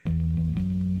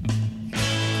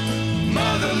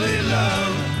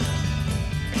love.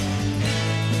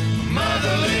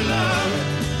 Motherly love.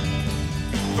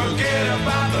 Forget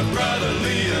about the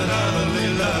brotherly and otherly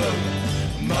love.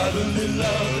 Motherly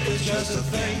love is just a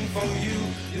thing for you.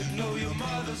 You know your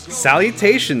mother's gonna...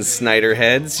 Salutations,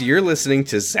 Snyderheads. You're listening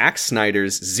to Zack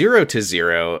Snyder's 0 to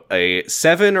 0, a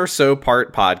 7 or so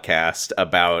part podcast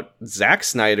about Zack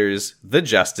Snyder's The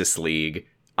Justice League.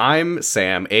 I'm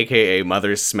Sam, aka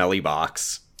Mother's Smelly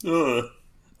Box. No.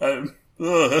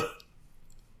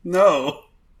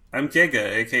 I'm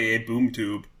Giga, aka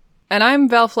BoomTube. And I'm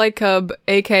Val Flight Cub,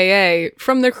 aka,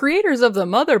 from the creators of the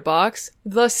Mother Box,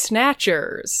 The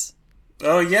Snatchers.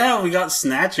 Oh yeah, we got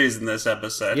Snatchers in this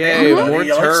episode. Yay, more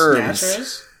you terms. Like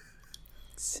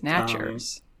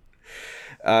Snatchers.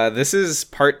 This is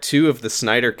part 2 of the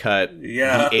Snyder Cut,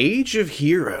 Yeah. The Age of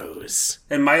Heroes.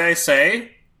 And might I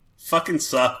say, fucking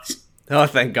sucked. Oh,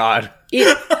 thank God.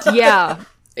 Yeah.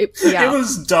 It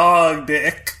was dog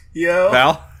dick, yo.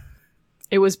 Val?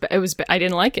 It was, I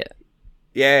didn't like it.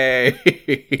 Yay.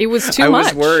 It was too I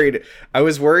much.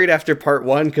 was worried after part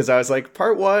 1 because I was like,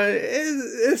 part 1,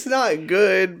 it's not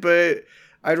good, but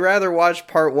I'd rather watch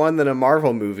part 1 than a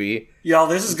Marvel movie. Y'all,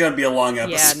 this is gonna be a long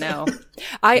episode. Yeah,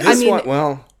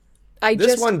 no.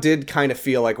 This one did kind of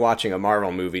feel like watching a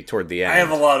Marvel movie toward the end. I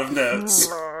have a lot of notes.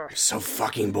 So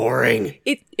fucking boring.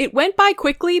 It went by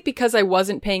quickly because I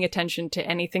wasn't paying attention to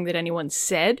anything that anyone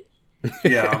said.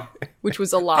 Yeah. Which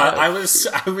was a lot. I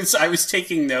was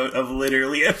taking note of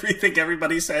literally everything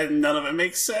everybody said, and none of it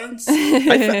makes sense.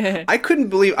 I couldn't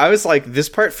believe, I was like, this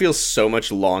part feels so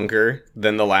much longer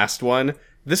than the last one.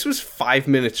 This was 5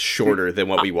 minutes shorter than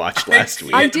what we watched last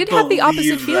week. I did have the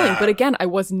opposite feeling, that. but again, I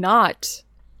was not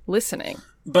listening.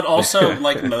 But also,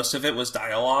 like, most of it was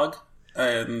dialogue.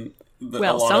 And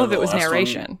some of it was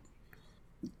narration.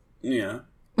 Yeah.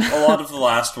 A lot of the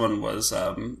last one was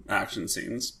action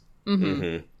scenes.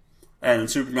 Mm-hmm. And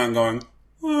Superman going,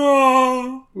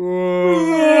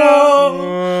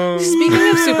 Speaking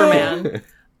of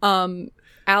Superman,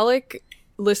 Alec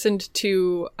listened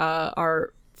to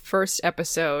our first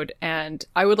episode, and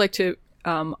I would like to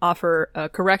offer a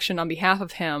correction on behalf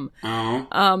of him.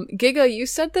 Oh. Giga, you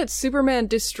said that Superman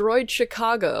destroyed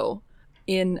Chicago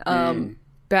in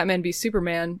Batman v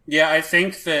Superman. Yeah, I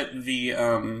think that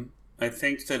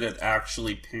it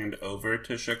actually panned over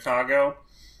to Chicago.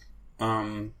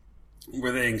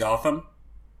 Were they in Gotham?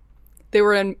 They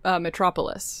were in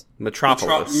Metropolis.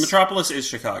 Metropolis is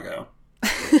Chicago.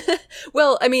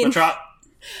 Well, I mean...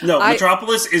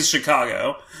 Metropolis is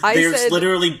Chicago. There's said,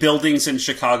 literally buildings in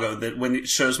Chicago that when it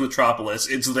shows Metropolis,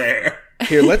 it's there.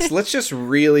 Here, let's just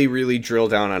really, really drill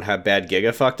down on how bad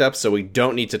Giga fucked up, so we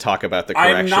don't need to talk about the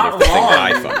correction of the thing that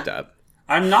I fucked up.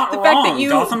 I'm not wrong. Fact that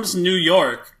Gotham's New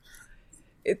York.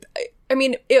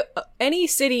 Any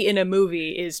city in a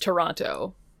movie is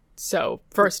Toronto. So,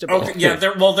 first of all. Okay, yeah,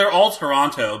 they're all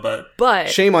Toronto, but...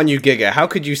 Shame on you, Giga. How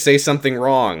could you say something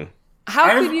wrong?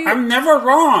 I'm never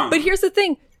wrong. But here's the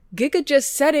thing. Giga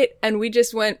just said it, and we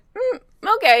just went,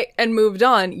 okay, and moved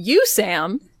on. You,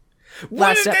 Sam,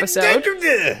 last episode...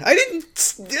 I didn't...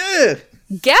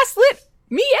 Gaslit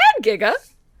me and Giga.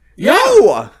 Yeah.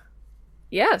 No!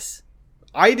 Yes.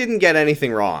 I didn't get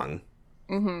anything wrong.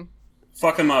 Mm-hmm.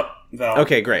 Fuck him up, Val.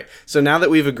 Okay, great. So now that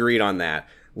we've agreed on that,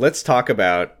 let's talk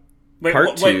about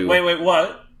part 2. Wait,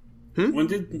 what? When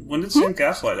did Sam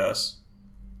gaslight us?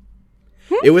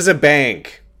 It was a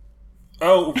bank.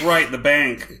 Oh, right, the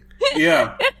bank.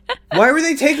 Yeah. Why were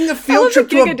they taking a field trip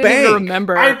to a Giga didn't even bank?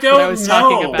 remember I what don't I was know.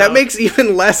 talking about. That makes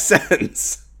even less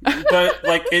sense. But,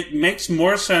 like, it makes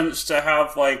more sense to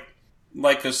have, like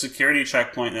a security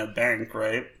checkpoint at a bank,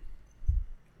 right?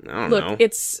 I don't Look, know.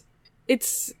 it's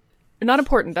not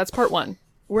important. That's part 1.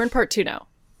 We're in part 2 now.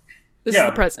 This is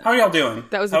the present. How y'all doing?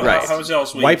 That was the present. How was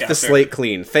y'all's week? Wipe the after? slate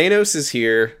clean. Thanos is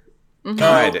here.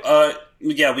 God.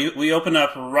 Yeah, we open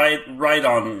up right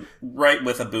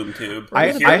with a boom tube.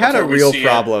 I Here had a before we real see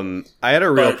problem. I had a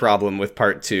real problem with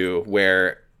part 2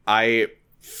 where I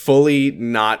fully,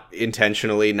 not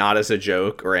intentionally, not as a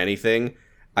joke or anything,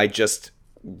 I just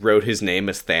wrote his name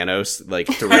as Thanos, like,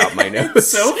 throughout my notes. It's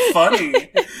so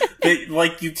funny that,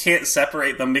 like, you can't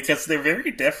separate them because they're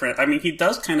very different. I mean, he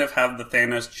does kind of have the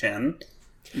Thanos chin,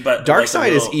 but Darkseid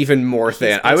is even more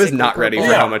Thanos. I was not ready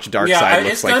for how much Darkseid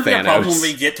looks like It's gonna be a problem when Thanos.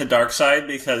 we get to Darkseid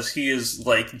because he is,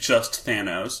 like, just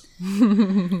Thanos.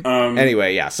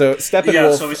 Anyway, yeah. So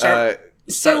Steppenwolf. So we start.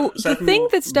 The thing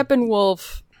that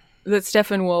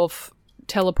Steppenwolf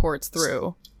teleports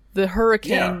through, the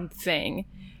hurricane thing,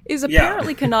 is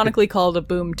apparently canonically called a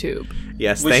boom tube.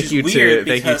 Yes, Which thank is you weird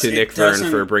to because Nick it Verne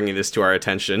doesn't- for bringing this to our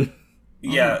attention.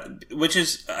 Yeah, which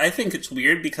is, I think it's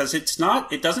weird because it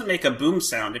doesn't make a boom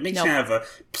sound. It makes Nope. kind of a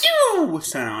pew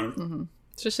sound. Mm-hmm.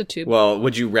 It's just a tube. Well,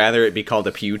 would you rather it be called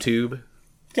a pew tube?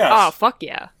 Yes. Oh, fuck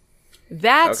yeah.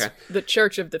 That's Okay. the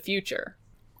church of the future.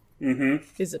 Mm-hmm.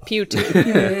 Is a pew tube.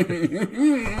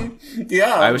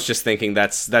 Yeah. I was just thinking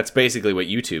that's basically what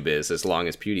YouTube is, as long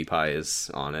as PewDiePie is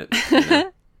on it. You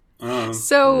know?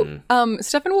 So,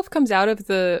 Steppenwolf comes out of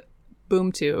the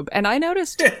boom tube, and I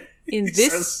noticed in He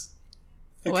this... says-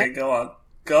 Okay, What? go on.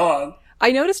 Go on.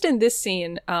 I noticed in this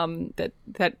scene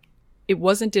that it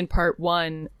wasn't in part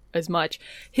 1 as much.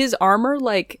 His armor,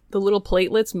 like, the little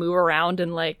platelets move around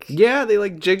and, like... Yeah, they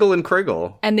like jiggle and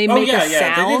criggle. And they Oh, make yeah, a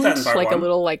yeah, they did that sound, in part like a 1.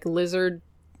 little, like, lizard,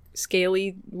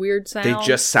 scaly, weird sound. They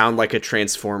just sound like a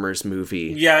Transformers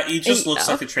movie. Yeah, he just looks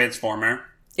Yeah. like a transformer.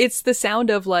 It's the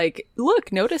sound of, like,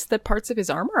 look, notice that parts of his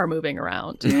armor are moving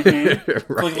around. Click,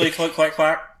 Right. click, click, clack,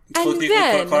 clack. And Click, click,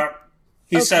 then- click, clack.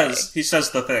 He Okay.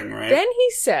 says the thing, right? Then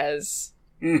he says,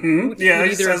 Mm-hmm. Yeah, would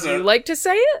he either says of you it. like to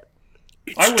say it?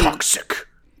 I wouldn't- Toxic.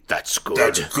 That's good.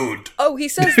 That's good. Oh, he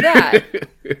says that.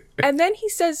 And then he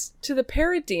says to the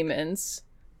parademons,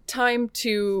 time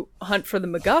to hunt for the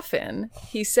MacGuffin.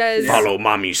 He says, Follow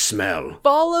mommy's smell.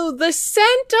 follow the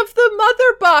scent of the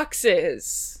mother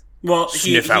boxes. Well,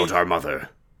 Sniff out our mother.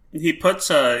 he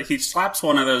slaps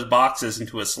one of those boxes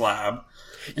into a slab.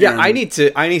 Yeah, And- I need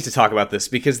to talk about this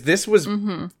because this was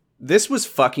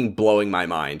fucking blowing my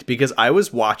mind because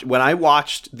when I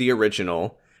watched the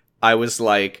original, I was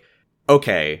like,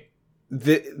 okay,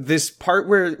 this part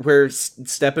where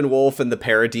Steppenwolf and the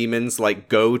parademons like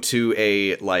go to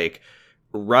a like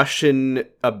Russian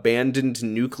abandoned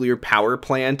nuclear power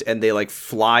plant and they like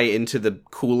fly into the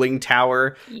cooling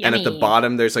tower and at the Yummy.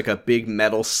 bottom there's like a big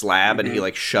metal slab and he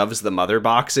like shoves the mother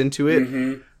box into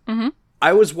it.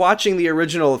 I was watching the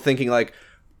original thinking like,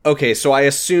 okay, so I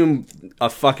assume a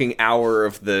fucking hour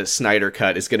of the Snyder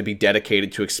Cut is going to be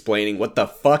dedicated to explaining what the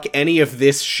fuck any of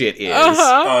this shit is.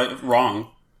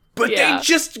 Wrong. But Yeah.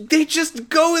 they just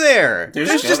go there. They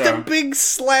There's just just go a there. big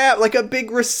slab, like a big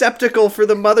receptacle for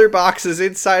the mother boxes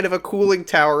inside of a cooling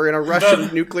tower in a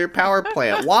Russian nuclear power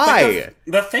plant. Why?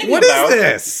 The thing What is about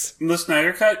this? the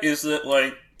Snyder Cut is that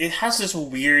like it has this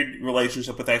weird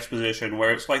relationship with exposition,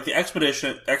 where it's like the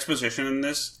exposition in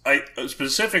this. I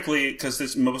specifically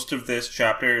because most of this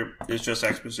chapter is just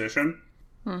exposition.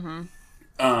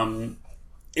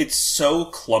 It's so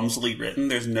clumsily written.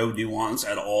 There's no nuance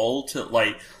at all to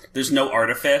like. There's no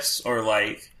artifice or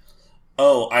like,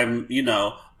 oh, I'm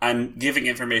giving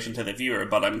information to the viewer,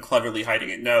 but I'm cleverly hiding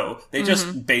it. No, they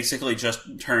just basically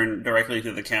just turn directly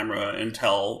to the camera and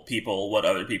tell people what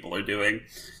other people are doing.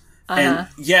 And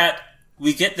yet,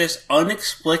 we get this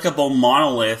inexplicable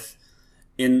monolith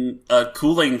in a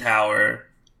cooling tower.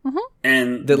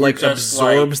 And That we're like just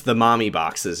absorbs the mommy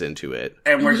boxes into it.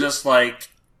 and we're just like,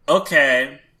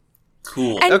 okay,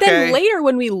 cool. And Okay. then later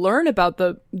when we learn about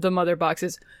the mother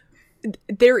boxes,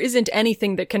 there isn't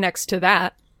anything that connects to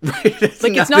that. Right?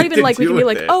 Like, it's not even like we can be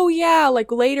like, oh yeah,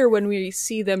 like later when we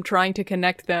see them trying to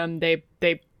connect them, they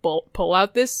pull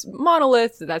out this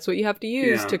monolith. That's what you have to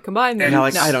use Yeah. to combine them. And Now,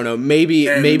 like, No. I don't know, maybe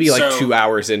And like so- 2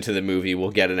 hours into the movie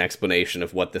we'll get an explanation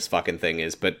of what this fucking thing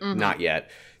is, but not yet.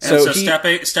 And so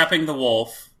he- stepping the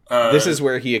wolf. this is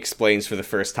where he explains for the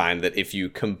first time that if you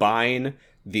combine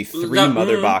the 3 That-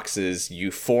 mother boxes, you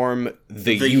form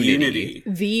the unity.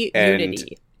 The And-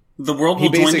 unity. The world He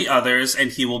will join basic- the others,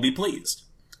 and he will be pleased.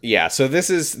 Yeah, so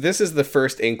this is the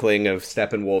first inkling of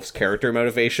Steppenwolf's character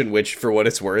motivation, which, for what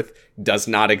it's worth, does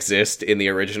not exist in the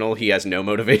original. He has no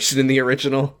motivation in the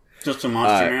original. Just a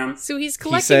monster man. So he's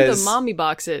collecting says- the mommy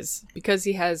boxes because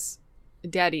he has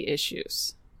daddy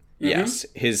issues. Yes,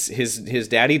 his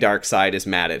daddy Darkseid is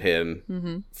mad at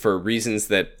him for reasons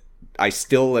that I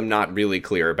still am not really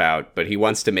clear about, but he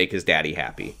wants to make his daddy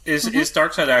happy. Is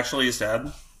Darkseid actually his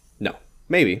dad? No,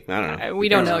 maybe, I don't know. We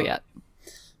don't know Because- yet.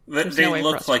 They no way for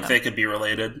look us to like know. they could be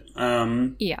related.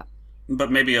 Yeah,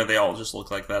 But maybe they all just look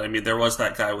like that. I mean, there was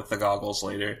that guy with the goggles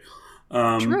later.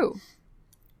 true.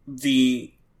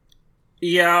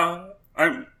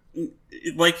 I'm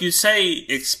like you say,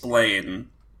 explain,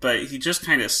 but he just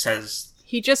kind of says.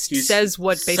 He just He says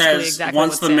what basically says, exactly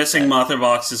once what the Sam missing said. mother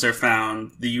boxes are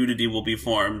found, the unity will be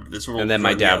formed. This world And then will my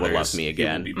join the dad will others. love me He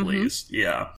again. will be pleased.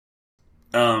 Yeah.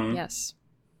 Yes.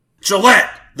 Gillette,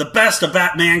 the best a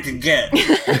Batman can get.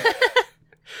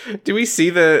 Do we see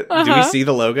the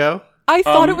logo? I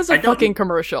thought it was I a don't- fucking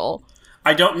commercial.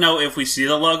 I don't know if we see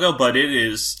the logo, but it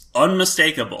is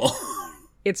unmistakable.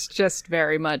 It's just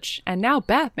very much. And now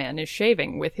Batman is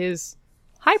shaving with his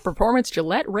high performance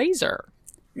Gillette razor.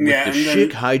 Yeah, the and then,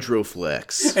 chic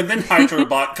Hydroflex. and then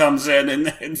Hydrobot comes in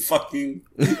and fucking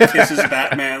kisses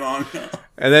Batman on.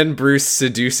 And then Bruce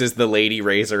seduces the Lady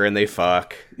Razor and they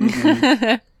fuck.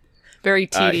 Very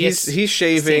tedious. He's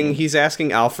shaving. scene. He's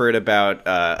asking Alfred about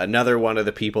another one of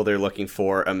the people they're looking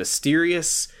for, a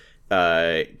mysterious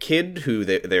kid who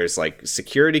there's like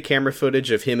security camera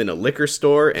footage of him in a liquor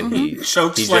store, and he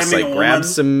Choke just slamming like a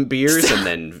grabs woman. some beers and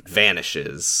then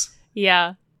vanishes.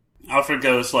 Yeah. Alfred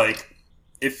goes like,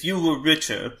 "If you were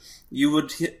richer, you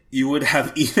would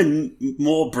have even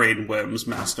more brainworms,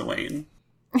 Master Wayne."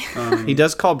 He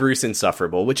does call Bruce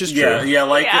insufferable, which is true. Yeah,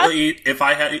 like Yeah. if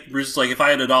I had Bruce is like, if I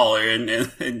had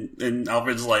 $1, and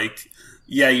Alfred's like,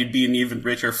 "Yeah, you'd be an even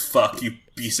richer fuck, you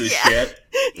piece of shit."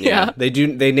 Yeah. They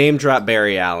name drop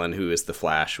Barry Allen, who is the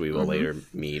Flash. We Mm-hmm. will later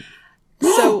meet.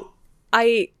 So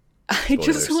I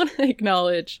just Spoilers. want to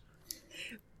acknowledge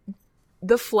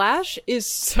the Flash is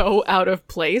so out of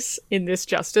place in this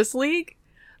Justice League.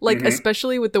 Like,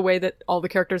 especially with the way that all the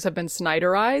characters have been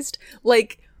Snyderized.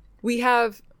 Like, we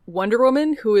have Wonder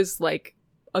Woman, who is like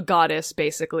a goddess,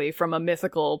 basically, from a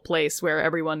mythical place where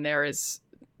everyone there is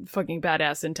fucking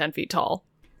badass and 10 feet tall.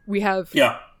 We have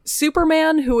Yeah.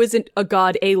 Superman, who isn't a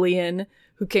god alien,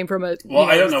 who came from a... Well,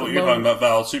 you I don't know what you're lone- talking about,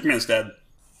 Val. Superman's dead.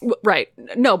 Right.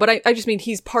 No, but I just mean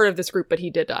he's part of this group, but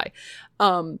he did die.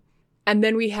 And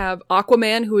then we have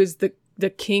Aquaman, who is the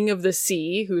king of the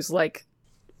sea, who's like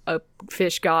a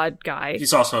fish god guy.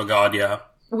 He's also a god, yeah.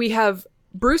 We have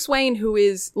Bruce Wayne, who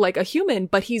is like a human,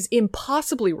 but he's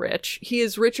impossibly rich. He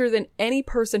is richer than any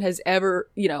person has ever,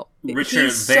 Richer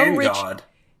he's than so rich. God.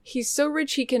 He's so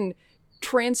rich he can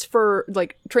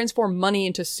transform money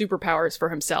into superpowers for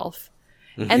himself.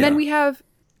 And then we have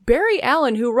Barry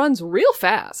Allen, who runs real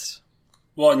fast.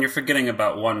 Well, and you're forgetting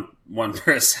about one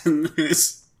person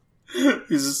who's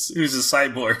a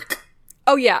cyborg.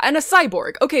 Oh yeah, and a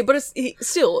cyborg. Okay, but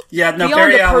still, Yeah, no, beyond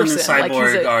Barry a Allen and person, like,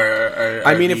 Cyborg he's a- are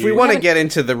I mean, if we want to haven't- get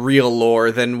into the real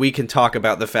lore, then we can talk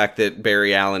about the fact that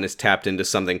Barry Allen is tapped into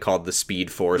something called the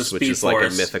Speed Force, the which Speed is like a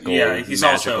Force. mythical, Yeah, he's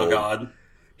magical. also a god.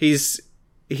 He's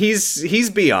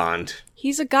beyond.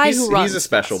 He's a guy who runs. He's a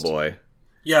special fast. boy.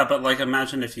 Yeah, but like,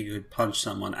 imagine if you could punch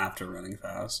someone after running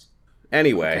fast.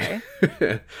 Anyway,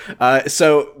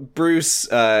 so Bruce,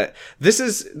 this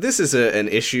is an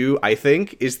issue. I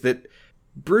think is that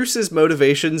Bruce's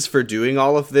motivations for doing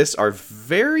all of this are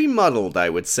very muddled. I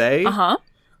would say. Uh-huh.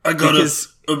 I got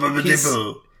Because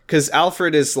a Because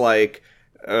Alfred is like,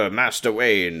 Master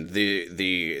Wayne,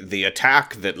 the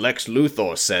attack that Lex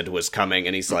Luthor said was coming,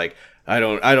 and he's like, I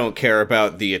don't care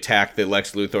about the attack that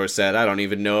Lex Luthor said. I don't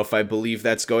even know if I believe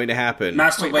that's going to happen.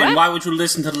 Master Wait, Wayne, what? why would you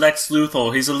listen to Lex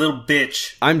Luthor? He's a little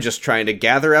bitch. I'm just trying to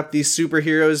gather up these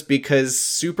superheroes because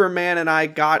Superman and I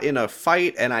got in a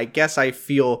fight, and I guess I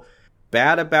feel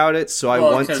bad about it, so I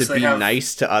Well, want because to they be have-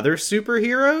 nice to other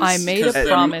superheroes. I made a Because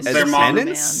promise their to as mom- Superman.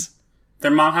 penance.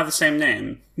 Their mom have the same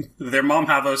name. Their mom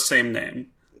have the same name.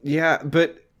 Yeah,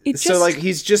 but It so just- like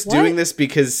he's just what? doing this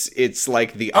because it's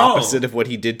like the Oh. opposite of what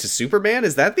he did to Superman.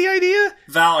 Is that the idea?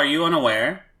 Val, are you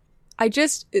unaware?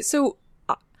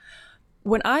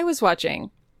 When I was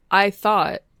watching, I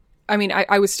thought,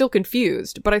 I was still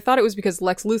confused, but I thought it was because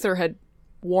Lex Luthor had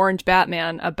warned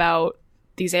Batman about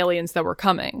these aliens that were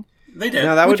coming. They did.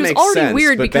 No, that Which would was make already sense.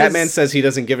 weird but because- Batman says he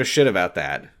doesn't give a shit about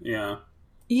that. Yeah.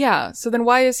 Yeah, so then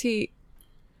why is he...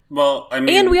 Well, I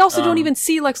mean, And we also don't even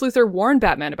see Lex Luthor warn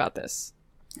Batman about this.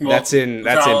 well, That's in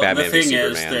Val, Batman The v thing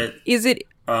is Superman. Is it...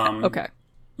 that Okay.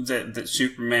 that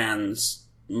Superman's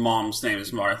mom's name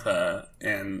is Martha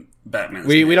and Batman's.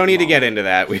 We name don't is need to Mom. get into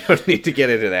that. We don't need to get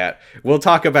into that. We'll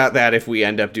talk about that if we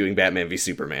end up doing Batman v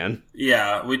Superman.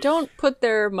 Yeah, we Don't put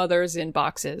their mothers in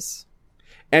boxes.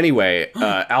 Anyway,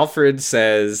 Alfred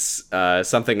says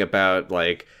something about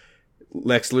like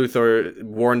Lex Luthor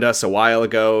warned us a while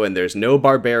ago, and there's no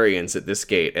barbarians at this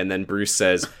gate. And then Bruce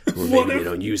says, "Well, What maybe if- they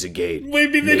don't use a gate.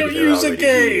 Maybe they don't they're use a already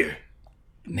gate. here.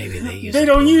 Maybe they use. They a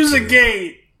don't boat use a too."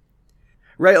 gate.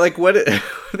 Right? Like what?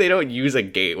 They don't use a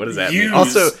gate. What does that mean? Use.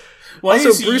 Also, Why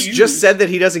is he Bruce use? just said that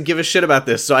he doesn't give a shit about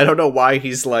this, so I don't know why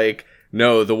he's like,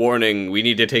 no, the warning, we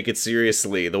need to take it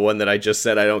seriously. The one that I just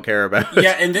said I don't care about.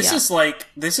 Yeah, and this Yeah.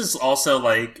 this is also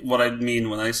like what I mean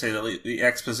when I say that the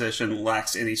exposition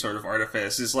lacks any sort of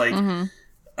artifice. Is like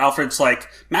Alfred's like,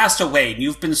 Master Wayne,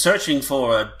 you've been searching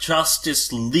for a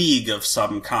Justice League of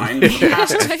some kind for the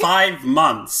past 5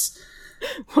 months.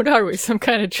 What are we, some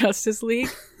kind of Justice League?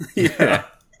 Yeah.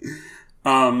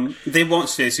 They won't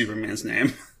say Superman's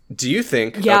name. Do you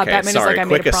think? Yeah, okay, Batman sorry. is like, I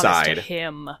quick made a promise aside. to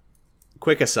him.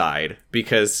 Quick aside,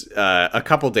 because a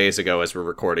couple days ago, as we're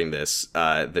recording this,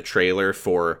 the trailer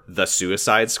for The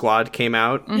Suicide Squad came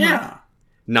out. Yeah.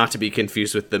 Not to be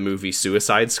confused with the movie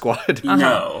Suicide Squad.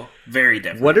 No, very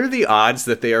different. What are the odds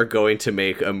that they are going to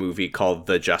make a movie called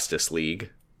The Justice League?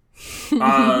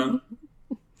 I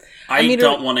mean,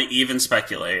 don't want to even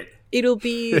speculate. It'll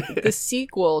be the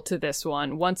sequel to this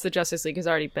one once the Justice League has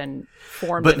already been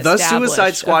formed. But and The established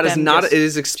Suicide Squad of is them not. just It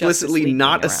is Justice explicitly League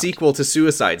not a being around. sequel to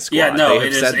Suicide Squad. Yeah, no, They have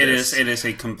it is. said It this. is. It is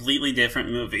a completely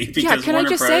different movie. Because Yeah, can I Warner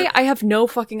just Bros. say I have no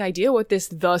fucking idea what this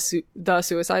the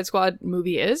Suicide Squad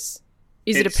movie is?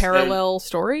 Is it a It's parallel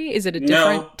story? Is it a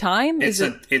different time?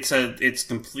 It's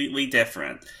completely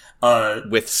different.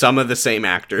 With some of the same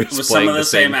actors With playing some of the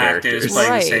same characters. actors playing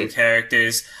Right. the same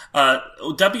characters.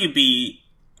 WB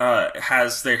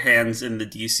has their hands in the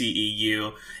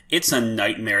DCEU. It's a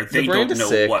nightmare. They brand don't is know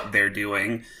sick. what they're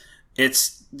doing. It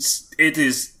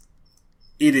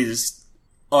is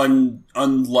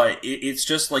unlike. It's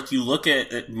just like you look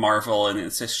at Marvel and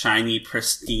it's a shiny,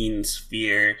 pristine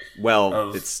sphere. Well,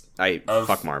 of-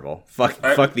 fuck Marvel. Fuck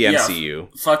the yeah,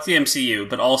 MCU. Fuck the MCU,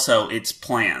 but also it's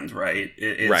planned, right?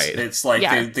 Right. It's like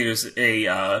Yeah. there's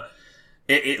a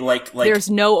like There's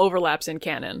no overlaps in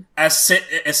canon. as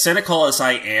cynical as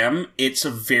I am, it's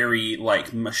a very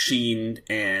like machined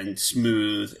and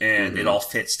smooth, and it all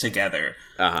fits together.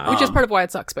 Uh-huh. Which is part of why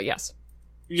it sucks, but yes.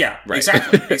 Yeah, Right.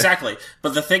 exactly.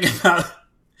 But the thing about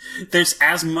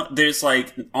there's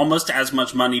like almost as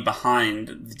much money behind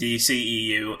the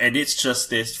DCEU, and it's just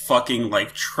this fucking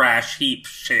like trash heap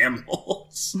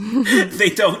shambles. They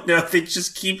don't know. They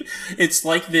just keep. It's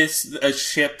like a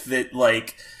ship that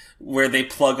like where they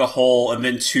plug a hole and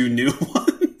then two new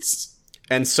ones.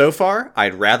 And so far,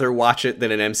 I'd rather watch it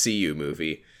than an MCU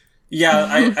movie. Yeah,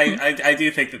 I do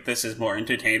think that this is more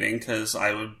entertaining because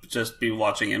I would just be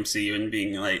watching MCU and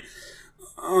being like,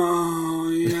 oh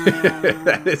yeah.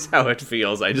 That is how it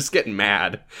feels. I just get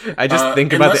mad. I just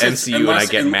think about the unless MCU and I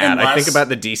get mad. I think unless- about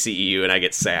the DCEU and I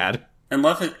get sad.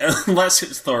 Unless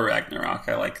it's Thor Ragnarok.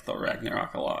 I like Thor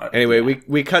Ragnarok a lot. Anyway,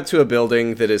 we cut to a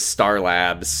building that is Star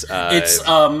Labs. It's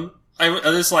I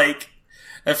was like,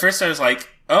 at first I was like,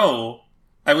 oh,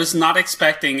 I was not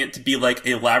expecting it to be like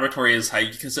a laboratory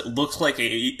inside because it looks like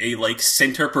a like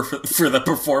center for the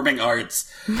performing arts.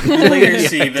 You later Yeah,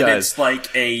 see it that does. it's like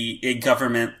a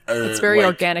government. It's very like,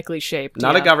 organically shaped.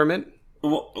 not yeah. a government.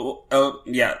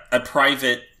 yeah, a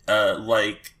private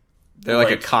like. They're like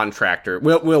a like- contractor.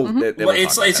 We'll Well, talk it's about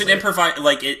it's that an later. improvised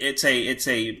like it's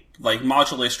a like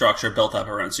modular structure built up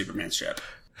around Superman's ship.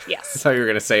 I Yes. thought you were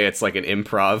gonna say it's like an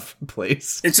improv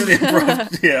place. It's an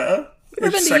improv, yeah.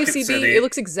 I've been to Second UCB. City. It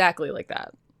looks exactly like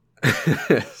that.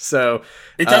 So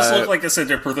It does look like a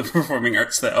center for the performing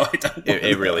arts, though. I don't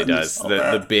it really wanna does. sell The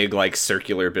that. big like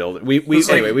circular building. It's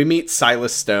like- Anyway, we meet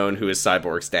Silas Stone, who is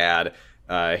Cyborg's dad.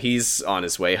 He's on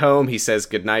his way home. He says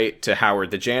goodnight to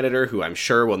Howard the janitor, who I'm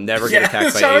sure will never get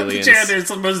attacked by Howard aliens. the janitor is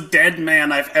the most dead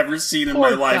man I've ever seen in Poor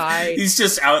my life. guy. He's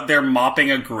just out there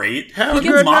mopping a grate. Have a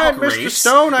You good mop night, Mr. grates.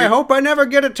 Stone. I hope I never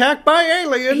get attacked by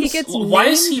aliens. He gets Why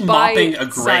is he named mopping by a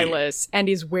grate? Silas, and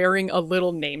he's wearing a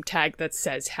little name tag that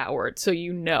says Howard, so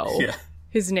you know Yeah.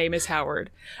 his name is Howard.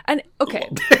 And okay,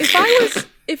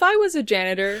 if I was a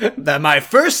janitor, My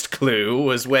first clue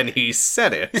was when he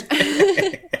said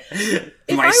it.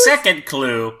 My second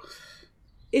clue.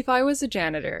 if I was a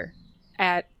janitor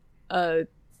at a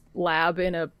lab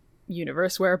in a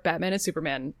universe where Batman and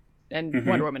Superman and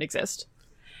Wonder Woman exist,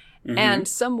 and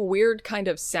some weird kind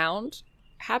of sound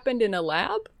happened in a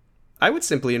lab, I would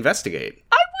simply investigate.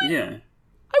 Yeah.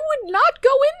 I would not go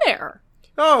in there.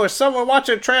 Oh, is someone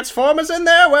watching Transformers in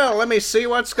there? Well, let me see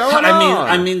what's going on.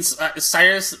 I mean,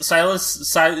 Silas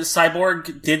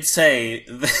Cyborg did say.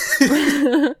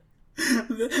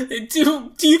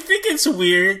 Do you think it's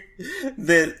weird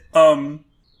that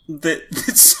that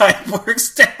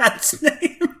Cyborg's dad's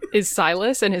name Is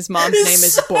Silas and his mom's name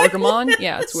is Borgamon?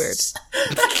 Yeah, it's weird.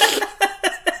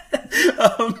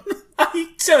 I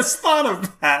just thought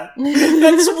of that.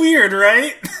 That's weird,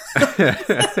 right?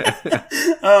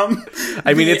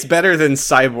 I mean, it's better than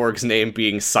Cyborg's name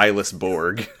being Silas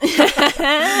Borg.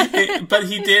 But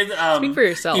he did. Speak for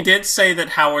yourself. He did say that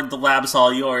Howard, the lab's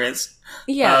all yours.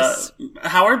 Yes.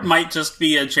 Howard might just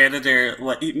be a janitor.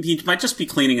 Like, he might just be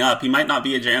cleaning up. He might not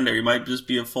be a janitor. He might just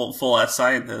be a full ass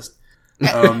scientist.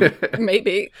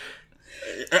 Maybe.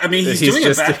 I mean, he's He's doing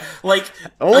just it back. Like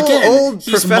Old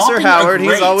he's Professor mopping a Howard, he's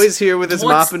grate. always here with his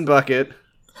What's- mop and bucket.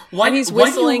 Why, And he's why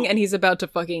do whistling you- and he's about to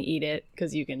fucking eat it,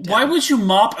 because you can tell. Why would you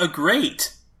mop a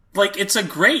grate? Like, it's a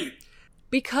grate.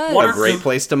 Because What A great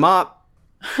place to mop.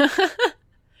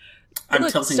 I'm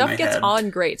look, tilting stuff my gets head. on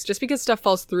grates. Just because stuff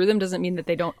falls through them doesn't mean that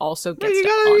they don't also get You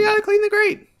stuff gotta, on you gotta them. clean the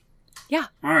grate. Yeah.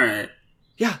 All right.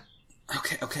 Yeah.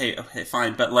 Okay,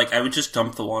 fine. But, like, I would just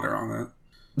dump the water on it.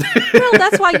 Well,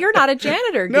 that's why you're not a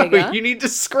janitor, No, Giga. you need to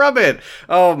scrub it.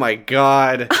 Oh my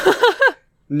god.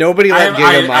 Nobody let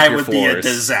Giga mop I your would be a floors.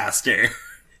 disaster.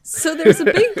 So there's a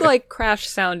big, like, crash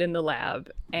sound in the lab,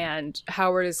 and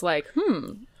Howard is like,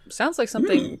 sounds like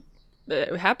something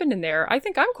happened in there. I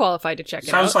think I'm qualified to check it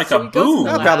out. Sounds like So a he goes in boom. the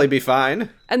That'll lab, probably be fine.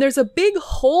 and there's a big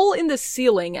hole in the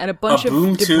ceiling and a bunch of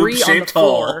boom debris on the tube-shaped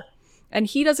floor. hole. And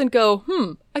he doesn't go,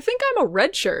 I think I'm a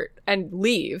red shirt, and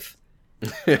leave. No.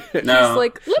 He's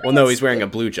like, let me Well, no, he's wearing a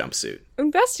blue jumpsuit.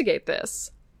 investigate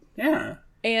this. Yeah.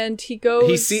 And he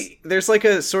goes... There's like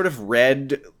a sort of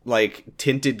red, like,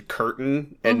 tinted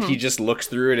curtain, and Mm-hmm. he just looks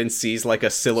through it and sees like a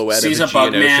silhouette Sees of a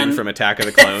bug Geonosian man. from Attack of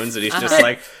the Clones, and he's just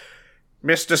like,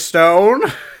 Mr. Stone?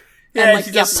 Yeah, like,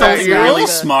 he's yeah, just pulls really out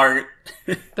smart.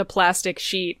 the plastic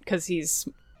sheet because he's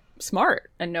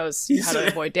smart and knows how to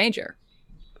avoid danger.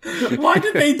 Why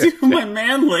did they do my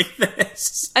man like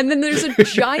this? And then there's a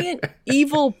giant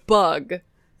evil bug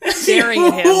staring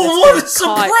at him What a that's been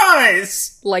caught,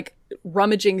 surprise! like,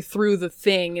 rummaging through the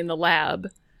thing in the lab.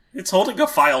 It's holding a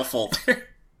file folder.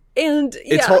 And,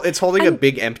 It's, yeah. it's holding a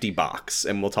big empty box,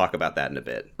 and we'll talk about that in a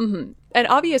bit. And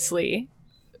obviously,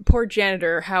 poor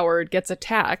janitor Howard gets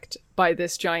attacked by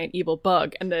this giant evil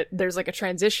bug, and there's like a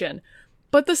transition.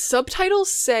 But the subtitles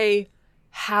say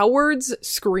Howard's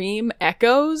scream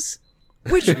echoes,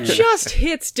 which just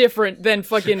hits different than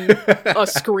fucking a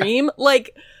scream.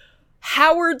 Like,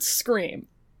 Howard's scream.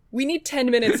 We need 10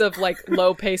 minutes of, like,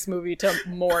 low-paced movie to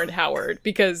mourn Howard,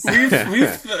 because We've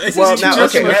Well, since now,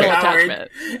 just okay, met okay. Howard,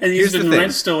 Attachment. and Here's he's the been thing.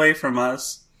 wrenched away from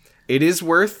us. It is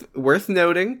worth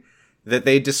noting that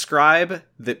they describe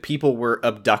that people were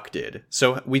abducted.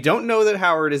 So we don't know that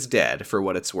Howard is dead, for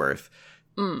what it's worth.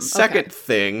 Second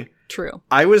thing, true.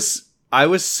 I was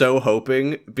so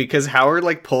hoping, because Howard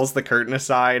like pulls the curtain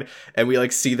aside and we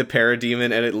like see the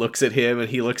parademon and it looks at him and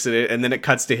he looks at it and then it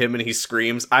cuts to him and he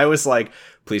screams. I was like,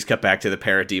 please cut back to the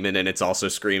parademon and it's also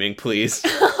screaming, please.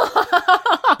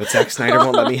 But Zack Snyder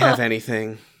won't let me have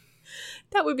anything.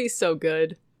 That would be so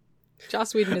good.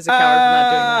 Joss Whedon is a coward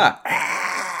for not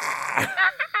doing that.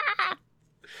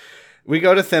 We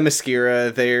go to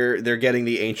Themyscira. They're getting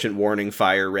the ancient warning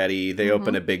fire ready. They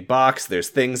open a big box. There's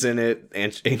things in it.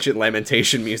 Ancient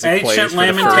lamentation music Ancient plays for the first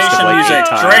lamentation like, music. 8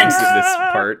 times Drink. in this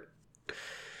part.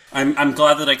 I'm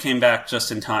glad that I came back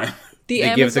just in time.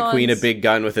 They give the queen a big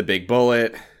gun with a big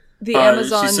bullet. The she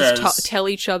Amazons says- tell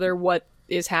each other what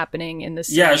is happening in the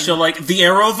scene. Yeah, she'll like, the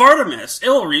arrow of Artemis.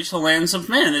 It'll reach the lands of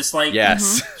men. It's like,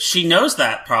 Yes. she knows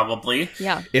that probably.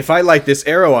 Yeah. If I light this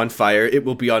arrow on fire, it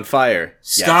will be on fire.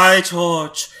 Sky Yes.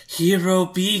 torch, hero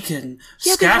beacon,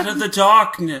 Yeah, they scatter have- the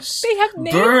darkness. they have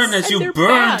names burn as and you they're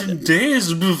burned bad. in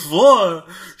days before.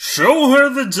 Show her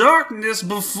the darkness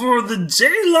before the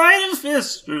daylight of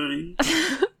history.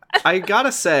 I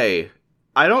gotta say,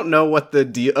 I don't know what the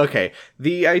deal... Okay,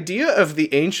 the idea of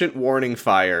the ancient warning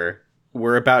fire,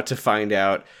 we're about to find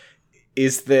out,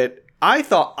 is that I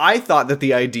thought that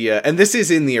the idea, and this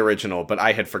is in the original, but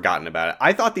I had forgotten about it.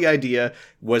 I thought the idea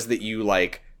was that you,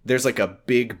 like, there's like a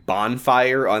big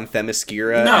bonfire on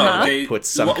Themyscira, No, and they- it puts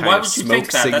some why kind of would you smoke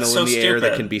think that? signal That's so in the air that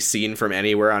stupid. can be seen from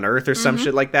anywhere on Earth or some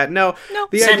shit like that. No,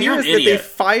 the Sam, idea you're an is that they idiot.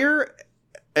 fire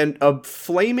a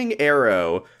flaming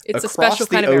arrow It's a across special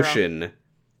the kind of arrow. ocean,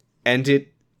 and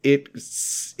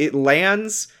it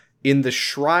lands in the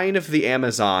Shrine of the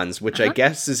Amazons, which I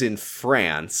guess is in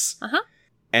France,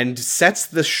 and sets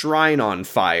the shrine on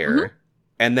fire.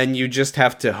 And then you just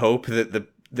have to hope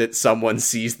that someone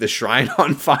sees the shrine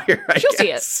on fire. She'll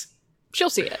see it. She'll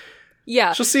see it.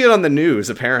 Yeah. She'll see it on the news.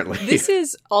 Apparently, This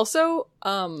is also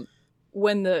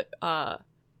when the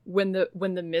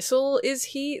missile is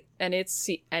heat and it's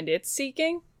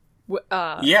seeking.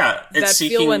 Yeah, it's that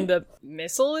seeking... feel when the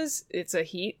missile is it's a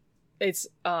heat. It's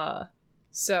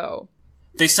so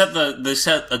They set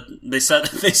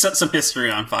some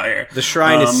history on fire. the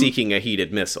shrine is seeking a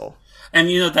heated missile. And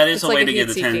you know that is it's a like way a to get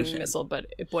heat-seeking attention. missile. But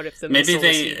what if the Maybe missile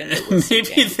was heat and it they was maybe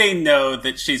seeking? they know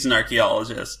that she's an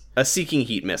archaeologist. A seeking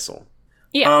heat missile.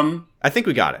 Yeah. I think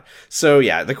we got it. So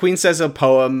yeah, the queen says a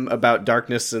poem about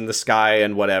darkness in the sky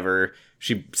and whatever.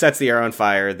 She sets the arrow on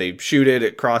fire. They shoot it.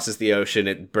 It crosses the ocean.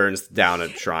 It burns down a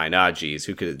shrine. Ah, geez,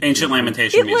 who could? Ancient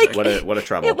lamentation It, music. like- What a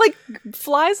trouble. It like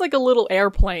flies like a little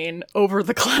airplane over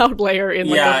the cloud layer in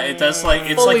like yeah, a, it does like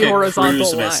it's fully like a horizontal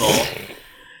cruise line. missile.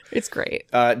 It's great.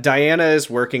 Diana is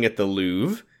working at the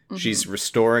Louvre. She's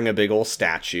restoring a big old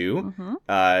statue.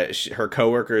 Her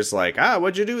coworker's like,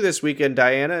 what'd you do this weekend,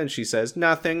 Diana? And she says,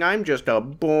 nothing. I'm just a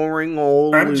boring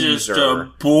old I'm loser. just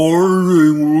a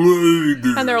boring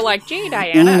lady. And they're like, gee,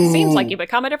 Diana, it seems like you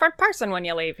become a different person when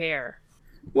you leave here.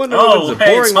 Wonder Woman's a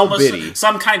boring it's old almost biddy.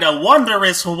 some kind of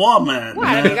wondrous woman. What,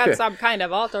 have you got some kind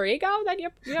of alter ego that you...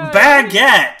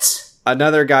 Baguette!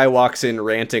 Another guy walks in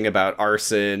ranting about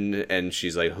arson, and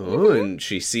she's like, huh? And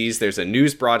she sees there's a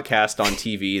news broadcast on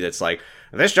TV that's like,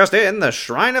 this just in, the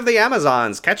Shrine of the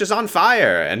Amazons catches on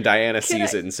fire. And Diana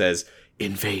sees it and says,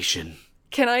 invasion.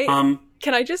 Can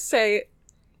I just say,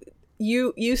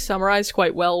 you summarized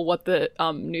quite well what the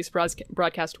news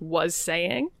broadcast was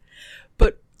saying,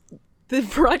 but the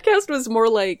broadcast was more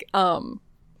like,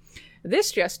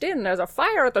 this just in, there's a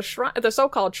fire at the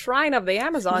so-called Shrine of the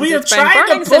Amazons. It's been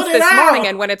burning since this morning,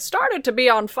 and when it started to be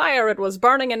on fire, it was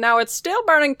burning, and now it's still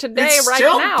burning today,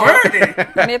 now. Burning.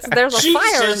 And there's a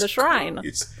fire in the shrine.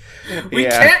 We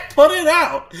can't put it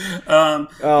out.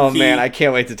 Man, I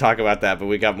can't wait to talk about that, but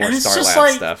we got more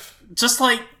Starlab stuff. Just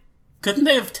like, couldn't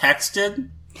they have texted?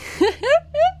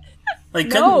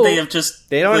 Couldn't they have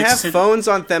just... They don't have phones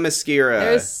on Themyscira.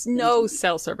 There's no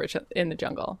cell service in the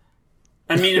jungle.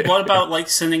 I mean, what about,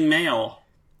 sending mail?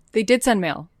 They did send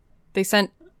mail. They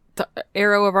sent the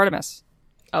Arrow of Artemis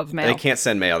of mail. They can't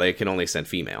send mail. They can only send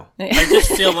female. I just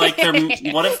feel like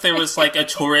what if there was, a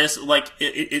tourist,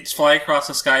 it's flying across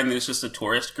the sky and there's just a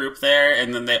tourist group there,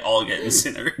 and then they all get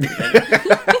incinerated.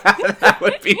 That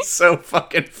would be so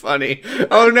fucking funny.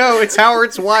 Oh no, it's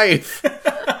Howard's wife.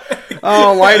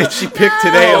 Oh, why did she pick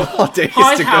today of all days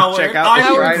to go check out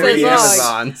the Shrine of the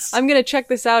Amazons? I'm going to check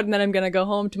this out, and then I'm going to go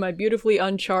home to my beautifully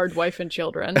uncharred wife and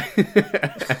children.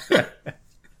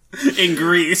 In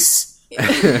Greece.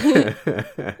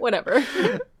 Whatever.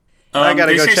 I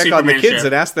gotta go check on the kids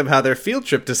and ask them how their field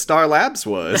trip to Star Labs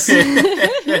was.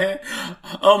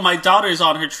 Oh, my daughter's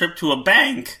on her trip to a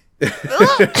bank.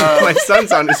 My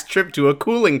son's on his trip to a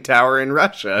cooling tower in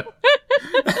Russia.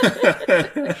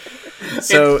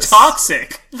 So it's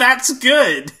toxic. That's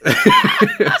good.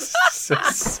 So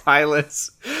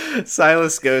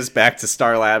Silas goes back to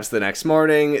Star Labs the next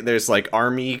morning. There's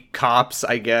army cops,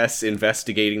 I guess,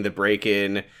 investigating the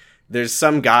break-in. There's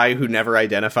some guy who never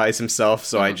identifies himself,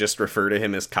 so I just refer to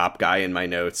him as Cop Guy in my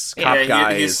notes. Cop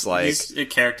Guy is he's a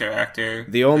character actor.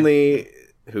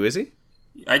 Who is he?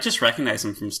 I just recognize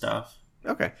him from stuff.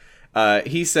 Okay.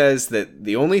 He says that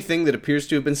the only thing that appears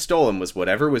to have been stolen was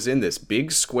whatever was in this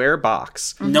big square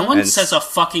box. Mm-hmm. No one says a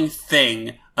fucking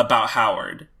thing about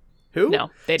Howard. Who? No,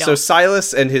 they don't. So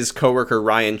Silas and his coworker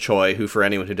Ryan Choi, who for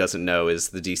anyone who doesn't know is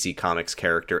the DC Comics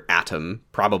character Atom,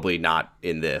 probably not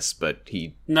in this, but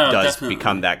he does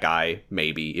become that guy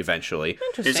maybe eventually.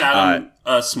 Is Atom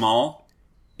small?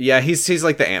 Yeah, he's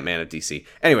like the Ant-Man of DC.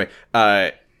 Anyway,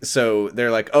 so they're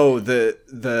like, oh,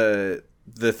 the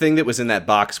thing that was in that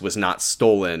box was not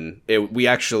stolen.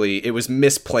 It was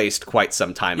misplaced quite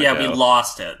some time ago. Yeah, we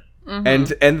lost it.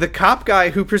 Mm-hmm. And the cop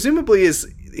guy, who presumably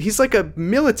he's like a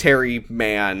military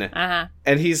man,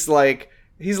 and he's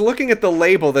looking at the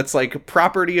label that's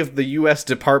property of the U.S.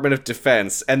 Department of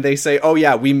Defense, and they say, oh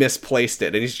yeah, we misplaced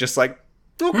it, and he's just like,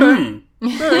 okay.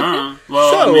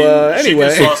 Well, anyway,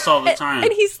 she gets lost all the time.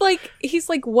 And he's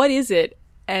like, what is it?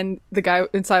 And the guy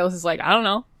in Silas is like, I don't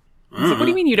know. He's like, what do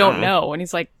you mean you don't know? And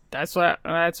he's like, that's why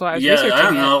I was researching. I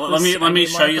don't know. Let me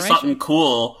show you information. something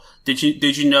cool. Did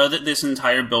you know that this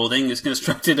entire building is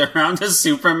constructed around a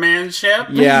Superman ship?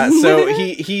 Yeah, so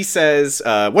he says,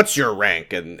 what's your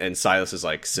rank? And Silas is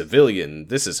like, civilian.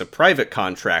 This is a private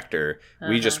contractor.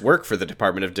 We just work for the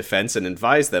Department of Defense and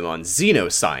advise them on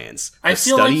xenoscience, the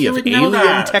study of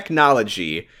alien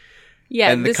technology. Yeah,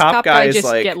 and the this cop guy is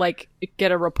just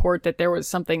get a report that there was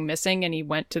something missing, and he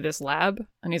went to this lab,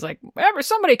 and he's like,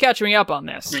 somebody catch me up on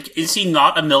this. Is he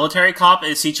not a military cop?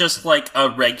 Is he just a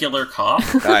regular cop?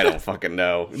 I don't fucking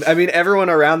know. I mean, everyone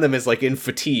around them is in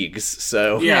fatigues,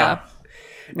 so yeah.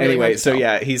 Really anyway, so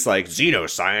he's like,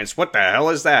 xenoscience, what the hell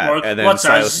is that? And then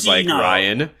Silas is like,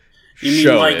 Ryan, you mean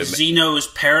show him. Zeno's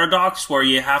paradox, where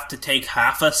you have to take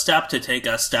half a step to take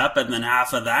a step, and then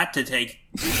half of that to take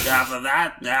half of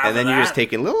that, and then you're just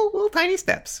taking little tiny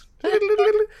steps.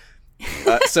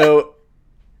 So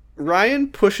Ryan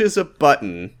pushes a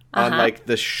button on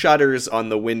the shutters on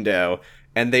the window,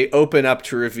 and they open up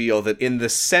to reveal that in the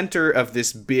center of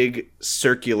this big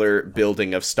circular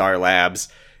building of Star Labs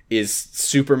is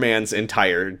Superman's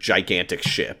entire gigantic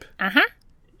ship.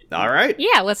 All right.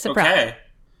 Yeah, let's surprise. Okay.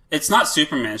 It's not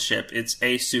Superman's ship, it's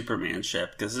a Superman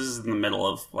ship, because this is in the middle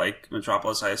of,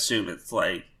 Metropolis. I assume it's,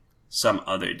 some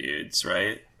other dudes,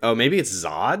 right? Oh, maybe it's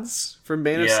Zod's from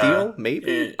Man of Steel?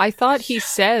 Maybe? I thought he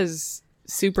says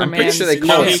Superman. I'm pretty sure they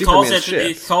call it Superman's ship.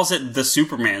 He calls it the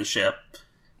Superman ship.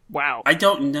 Wow. I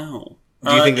don't know.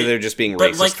 Do you think that they're just being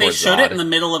racist But, they towards showed Zod? it in the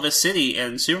middle of a city,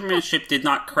 and Superman's ship did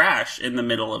not crash in the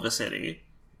middle of a city.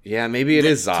 Yeah, maybe it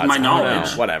is Zod's. my I don't know.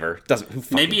 knowledge. Whatever. Doesn't. Who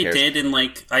fucking Maybe cares? it did, and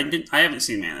like I haven't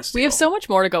seen Man of Steel. We have so much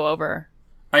more to go over.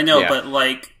 I know, Yeah. but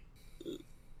like,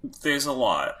 there's a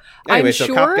lot. Anyway, I'm so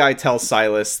sure- cop guy tells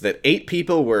Silas that 8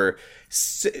 people were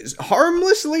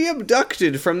harmlessly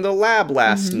abducted from the lab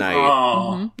last night.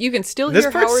 Oh, You can still This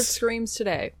hear part's- Howard's screams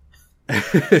today.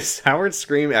 Howard's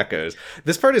scream echoes.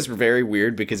 This part is very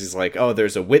weird because he's like, oh,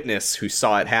 there's a witness who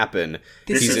saw it happen.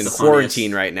 This He's is in the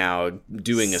quarantine funniest. right now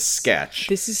doing a sketch.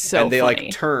 This is so and they funny.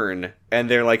 like turn and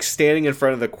they're like standing in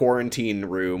front of the quarantine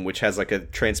room, which has like a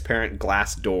transparent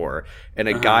glass door, and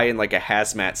a guy in like a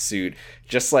hazmat suit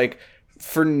just like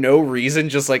for no reason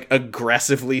just like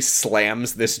aggressively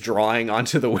slams this drawing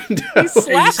onto the window. and he's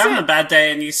Slaps having it. a bad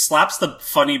day, and he slaps the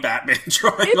funny Batman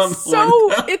drawing on the It's so.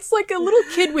 window. It's like a little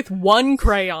kid with one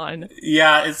crayon.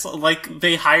 Yeah, it's like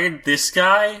they hired this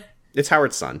guy. It's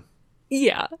Howard's son.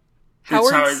 Yeah.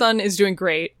 Howard's Howard- son is doing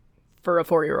great for a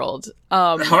 4-year-old.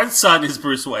 Howard's son is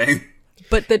Bruce Wayne.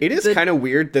 But It is kind of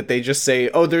weird that they just say,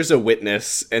 "Oh, there's a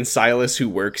witness," and Silas, who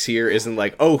works here, isn't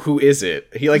like, "Oh, who is it?"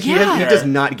 He Yeah. does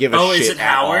not give a Oh, shit is it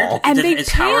at Howard? all. and Is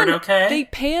Howard okay? They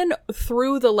pan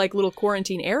through the like little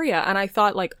quarantine area, and I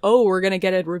thought like, oh, we're gonna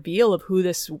get a reveal of who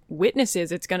this witness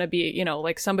is. It's gonna be, you know,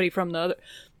 like somebody from the other,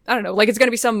 I don't know, like it's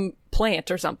gonna be some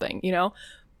plant or something, you know.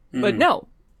 But no,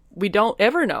 we don't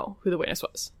ever know who the witness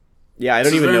was. Yeah, I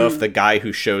don't So even know then- if the guy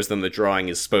who shows them the drawing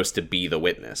is supposed to be the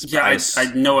witness. but Yeah, I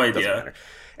had no doesn't idea. matter.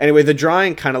 Anyway, the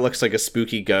drawing kind of looks like a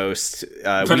spooky ghost.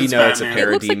 But We it's know it's a Batman.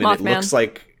 It looks like parademon. It Mothman. looks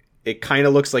like it kind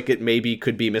of looks like it maybe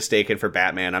could be mistaken for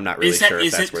Batman. I'm not really sure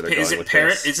if that's where they're going with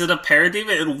this. Is it a parademon?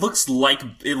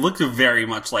 It looks very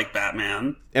much like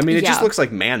Batman. I mean, it just Yeah. looks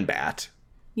like Man-Bat.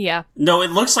 Yeah, No,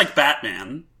 it looks like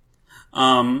Batman.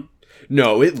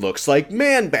 No, it looks like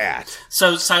Man-Bat.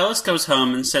 So Silas goes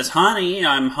home and says, "Honey,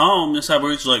 I'm home." And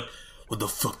Cyborg's like, "What the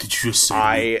fuck did you just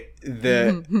say?"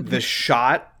 The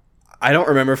shot. I don't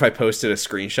remember if I posted a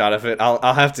screenshot of it.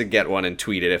 I'll have to get one and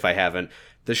tweet it if I haven't.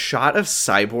 The shot of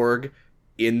Cyborg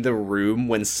in the room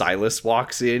when Silas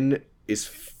walks in is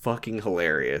fucking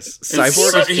hilarious.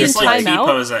 Cyborg is He's just like like timeout?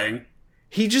 T-posing.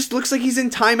 he just looks like he's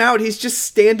in timeout. He's just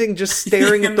standing, just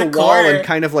staring In at the the wall corner. and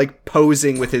kind of like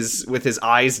posing with his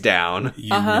eyes down. You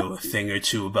know a thing or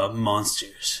two about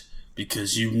monsters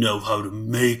because you know how to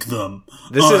make them.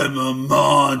 This is- I'm a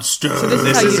monster.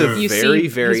 This how is you- a you very, see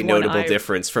very his one notable eye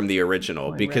difference from the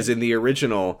original, because red. in the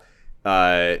original,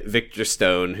 Victor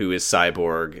Stone, who is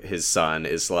Cyborg, his son,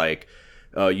 is like,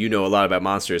 "Oh, you know a lot about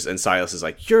monsters," and Silas is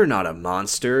like, "You're not a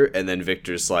monster," and then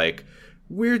Victor's like,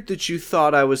 "Weird that you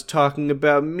thought I was talking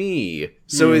about me."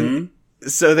 So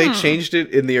so they changed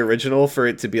it in the original for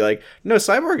it to be like, no,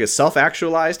 Cyborg is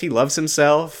self-actualized, he loves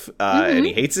himself, and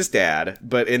he hates his dad,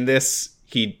 but in this,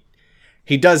 he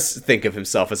does think of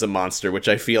himself as a monster, which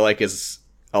I feel like is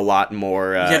a lot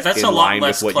more that's in a lot line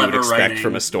less with what you would clever expect writing.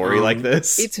 from a story like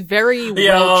this. it's very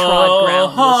well trod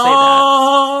ground.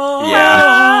 We'll say that.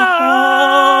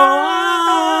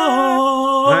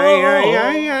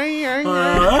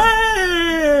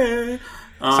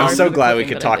 I'm Sorry so for the glad we clipping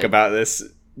could that I talk did. about this.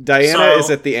 Diana So- is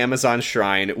at the Amazon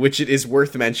shrine, which it is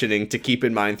worth mentioning to keep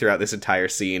in mind throughout this entire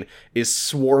scene, is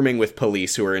swarming with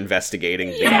police who are investigating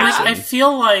the And, like, arson. I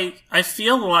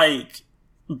feel like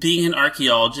being an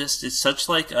archaeologist is such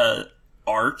like a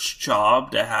arch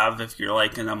job to have if you're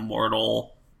like an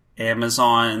immortal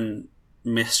Amazon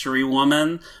mystery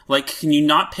woman. Like, can you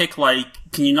not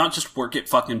just work at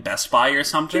fucking Best Buy or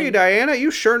something? Gee, Diana, you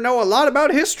sure know a lot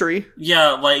about history.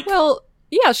 Yeah, like Well,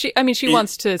 yeah, she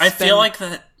wants to I spend feel like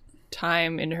that.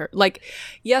 time in her, like,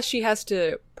 yes, she has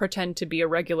to pretend to be a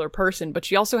regular person, but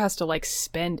she also has to like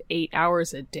spend 8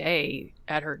 hours a day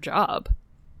at her job.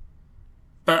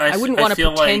 But I wouldn't want to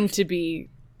feel pretend like, to be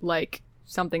like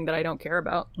something that I don't care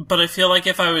about. But I feel like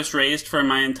if I was raised for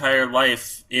my entire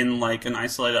life in like an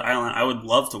isolated island, I would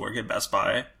love to work at Best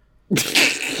Buy.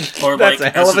 Or That's like a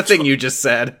hell as of a thing you just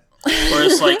said. or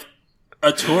as like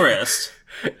a tourist.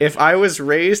 If I was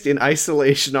raised in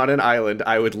isolation on an island,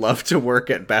 I would love to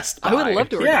work at Best Buy. I would love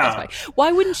to work Yeah. at Best Buy.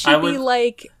 Why wouldn't she I be would-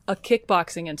 like a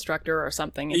kickboxing instructor or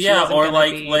something? If she Yeah, wasn't or gonna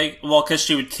be- because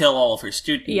she would kill all of her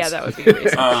students. yeah, that would be a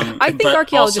reason. I think but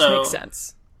archaeologist also- makes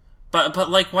sense. But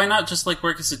like, why not just like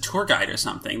work as a tour guide or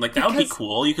something? Like that would be Because-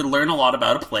 cool. You could learn a lot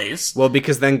about a place. Well,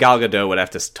 because then Gal Gadot would have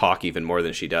to talk even more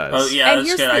than she does. Oh yeah, And that's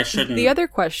here's good. I shouldn't. the other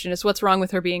question is, what's wrong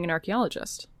with her being an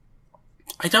archaeologist?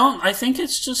 I don't. I think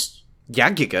it's just. Yeah,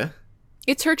 Giga.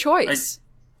 It's her choice.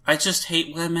 I just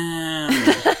hate women.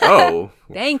 Oh,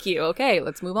 Thank you. Okay,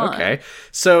 let's move on. okay.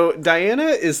 So Diana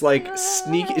is like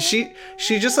sneaky. She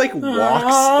just like walks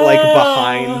like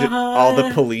behind all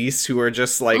the police who are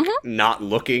just like not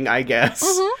looking, I guess.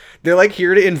 they're like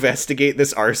here to investigate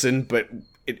this arson, but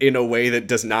in a way that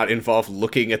does not involve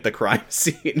looking at the crime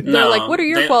scene. They're No, like, what are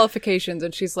your qualifications?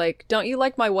 And she's like, don't you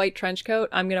like my white trench coat?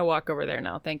 I'm going to walk over there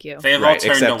now. Thank you. They have all Right,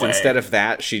 turned except away. instead of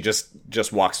that, she just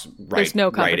walks There's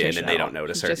no right in, competition and they at don't all.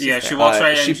 notice It's her. just- Yeah, she walks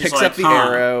right in. She she's picks like, up the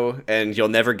arrow, and you'll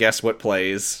never guess what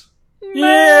plays.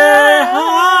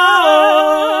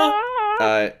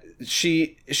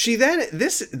 She then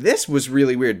this was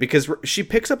really weird because she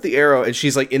picks up the arrow and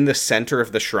she's like in the center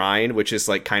of the shrine, which is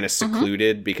like kind of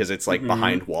secluded because it's like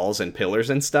behind walls and pillars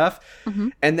and stuff.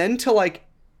 And then to like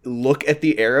look at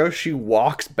the arrow, she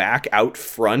walks back out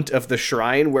front of the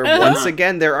shrine where once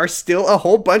again there are still a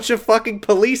whole bunch of fucking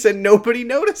police and nobody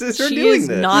notices her She doing is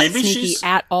this. not Maybe sneaky she's-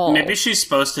 at all. Maybe she's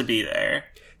supposed to be there.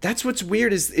 That's what's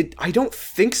weird is I don't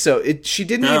think so. She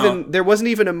didn't No. even there wasn't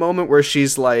even a moment where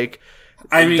she's like,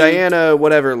 I mean, Diana,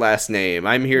 whatever last name,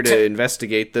 I'm here to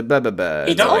investigate the blah blah blah.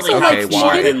 you don't Like, really like, have she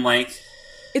more didn't- than like.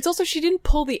 It's also, she didn't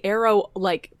pull the arrow,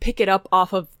 like, pick it up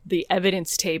off of the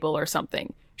evidence table or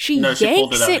something. She No, she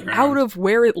pulled yanks it out of it the ground. out of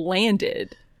where it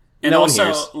landed. And No one also,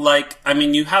 hears. like, I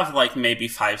mean, you have, like, maybe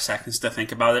 5 seconds to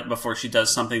think about it before she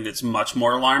does something that's much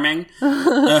more alarming.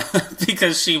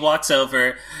 Because she walks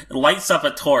over, lights up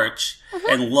a torch,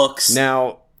 and looks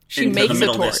Now, She into the makes a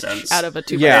middle torch distance. out of a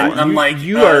 2x4. yeah, I'm like,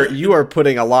 you are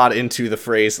putting a lot into the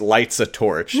phrase "lights a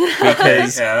torch"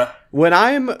 because yeah. when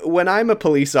I'm a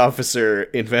police officer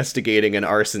investigating an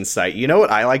arson site, you know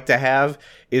what I like to have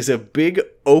is a big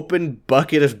open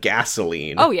bucket of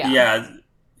gasoline. Oh, yeah.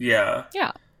 Yeah.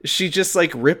 Yeah. She just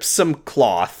like rips some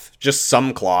cloth, just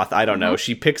some cloth, I don't know.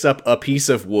 She picks up a piece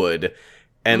of wood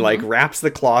and like wraps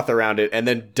the cloth around it and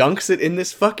then dunks it in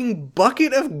this fucking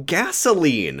bucket of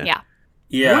gasoline. Yeah.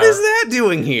 Yeah. What is that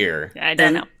doing here? I don't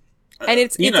And, know. And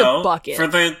it's You a know, bucket.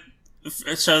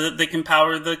 so that they can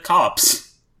power the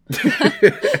cops.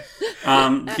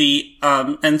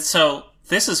 And so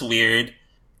this is weird.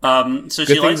 So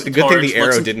she lights the Good torch. thing the arrow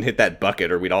looks- didn't hit that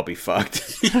bucket or we'd all be fucked.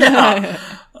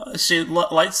 She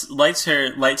lights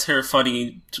her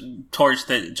funny torch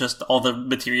that just all the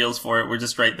materials for it were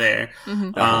just right there.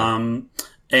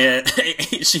 And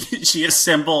she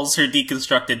assembles her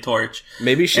deconstructed torch.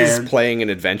 Maybe she's And- playing an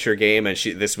adventure game and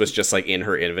this was just like in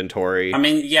her inventory. I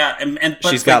mean, yeah, and but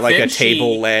She's got like then a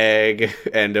table leg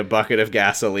and a bucket of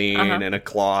gasoline and a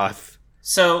cloth.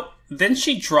 So then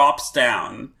she drops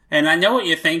down, and I know what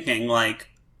you're thinking. Like,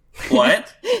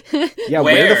 what? Yeah,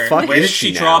 where the fuck Where is did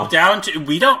she now? drop down to?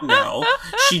 We don't know.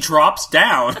 She drops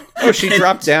down. Oh, she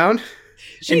dropped down?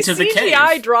 into the CGI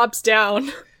cave. drops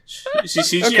down. She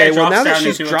CGI Okay, well, drops now that down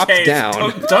she's into dropped a cave.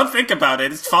 down- Don't think about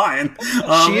it. It's fine.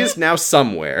 She is now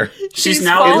somewhere. She's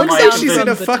now fallen in It looks like like she's from in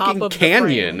a the top fucking of the frame.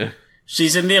 canyon.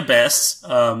 she's in the abyss.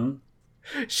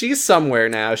 She's somewhere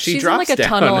now. She She's in drops like a down.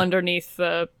 tunnel underneath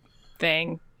the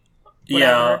thing.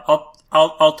 Yeah, Whatever.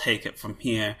 I'll take it from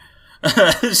here.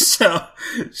 So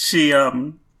she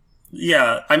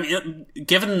yeah, I mean,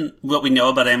 given what we know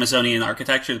about Amazonian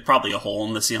architecture, there's probably a hole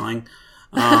in the ceiling.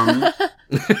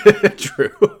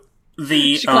 True.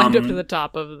 The She climbed up to the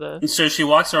top of the... so she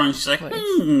walks around and she's like,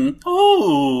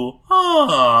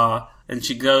 and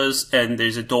she goes and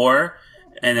there's a door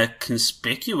and a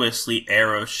conspicuously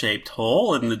arrow-shaped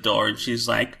hole in the door, and she's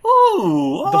like,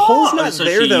 ooh, The hole's not So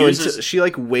there she though uses- until she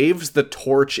like waves the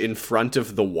torch in front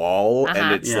of the wall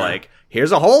and it's Yeah. like,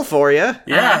 here's a hole for you.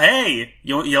 Yeah, hey,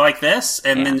 you like this?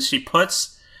 And then she put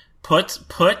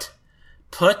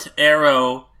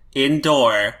arrow in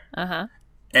door,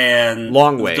 and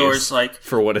Long the ways. door's like,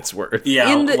 For what it's worth.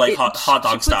 yeah, in the, like it- hot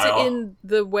dog she puts style. it in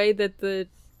the way that the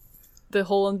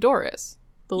hole in the door is.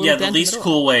 The little Yeah, dent the in least door.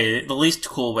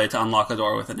 cool way to unlock a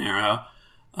door with an arrow,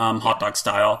 hot dog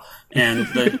style, and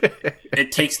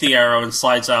it takes the arrow and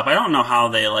slides up. I don't know how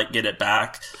they like get it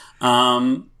back.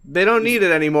 They don't need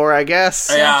it anymore, I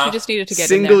guess. Yeah. She just needed to get in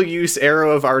Single there. use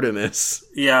arrow of Artemis.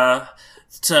 Yeah.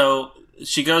 So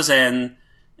she goes in,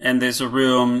 and there's a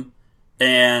room,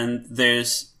 and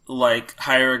there's like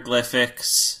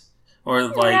hieroglyphics, or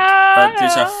like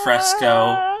there's a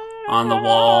fresco on the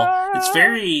wall. It's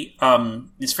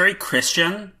very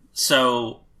Christian.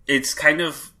 So it's kind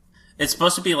of, it's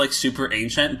supposed to be like super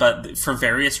ancient, but for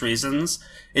various reasons,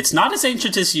 it's not as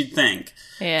ancient as you'd think.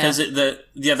 Yeah. Because the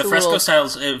a fresco little- style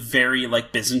is very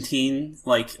like Byzantine,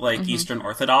 like Eastern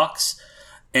Orthodox,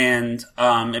 and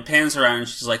it pans around and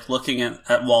she's like looking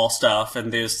at wall stuff,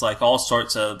 and there's like all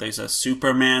sorts of, there's a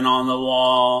Superman on the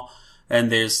wall,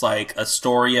 and there's like a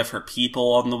story of her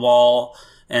people on the wall,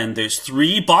 and there's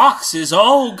 3 boxes.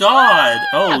 Oh God!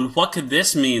 Oh, what could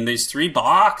this mean? There's 3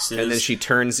 boxes. And then she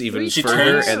turns even She further,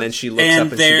 turns, and then she looks and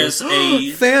up and there's she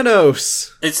goes, a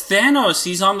Thanos! It's Thanos.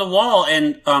 He's on the wall,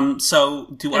 and so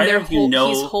do And either of you know?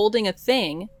 he's holding a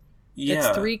thing. Yeah.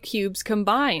 It's 3 cubes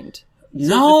combined. So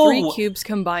No! the 3 cubes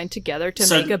combined together to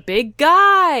So- make a big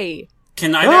guy.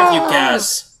 Can either of you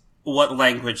guess what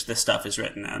language this stuff is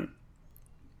written in?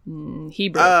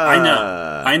 Hebrew.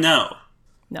 I know.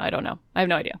 no, I don't know. I have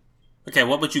no idea. Okay,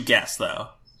 what would you guess though?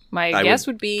 My I guess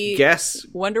would be Guess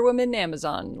Wonder Woman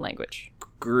Amazon language.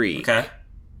 Greek. Okay,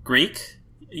 Greek.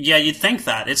 Yeah, you'd think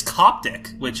that it's Coptic,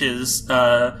 which is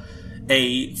a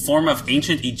form of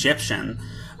ancient Egyptian,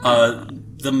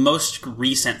 the most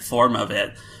recent form of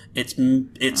it. It's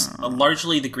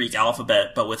largely the Greek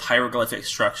alphabet, but with hieroglyphic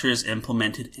structures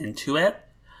implemented into it.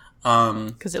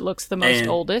 Because it looks the most And-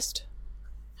 oldest.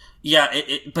 Yeah,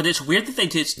 but it's weird that they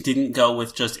just didn't go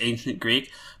with just ancient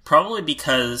Greek. Probably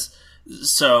because,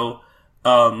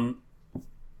 over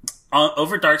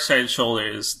Darkseid's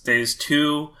shoulders, there's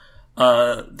two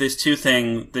words.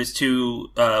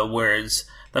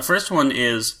 The first one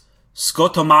is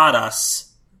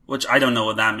Skotomaras, which I don't know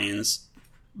what that means.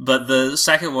 But the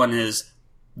second one is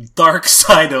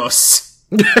Darkseidos.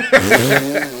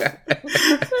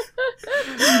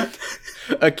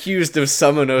 Accused of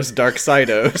Summonos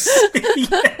Darkseidos.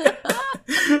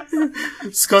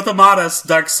 Skotomaras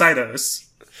Darkseidos.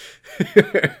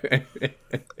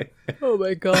 Oh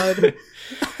my god.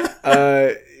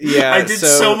 Yeah, I did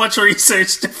so much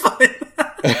research to find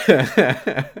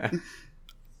that.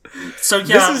 So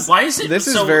yeah, why is it This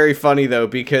so... is very funny though,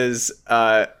 because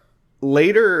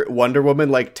later Wonder Woman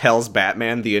like tells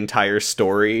Batman the entire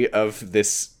story of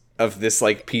this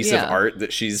like piece of art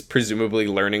that she's presumably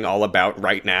learning all about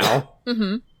right now.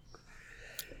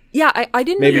 Yeah, I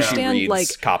didn't Maybe understand, she reads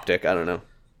like, Coptic, I don't know.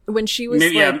 when she was,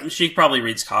 Maybe, like, yeah, she probably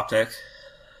reads Coptic.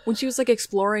 when she was, like,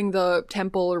 exploring the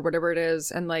temple or whatever it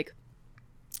is, and, like,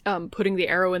 putting the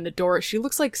arrow in the door, she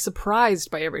looks, like, surprised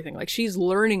by everything. Like, she's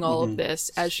learning all of this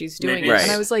as she's doing Maybe. it. Right.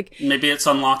 And I was like, Maybe it's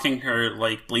unlocking her,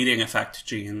 like, bleeding effect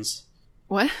genes.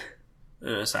 what?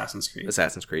 Assassin's Creed.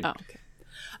 Assassin's Creed. Oh,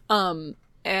 okay.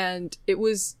 And it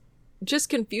was just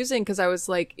confusing because I was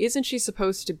like, isn't she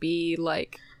supposed to be,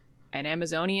 like, an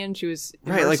Amazonian? She was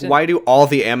Right, like, immersed in- why do all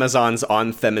the Amazons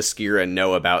on Themyscira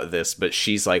know about this, but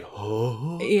she's like,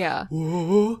 oh, Yeah.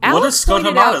 What Alex does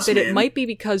pointed out Skotomaras that it mean? might be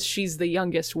because she's the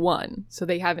youngest one, so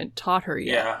they haven't taught her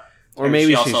yet. Yeah. or And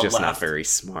maybe she she's also just not left. very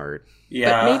smart.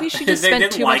 Yeah. But maybe she just They spent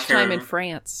didn't too like much time her. in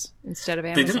France instead of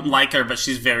They Amazon. didn't like her, but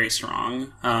she's very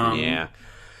strong. Yeah.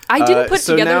 I didn't put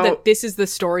so together now- that this is the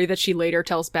story that she later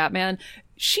tells Batman.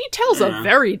 She tells a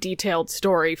very detailed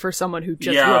story for someone who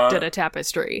just Yeah. looked at a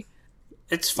tapestry.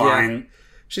 It's fine.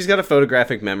 She's got a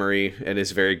photographic memory and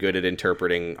is very good at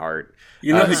interpreting art.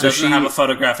 You know who so doesn't she- have a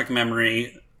photographic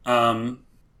memory?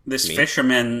 This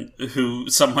fisherman who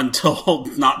someone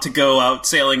told not to go out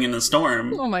sailing in a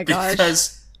storm. Oh my gosh.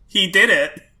 Because he did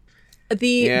it. The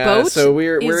Yeah, boat. so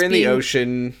we're is in the being-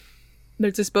 ocean.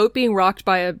 There's this boat being rocked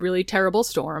by a really terrible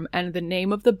storm, and the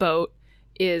name of the boat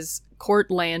is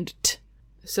Courtland.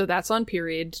 So that's on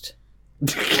period.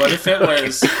 What if it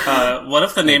was, what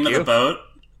if the name of you. the boat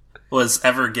was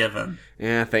Ever Given?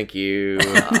 Yeah, thank you.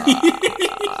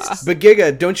 But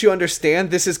Giga, don't you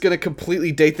understand? This is going to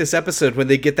completely date this episode when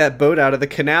they get that boat out of the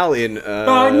canal in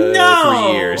Oh no!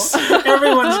 3 years.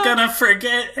 Everyone's gonna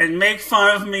forget and make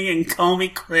fun of me and call me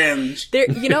cringe.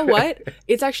 You know what?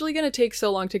 It's actually going to take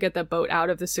so long to get that boat out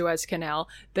of the Suez Canal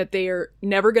that they are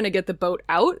never going to get the boat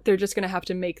out. They're just going to have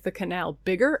to make the canal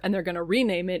bigger, and they're going to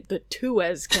rename it the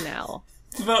Tuez Canal.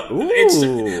 But,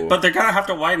 Ooh. but they're gonna have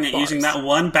to widen it using that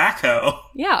one backhoe.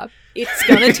 Yeah, it's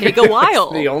going to take a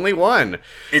while. The only one.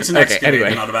 It's an Okay, excavator,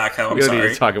 anyway. not a backhoe. I'm We don't need sorry.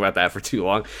 to talk about that for too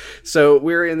long. So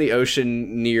we're in the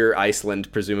ocean near Iceland,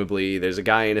 presumably. There's a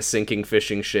guy in a sinking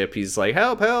fishing ship. He's like,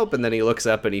 help, help. And then he looks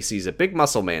up and he sees a big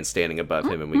muscle man standing above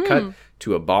him. And we cut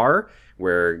to a bar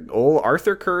where old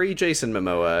Arthur Curry, Jason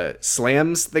Momoa,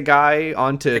 slams the guy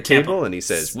onto a table and he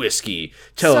says, whiskey,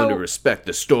 tell him So- to respect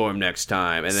the storm next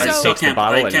time. And then I he still takes the can't-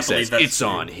 bottle I and he can't believe says, that's it's true.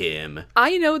 on him.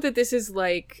 I know that this is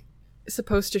like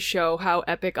supposed to show how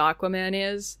epic Aquaman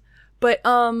is, but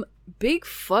big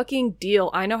fucking deal.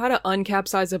 I know how to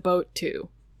uncapsize a boat too.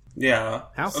 Yeah,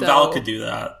 How? Val could do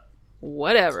that.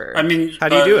 Whatever. I mean, How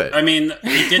do you do it? I mean,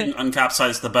 he didn't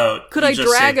uncapsize the boat. Could He I just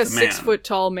drag a saved the man.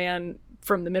 6-foot-tall man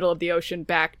from the middle of the ocean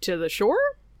back to the shore?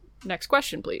 Next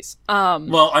question, please.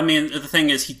 Well, I mean, the thing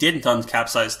is, he didn't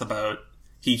uncapsize the boat.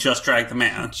 He just dragged the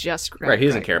man. Just Right, he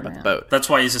doesn't drag care the about the man. boat. That's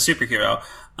why he's a superhero.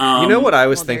 You know what I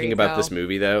was well, there thinking you about go. this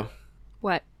movie, though?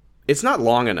 What? It's not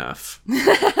long enough.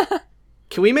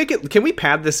 Can we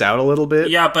pad this out a little bit?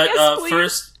 Yeah, but Yes, please.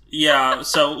 first,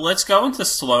 so let's go into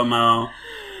slow-mo.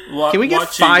 Can we get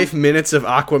 5 minutes of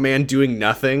Aquaman doing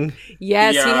nothing?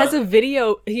 Yes, Yeah. he has a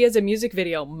video. He has a music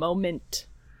video moment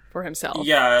for himself.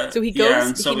 Yeah. So he goes. Yeah,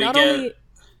 and so he we not get, only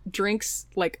drinks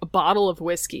like a bottle of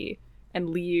whiskey and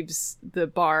leaves the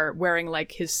bar wearing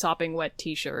like his sopping wet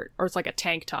T-shirt, or it's like a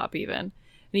tank top even, and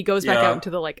he goes back Yeah. out into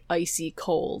the like icy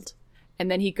cold. And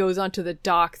then he goes onto the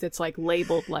dock that's like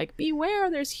labeled like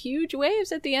 "Beware, there's huge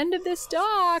waves at the end of this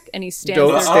dock." And he stands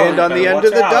Don't there, stand Oh, on the better end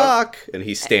of watch the out. dock. And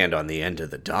he stand on the end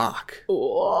of the dock.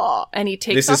 "Oh," and he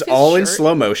takes This off is his all in shirt.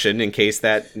 slow motion, in case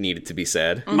that needed to be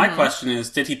said. My question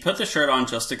is, did he put the shirt on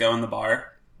just to go in the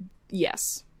bar?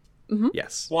 Yes,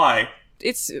 Yes. Why?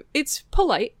 it's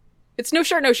polite. It's no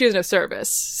shirt, no shoes, no service.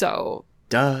 So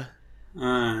Duh.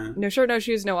 no shirt, no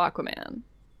shoes, no Aquaman.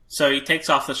 So he takes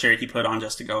off the shirt he put on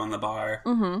just to go in the bar.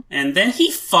 Mm-hmm. And then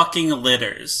he fucking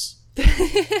litters.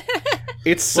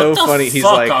 It's so What the funny.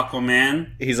 fuck,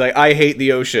 Aquaman? He's like, I hate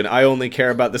the ocean. I only care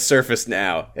about the surface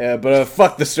now. But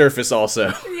fuck the surface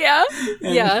also. Yeah,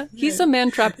 yeah. He's a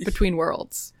man trapped between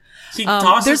worlds. He there's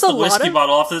tosses a the lot whiskey of-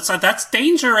 bottle off to the side. That's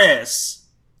dangerous.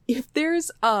 If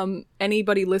there's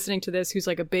anybody listening to this who's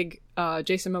like a big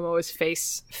Jason Momoa's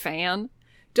face fan,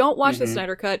 don't watch the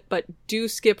Snyder Cut, but do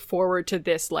skip forward to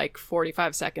this like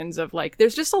 45 seconds of like,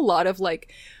 there's just a lot of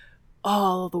like,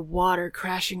 oh, the water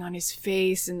crashing on his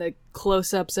face and the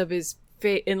close-ups of his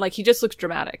face, and like he just looks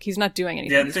dramatic. He's not doing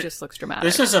anything. Yeah, He just looks dramatic.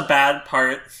 This is a bad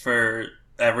part for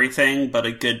everything, but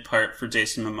a good part for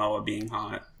Jason Momoa being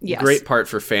hot. Yes. Great part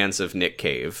for fans of Nick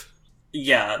Cave.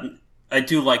 Yeah, I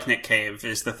do like Nick Cave,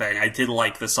 is the thing. I did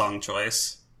like the song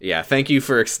choice. Yeah, thank you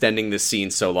for extending this scene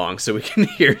so long so we can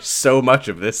hear so much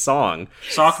of this song.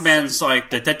 Sockman's like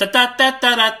da da da da da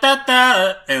da da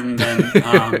da, and then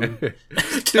The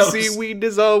goes- seaweed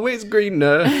is always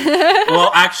greener.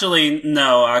 well, actually,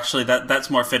 no, actually,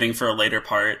 that's more fitting for a later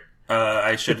part.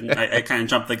 I shouldn't. I kind of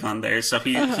jumped the gun there. So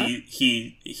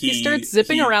he starts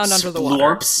zipping around under the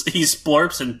water. He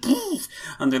splorps and poof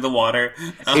under the water.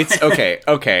 It's okay.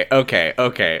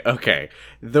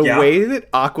 The Yeah. way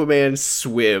that Aquaman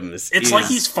swims It's is... like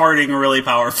he's farting really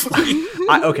powerfully.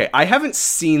 I haven't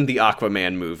seen the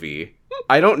Aquaman movie.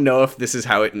 I don't know if this is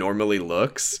how it normally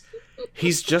looks.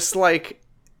 He's just like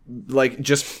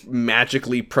just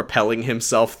magically propelling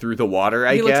himself through the water,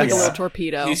 I He looks guess. like a little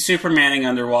torpedo. He's Supermaning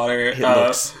underwater. It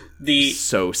looks the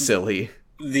so silly.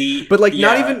 the But like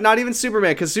yeah. not even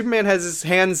Superman, because Superman has his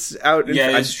hands out. Yeah,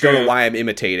 I it's don't know true. why I'm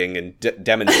imitating and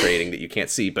demonstrating that you can't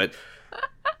see, but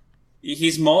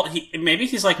He's maybe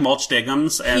he's like Mulch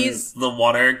Diggums, and He's- the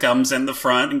water comes in the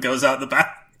front and goes out the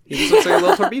back. he just looks like a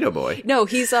little torpedo boy. No,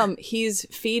 he's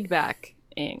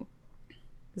feedbacking.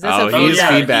 Is Oh, that he is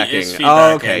yeah, he feedbacking. is Oh,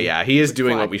 feedbacking. okay, yeah, he is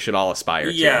doing Fly. what we should all aspire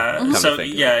to. Yeah, come to so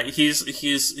think of it. yeah,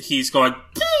 he's going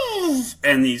poof,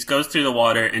 and he goes through the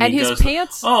water, and And he his goes,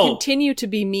 pants oh, continue to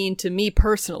be mean to me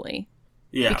personally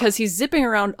yeah, because he's zipping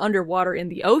around underwater in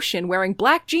the ocean wearing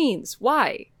black jeans.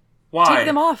 Why? why Take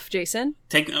them off, Jason.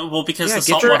 because Yeah, the get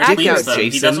salt your water dick cleans out, them. He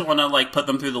Jason. doesn't want to like put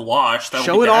them through the wash. That would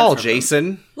Show be it bad all, for them.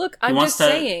 Jason. Look, I'm wants just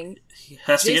to- saying, He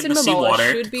has to Jason get the Momoa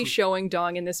seawater. should be showing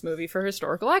dong in this movie for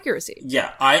historical accuracy.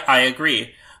 Yeah, I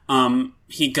agree.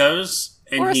 He goes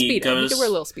and Or a he Speedo. goes. He could wear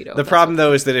a little Speedo. The That's problem,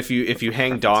 though, is that if you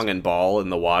hang dong and ball in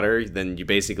the water, then you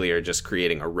basically are just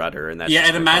creating a rudder, and that's Yeah,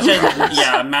 just and gonna imagine, cause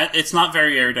problems. it's not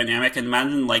very aerodynamic, and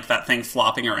imagine, like, that thing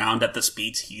flopping around at the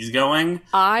speeds he's going.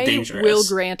 I Dangerous. will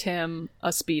grant him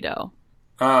a Speedo.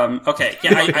 Okay,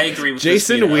 yeah, I agree with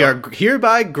Jason, this, we are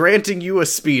hereby granting you a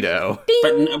speedo.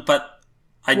 But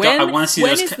I When, want to see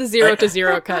when those. is the 0 to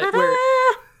 0 cut where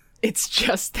it's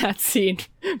just that scene,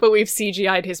 but we've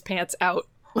CGI'd his pants out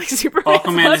like Superman?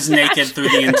 Aquaman is naked through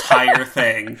the entire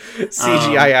thing.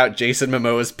 CGI out Jason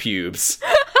Momoa's pubes.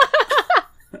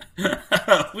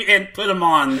 And put him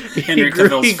on He Henry grew,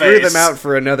 Cavill's he face. grew them out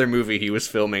for another movie he was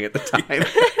filming at the time.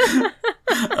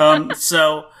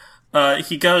 So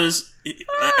he goes,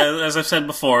 as I've said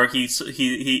before,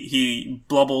 he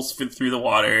blubbles through the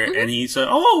water, and he said,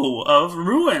 "Oh, of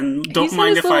ruin, don't He's in mind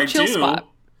his if little I chill do." spot.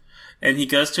 And he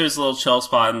goes to his little chill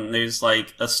spot, and there's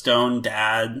like a stone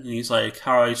dad, and he's like,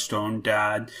 "Hi, stone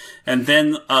dad." And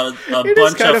then a It is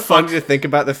bunch kind of of funny to think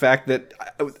about the fact that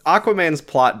Aquaman's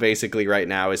plot basically right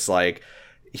now is like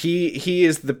he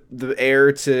is the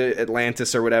heir to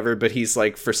Atlantis or whatever, but he's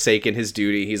like forsaken his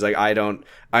duty. He's like, I don't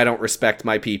respect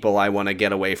my people. I want to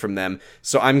get away from them.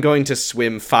 So I'm going to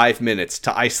swim 5 minutes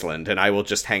to Iceland, and I will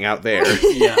just hang out there.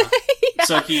 yeah.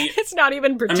 So he, It's not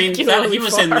even I mean, particularly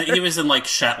far. he was in like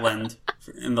Shetland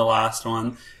in the last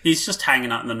one. He's just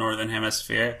hanging out in the northern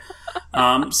hemisphere.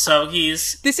 So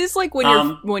he's This is like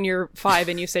when you're 5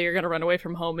 and you say you're going to run away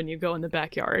from home and you go in the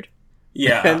backyard.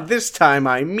 yeah. And this time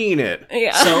I mean it.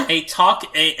 Yeah. So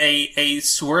a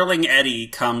swirling eddy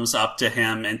comes up to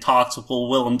him and talks with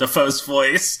Willem Dafoe's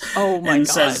voice. Oh my and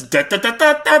God. says da da da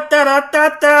da da da da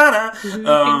da da.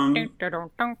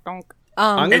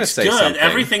 I'm gonna It's say good. something.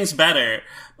 Everything's better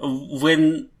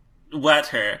when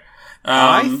wetter.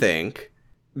 I think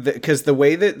because the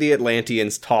way that the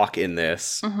Atlanteans talk in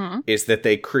this is that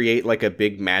they create like a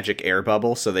big magic air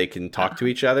bubble so they can talk to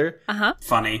each other.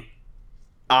 Funny.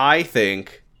 I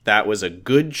think that was a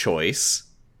good choice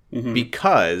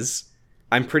because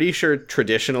I'm pretty sure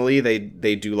traditionally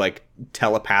they do like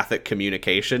telepathic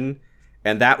communication,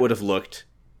 and that would have looked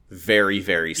very,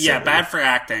 very silly. Yeah, bad for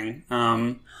acting.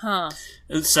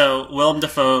 So Willem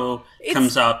Dafoe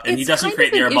comes up and he it's doesn't kind create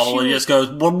of the air an bubble. He issue- just goes.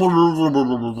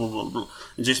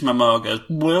 And Jason Momoa goes.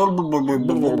 Well,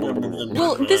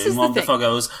 this is the Willem thing. Dafoe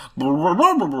goes.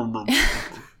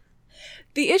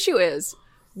 The issue is,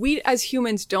 we as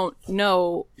humans don't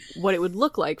know what it would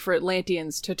look like for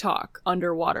Atlanteans to talk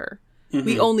underwater.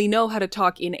 We only know how to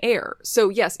talk in air. So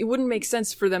yes, it wouldn't make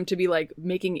sense for them to be like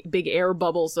making big air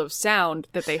bubbles of sound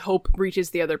that they hope reaches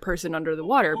the other person under the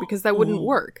water, because that wouldn't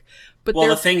work. But Well,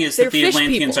 the thing is they're that the fish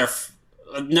Atlanteans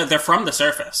people. no, they're from the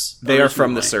surface. They are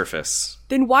from the originally. surface.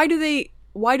 Then why do they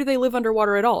live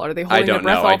underwater at all? Are they I holding their don't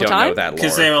breath know. all I the don't time? know that lore.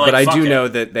 'Cause they were like, but I "Fuck do it." know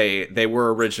that they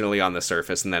were originally on the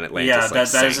surface, and then Atlantis. Yeah, like, that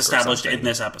sank is or established something. in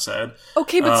this episode.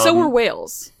 Okay, but so were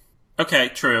whales. Okay,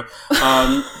 true.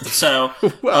 So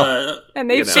And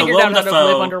they've know. figured So out how to Willem live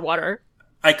Dafoe- underwater.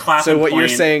 I clap. So and what you're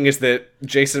point. saying is that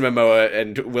Jason Momoa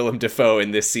and Willem Dafoe in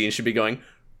this scene should be going.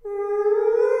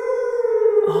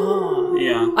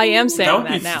 Yeah, I am saying that would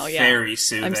that be now, yeah. very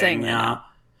soothing. I'm saying that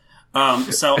yeah.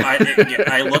 So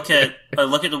I look at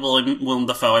Willem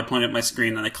Dafoe. I point at my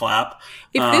screen and I clap.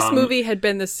 If this movie had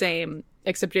been the same,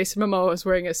 except Jason Momoa was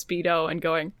wearing a Speedo and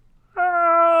going,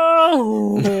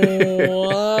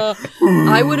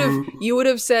 you would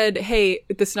have said, hey,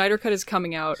 the Snyder Cut is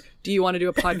coming out. Do you want to do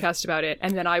a podcast about it?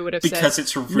 And then I would have said, Because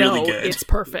it's really no, good." it's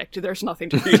perfect. There's nothing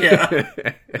to do.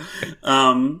 Yeah.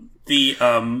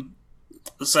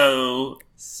 So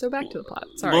So back to the plot.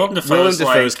 Sorry. Willem Dafoe's Willem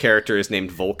Dafoe's like, character is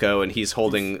named Volko, and he's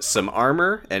holding some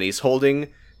armor, and he's holding.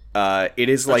 It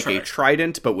is like a right.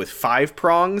 trident, but with 5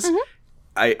 prongs.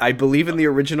 I believe in the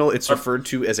original, it's referred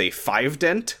to as a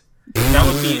 5-dent.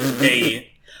 that would be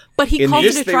a But he In called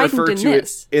this, it a they trident refer in to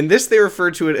this. it. In this, they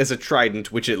refer to it as a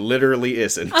trident, which it literally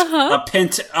isn't. a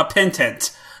pentant. The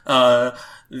Pentant.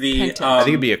 I think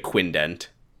it'd be a quindent.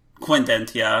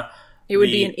 quindent. Yeah. It would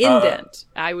be The, an indent.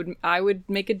 I would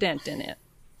make a dent in it.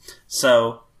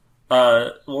 So,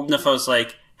 Willem Dafoe's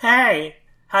like, "Hey,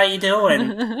 how you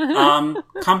doing?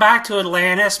 Come back to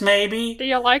Atlantis, maybe." Do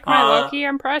you like my Loki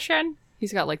impression?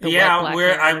 He's got like the wet Yeah, black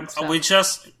hair and stuff. we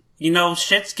just,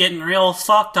 shit's getting real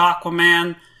fucked,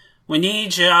 Aquaman. We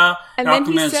need you. And then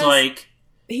he Aquaman's says- like,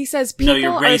 He says No, people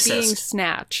you're are racist. being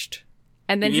snatched.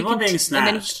 And then People are being And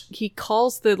then snatched. he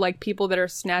calls the people that are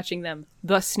snatching them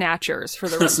the snatchers for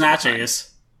the the rest of the time.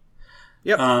 Snatchers.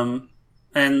 Yep.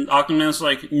 And Aquaman's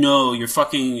like, "No, you're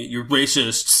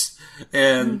racists."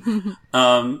 And,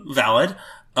 valid.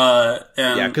 And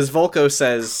Yeah, because Volko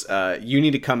says, you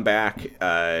need to come back.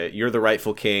 You're the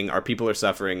rightful king. Our people are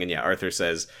suffering. And yeah, Arthur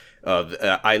says,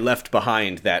 I left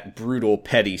behind that brutal,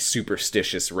 petty,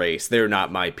 superstitious race. They're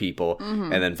not my people.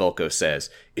 And then Volko says,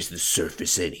 is the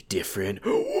surface any different?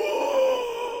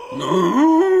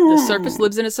 The surface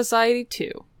lives in a society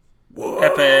too.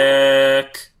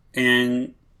 epic.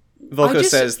 And Volko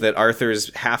says that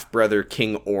Arthur's half-brother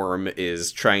King Orm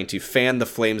is trying to fan the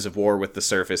flames of war with the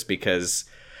surface because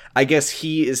I guess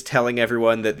he is telling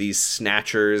everyone that these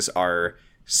snatchers are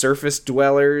surface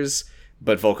dwellers,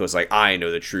 but Volko's like, I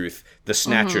know the truth. The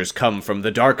snatchers come from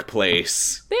the dark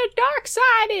place. They're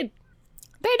dark-sided.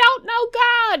 They don't know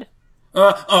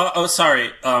God.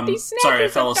 sorry. These Sorry, I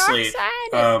snatchers fell are asleep.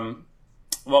 dark-sided.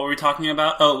 What were we talking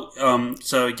about?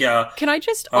 So yeah. Can I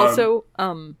just also,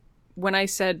 when I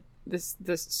said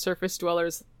the surface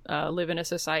dwellers live in a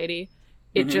society,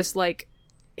 it just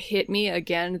hit me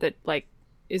again that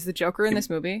is the Joker in this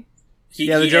movie?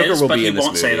 Yeah, the He Joker is, will but be he in this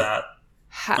won't say movie. that.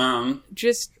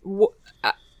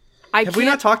 Have we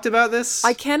not talked about this?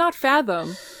 I cannot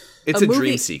fathom It's a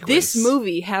dream sequence. this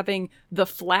movie having the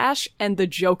Flash and the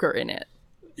Joker in it.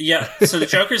 Yeah, so the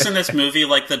Joker's in this movie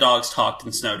like the dogs talked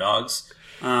in Snow Dogs.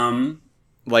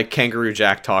 Like Kangaroo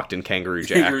Jack talked in Kangaroo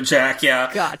Jack. Kangaroo Jack, yeah.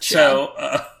 Gotcha. So,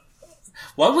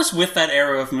 what was with that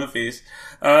era of movies?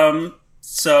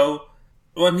 So,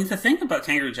 well, I mean, the thing about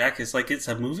Kangaroo Jack is, like, it's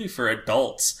a movie for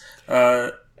adults.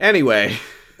 Anyway,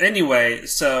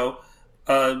 so,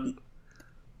 yeah,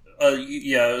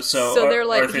 so they're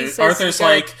like, Arthur's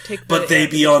like, but they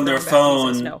be on their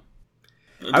phone. No.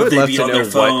 I would love to know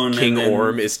what King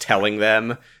Orm is telling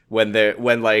them when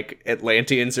like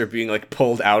Atlanteans are being like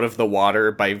pulled out of the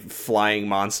water by flying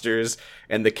monsters,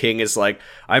 and the king is like,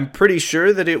 "I'm pretty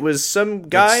sure that it was some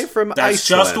guy from That's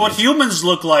Iceland." just what humans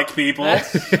look like, people.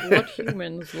 That's what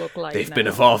humans look like. They've now. been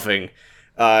evolving.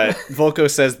 Volko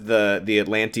says the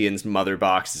Atlanteans' mother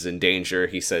box is in danger.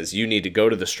 He says, "You need to go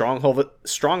to the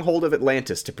stronghold of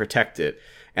Atlantis to protect it."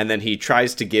 And then he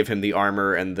tries to give him the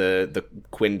armor and the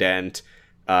quindent.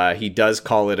 He does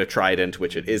call it a trident,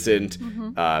 which it isn't.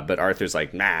 But Arthur's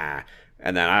like, nah.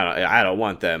 And then I don't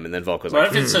want them. And then Volko's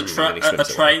What like, if it's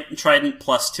a trident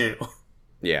plus 2?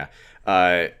 Yeah.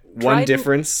 One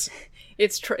difference.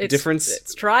 It's difference.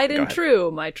 It's tried and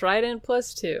true. My trident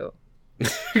plus 2.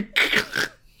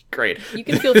 Great. You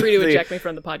can feel free to eject me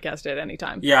from the podcast at any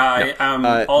time. Yeah,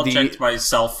 I'll eject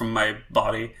myself from my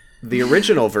body. The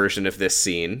original version of this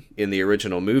scene in the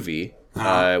original movie,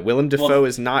 Willem Dafoe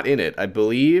is not in it. I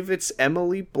believe it's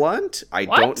Emily Blunt. I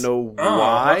don't know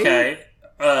why. Okay.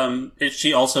 Is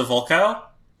she also Volko?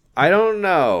 I don't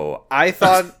know. I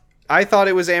thought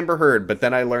it was Amber Heard, but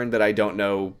then I learned that I don't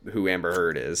know who Amber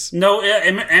Heard is. No,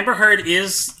 Amber Heard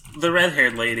is the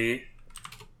red-haired lady.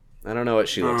 I don't know what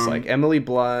she looks like. Emily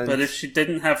Blunt. But if she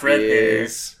didn't have red hair,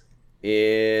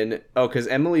 because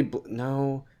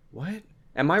no, what?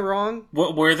 Am I wrong?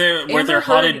 Were there Amber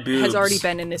hotted Heard boobs? has already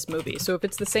been in this movie. So if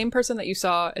it's the same person that you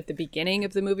saw at the beginning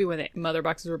of the movie when the mother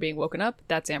boxes were being woken up,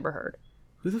 that's Amber Heard.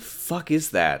 Who the fuck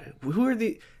is that? Who are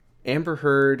the Amber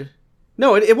Heard?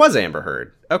 No, it was Amber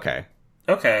Heard. Okay.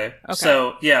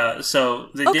 So yeah, so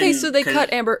they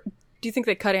cut Amber. Do you think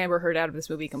they cut Amber Heard out of this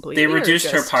movie completely? They reduced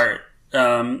her part.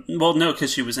 Well, no,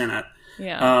 because she was in it.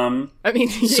 Yeah. I mean,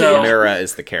 so Mira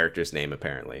is the character's name,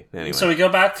 apparently. Anyway, so we go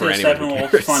back to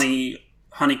Steppenwolf's funny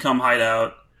honeycomb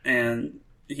hideout, and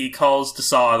he calls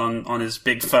Desaad on his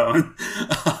big phone.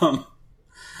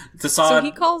 Desaad. So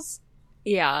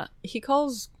he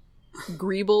calls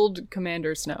Greebled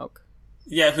Commander Snoke.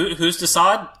 Yeah, who's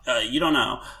Desaad? You don't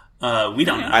know. We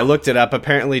don't know. I looked it up.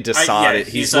 Apparently, Desaad,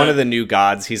 he's one of the new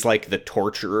gods. He's like the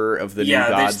torturer of the new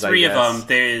gods, there's three I guess. of them.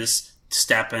 There's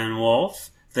Steppenwolf,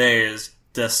 there's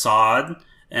Desaad,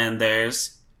 and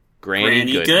there's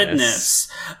Granny Goodness.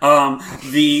 So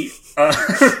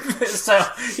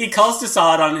he calls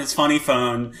Desaad on his funny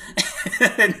phone,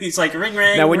 and he's like, ring,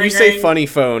 ring, now, when ring, you say ring. funny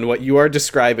phone, what you are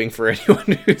describing for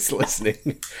anyone who's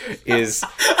listening is...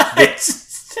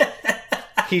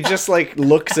 He just, like,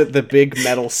 looks at the big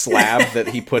metal slab that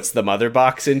he puts the mother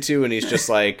box into, and he's just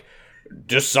like,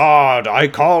 Desaad, I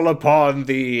call upon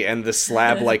thee, and the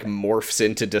slab, like, morphs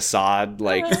into Desaad,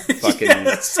 like, fucking...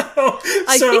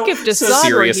 I think if Desaad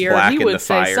Sirius were here, Black he in would the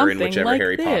say Fire something in whichever like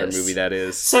Harry this. Potter movie that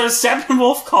is. So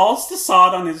Steppenwolf calls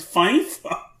Desaad on his funny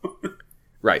phone.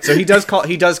 Right, so he does call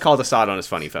Desaad on his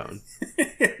funny phone.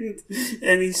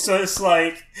 and he's just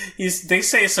like, they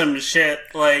say some shit,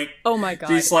 like... Oh my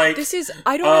god. He's like...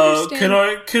 I don't understand.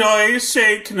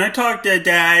 Can I talk to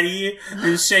Daddy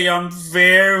and say I'm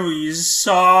very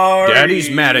sorry?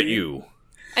 Daddy's mad at you.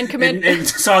 And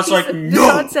Desaad's like, no!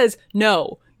 Desaad says,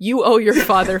 no, you owe your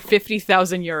father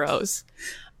 50,000 euros.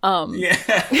 Yeah.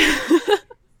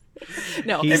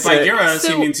 No. And by euros,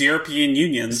 he means European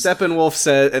Union. Steppenwolf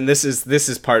says, and this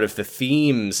is part of the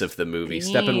themes of the movie.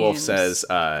 Steppenwolf says,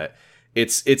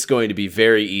 it's going to be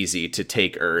very easy to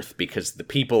take Earth because the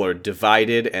people are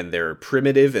divided and they're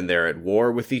primitive and they're at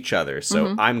war with each other.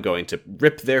 So I'm going to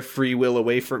rip their free will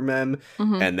away from them,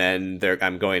 and then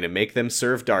I'm going to make them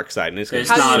serve Darkseid. And it's going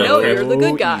to be How do you know you're the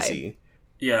good guy? easy.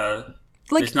 Yeah.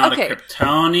 Like, there's not okay. a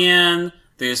Kryptonian.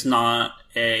 There's not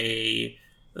a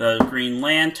Green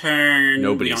Lantern.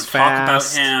 Nobody's we don't talk about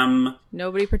fast. him.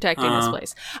 Nobody protecting this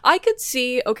place. I could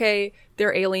see, okay,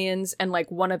 they're aliens, and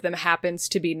like one of them happens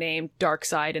to be named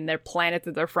Darkseid, and their planet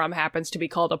that they're from happens to be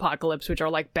called Apocalypse, which are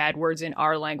like bad words in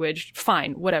our language.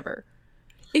 Fine, whatever.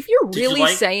 If you're really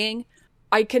saying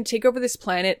I can take over this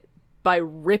planet by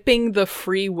ripping the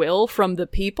free will from the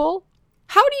people,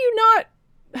 how do you not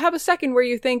have a second where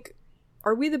you think,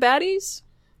 are we the baddies?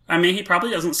 I mean, he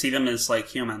probably doesn't see them as like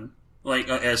human.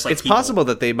 As It's people. possible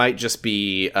that they might just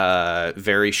be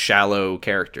very shallow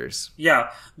characters. Yeah.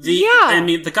 I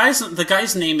mean, the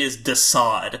guy's name is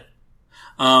Desaad.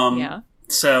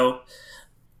 So.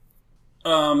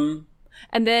 And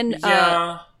then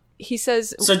he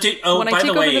says. So by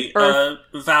the way,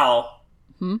 Val,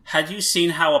 had you seen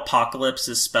how Apocalypse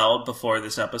is spelled before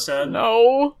this episode?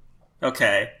 No.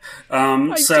 Okay.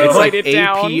 did So It's like write it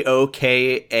down.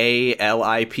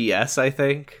 APOKALIPS, I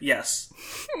think. yes.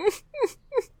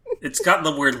 It's got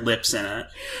the word lips in it.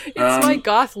 It's my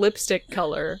goth lipstick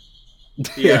color.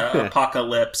 Yeah,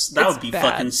 apocalypse. That It's would be bad.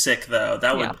 fucking sick, though.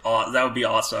 That would be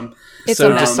awesome. It's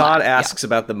So a mess. Desaad asks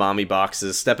about the mommy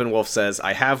boxes. Steppenwolf says,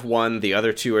 I have one, the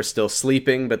other two are still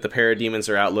sleeping, but the parademons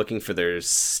are out looking for their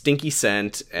stinky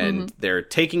scent, and they're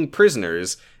taking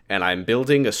prisoners, and I'm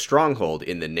building a stronghold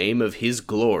in the name of his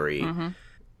glory.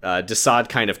 Desaad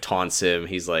kind of taunts him.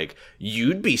 He's like,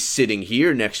 you'd be sitting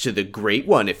here next to the Great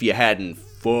One if you hadn't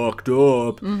fucked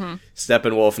up.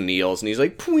 Steppenwolf kneels and he's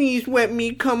like, please let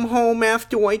me come home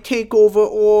after I take over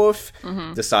Orth.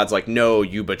 Desaad's like, no,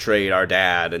 you betrayed our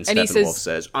dad. And And he Steppenwolf says-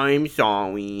 says, I'm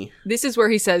sorry. This is where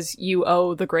he says, you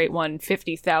owe the Great One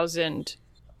 50,000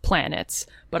 planets.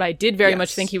 But I did very much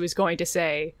Yes. think he was going to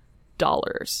say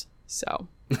dollars. So,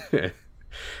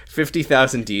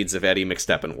 50,000 deeds of Eddie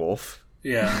McSteppenwolf.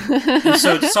 Yeah. And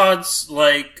so Desaad's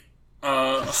like,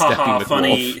 haha, Steppy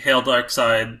funny, McWolf. hail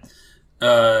Darkseid,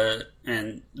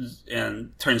 and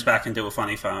turns back into a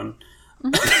funny phone.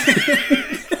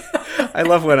 I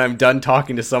love when I'm done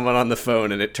talking to someone on the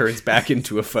phone and it turns back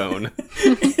into a phone.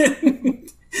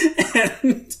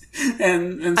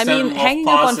 And I mean, Steppenwolf hanging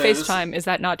up on pauses. FaceTime, is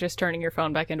that not just turning your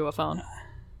phone back into a phone?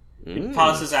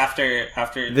 Pauses after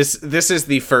This is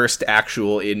the first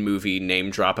actual in-movie name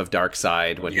drop of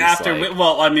Darkseid when he's after. like...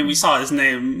 Well, I mean, we saw his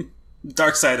name,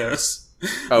 Darkseidos.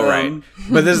 Oh, right. Um,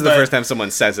 But this is the but- first time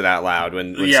someone says it out loud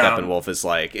when Yeah. Steppenwolf is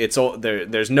like,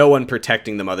 there's no one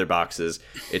protecting the mother boxes.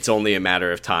 It's only a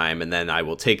matter of time, and then I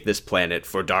will take this planet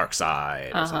for Darkseid,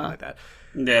 or something like that.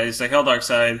 Yeah, he's like, hail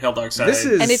Darkseid, hail Darkseid. This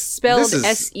is... And it's spelled this is-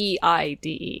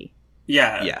 S-E-I-D-E.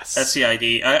 Yeah. Yes.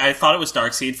 SCID. I thought it was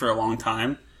Darkseid for a long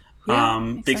time.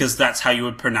 Because that's how you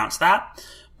would pronounce that.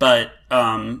 But,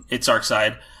 it's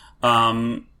Darkseid.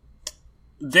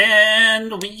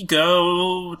 Then we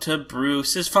go to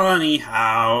Bruce's funny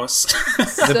house.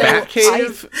 The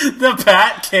Batcave? The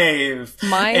Batcave.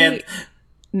 My And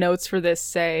notes for this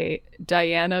say,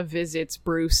 Diana visits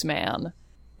Bruce Man.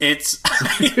 it's,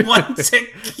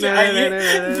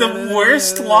 the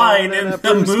worst line in the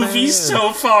Bruce movie Man.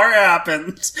 so far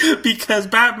happens. Because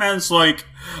Batman's like,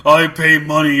 I pay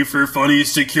money for funny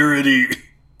security.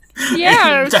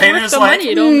 Yeah, it's worth Diana's the like,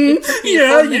 money. It only took me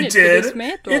yeah, 4 you minutes to did.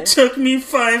 dismantle. It took me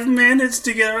 5 minutes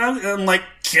to get around. And I'm like,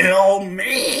 kill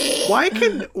me.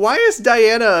 Why is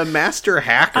Diana a master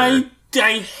hacker?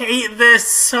 I hate this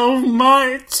so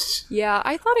much. Yeah,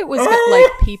 I thought it was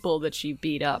like people that she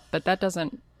beat up, but that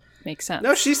doesn't make sense.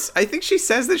 No, I think she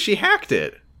says that she hacked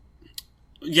it.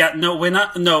 Yeah, no, we're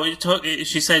not. No,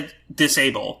 she said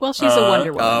disable. Well, she's a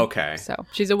Wonder Woman. okay. So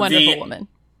she's a wonderful woman.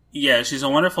 Yeah, she's a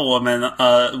wonderful woman.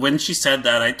 When she said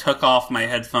that, I took off my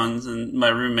headphones, and my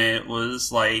roommate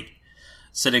was like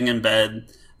sitting in bed,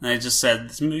 and I just said,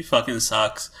 "This movie fucking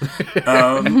sucks."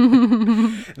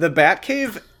 The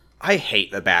Batcave, I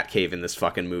hate the Batcave in this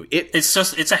fucking movie. It's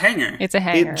a hanger. It's a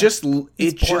hanger. It just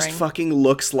boring. fucking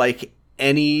looks like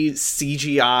any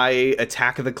CGI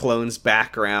Attack of the Clones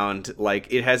background.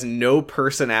 Like, it has no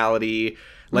personality.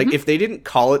 Like, if they didn't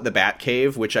call it the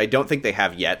Batcave, which I don't think they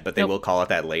have yet, but they will call it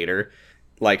that later,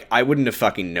 like, I wouldn't have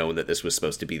fucking known that this was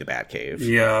supposed to be the Batcave.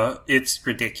 Yeah, it's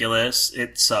ridiculous.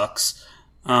 It sucks.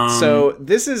 So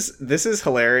this is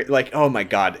hilarious. Like, oh my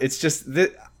god, it's just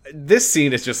this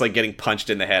scene is just like getting punched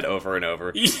in the head over and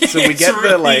over. So we It's get the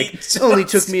really like, just- only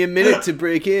took me a minute to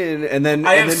break in, and then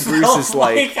I Bruce felt is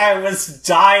like, I was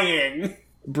dying.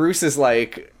 Bruce is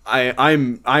like,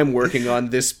 I'm working on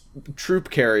this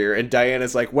troop carrier, and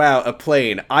Diana's like, wow, a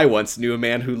plane. I once knew a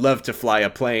man who loved to fly a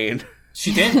plane,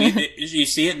 She did. You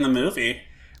see it in the movie.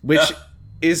 which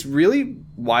is really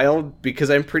wild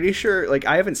because I'm pretty sure, like,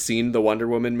 I haven't seen the Wonder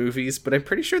Woman movies, but I'm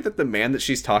pretty sure that the man that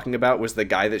she's talking about was the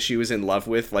guy that she was in love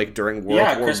with, like, during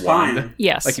World War Chris One, Pine.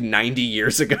 Yes. like 90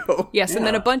 years ago. Yes, and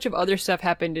then Yeah. a bunch of other stuff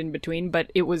happened in between,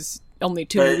 but it was only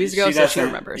 2 But movies ago, so she doesn't-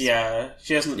 remembers. Yeah,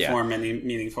 she doesn't Yeah. form any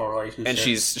meaningful relationship. And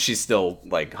she's still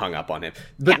like hung up on him.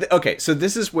 But okay, so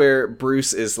this is where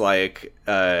Bruce is like,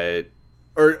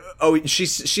 she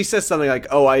says something like,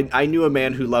 "Oh, I knew a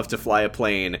man who loved to fly a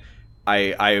plane.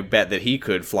 I bet that he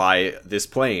could fly this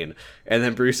plane." And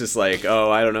then Bruce is like, "Oh,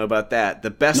 I don't know about that. The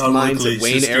best Not minds likely, at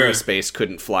Wayne sister." Aerospace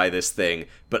couldn't fly this thing,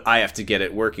 but I have to get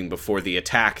it working before the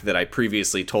attack that I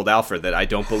previously told Alfred that I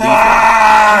don't believe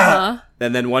in."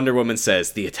 And then Wonder Woman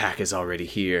says, "The attack is already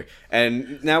here."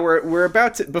 And now we're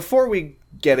about to, before we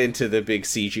get into the big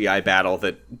CGI battle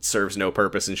that serves no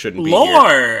purpose and shouldn't be here,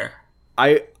 Lore.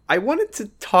 I wanted to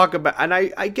talk about, and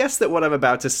I guess that what I'm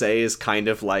about to say is kind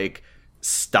of like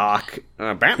stock,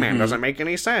 Batman doesn't make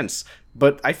any sense.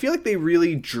 but I feel like they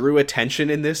really drew attention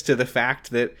in this to the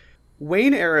fact that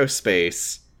Wayne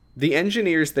Aerospace, the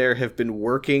engineers there have been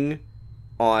working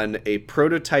on a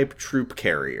prototype troop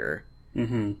carrier.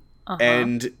 Mm-hmm.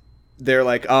 And they're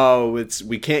like, oh,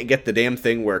 we can't get the damn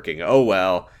thing working. Oh,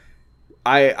 well,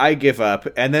 I give up.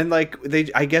 And then, like,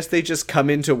 I guess they just come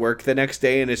into work the next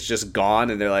day and it's just gone.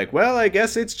 And they're like, well, I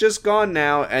guess it's just gone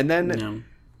now. And then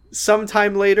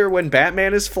sometime later when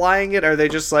Batman is flying it, are they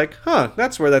just like, huh,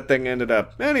 that's where that thing ended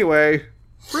up. Anyway.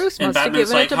 Bruce And must have Batman's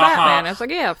given it to like, Batman haha. as a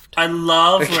gift. I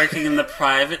love working in the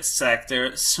private sector.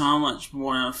 It's so much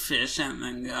more efficient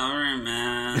than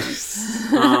government.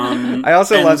 I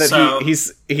also love that so-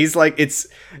 he's like,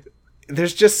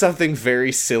 there's just something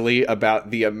very silly about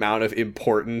the amount of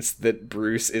importance that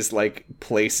Bruce is, like,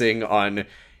 placing on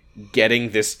getting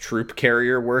this troop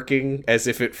carrier working, as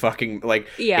if it fucking, like,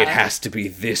 Yeah. it has to be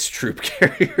this troop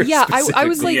carrier. Yeah, I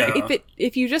was like, Yeah.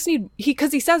 if you just need,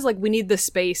 because he says, like, we need the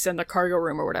space and the cargo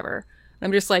room or whatever.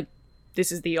 I'm just like,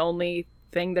 this is the only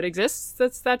thing that exists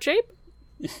that's that shape?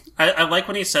 I like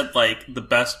when he said, like, the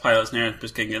best pilot's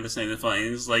narrative can get this thing to fly.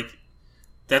 He's like,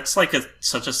 that's like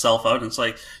such a self-evidence.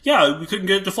 Like, yeah, we couldn't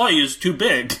get it to fly. It's too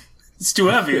big. It's too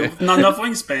heavy. Not enough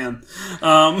wingspan.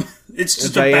 It's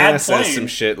just a Diana bad plane. says some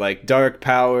shit like dark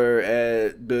power,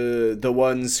 the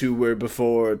ones who were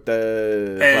before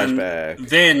the And flashback.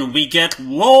 then we get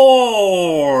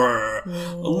lore.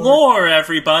 Lore,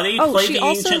 everybody. Oh, Play she the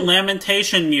also- ancient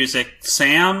lamentation music,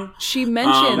 Sam. She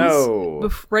mentions No.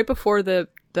 right before the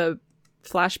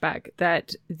flashback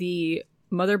that the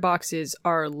mother boxes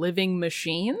are living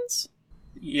machines.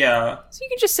 Yeah. So you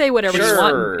can just say whatever you Sure.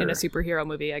 want in a superhero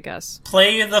movie, I guess.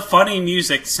 Play the funny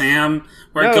music, Sam.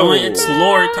 We're No. going, it's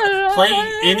lore. Play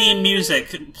any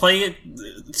music. Play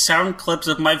sound clips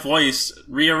of my voice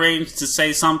rearranged to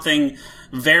say something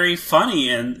very funny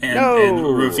and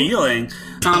No. revealing.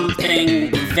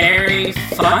 Something very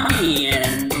funny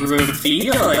and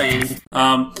revealing.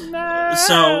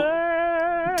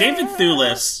 So, David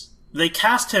Thewlis, they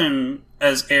cast him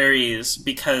as Ares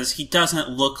because he doesn't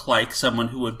look like someone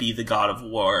who would be the god of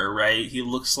war, right? He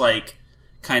looks like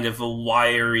kind of a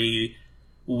wiry,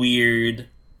 weird,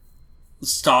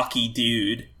 stocky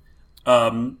dude.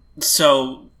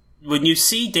 So when you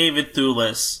see David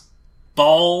Thewlis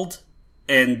bald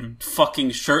and fucking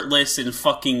shirtless and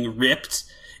fucking ripped,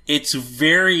 it's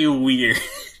very weird.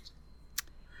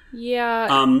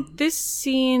 Yeah, this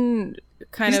scene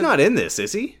kind He's of not in this,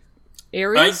 is he?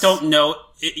 Ares. I don't know.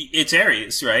 It's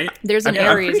Ares, right? There's an I'm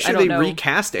Ares. pretty sure I don't they know.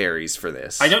 recast Ares for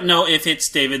this. I don't know if it's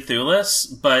David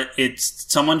Thewlis, but it's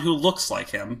someone who looks like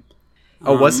him.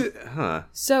 Oh, was it? Huh.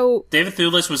 So David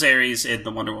Thewlis was Ares in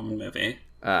the Wonder Woman movie.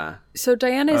 So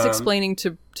Diana is explaining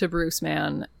to Bruce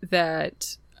Man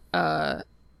that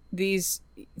these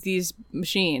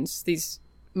machines, these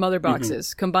mother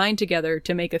boxes, combine together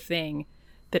to make a thing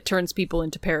that turns people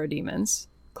into parademons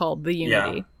called the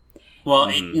Unity. Yeah.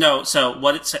 Well, no. So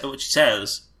what she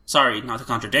says. Sorry, not to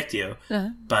contradict you,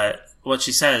 but what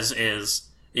she says is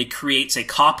it creates a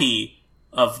copy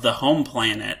of the home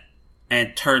planet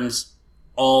and turns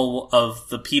all of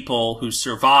the people who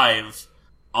survive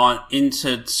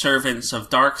into servants of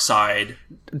Darkseid.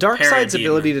 Darkseid's Parademons.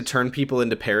 ability to turn people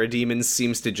into parademons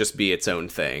seems to just be its own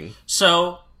thing.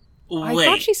 So I wait,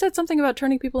 thought she said something about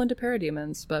turning people into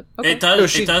parademons, but okay. it does. No,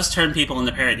 she- It does turn people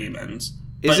into parademons.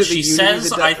 Is But it the she Unity says,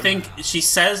 that I does- think she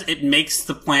says it makes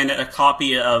the planet a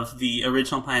copy of the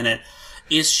original planet.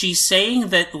 Is she saying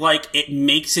that like it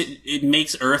makes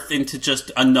Earth into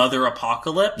just another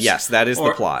apocalypse? Yes, that is the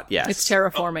Or- plot. Yes, It's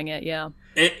terraforming it, yeah.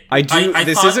 I do.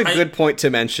 This thought- is a good point to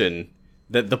mention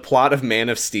that the plot of Man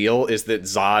of Steel is that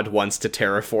Zod wants to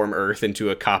terraform Earth into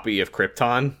a copy of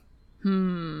Krypton.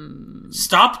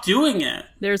 Stop doing it.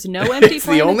 There's no empty It's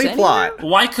the only planets plot.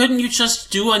 anywhere? Why couldn't you just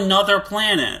do another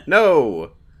planet?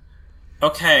 No.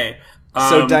 Okay.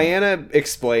 So Diana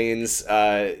explains,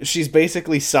 she's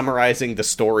basically summarizing the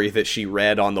story that she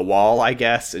read on the wall, I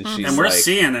guess, and she's and we're like,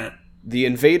 seeing it. the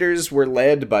invaders were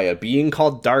led by a being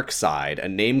called Darkseid, a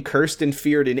name cursed and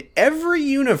feared in every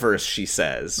universe, she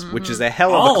says, which is a hell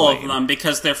of a All claim. of them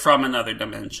because they're from another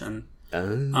dimension.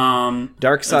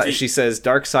 Darkseid, she says,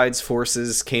 Darkseid's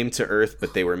forces came to Earth,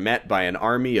 but they were met by an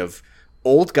army of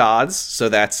old gods, so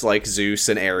that's like Zeus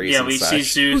and Ares Yeah, and we such. see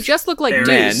Zeus, Who just look like Ares,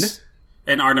 Men.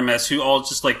 and Artemis, who all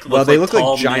just like Well, they look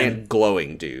tall like giant men.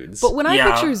 glowing dudes. But when I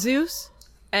Yeah. picture Zeus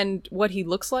and what he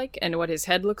looks like and what his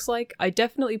head looks like, I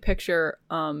definitely picture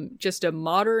just a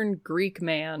modern Greek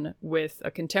man with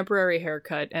a contemporary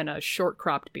haircut and a short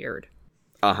cropped beard.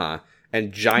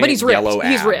 And giant But he's ripped. yellow abs.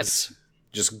 He's ripped.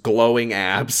 just glowing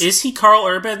abs. Is he Carl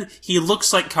Urban? He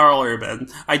looks like Carl Urban.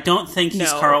 I don't think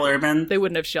he's No. Carl Urban. They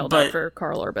wouldn't have shelled But- out for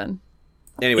Carl Urban.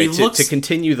 Anyway, He to looks-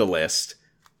 continue the list,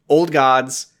 old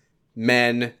gods,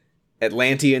 men,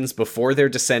 Atlanteans before their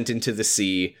descent into the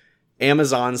sea,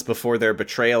 Amazons before their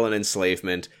betrayal and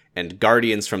enslavement, and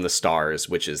Guardians from the Stars,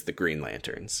 which is the Green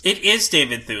Lanterns. It is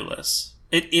David Thewlis.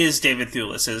 It is David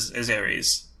Thewlis as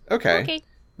Ares. Okay.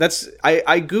 That's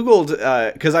I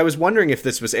googled because I was wondering if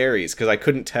this was Ares because I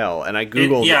couldn't tell, and I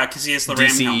googled Yeah, because he has the Ram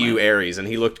DCU helmet. Ares, and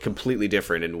he looked completely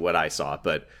different in what I saw.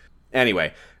 But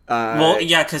anyway, Well,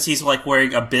 yeah, because he's like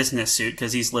wearing a business suit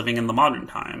because he's living in the modern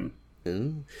time.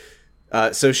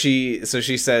 so she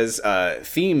says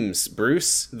themes,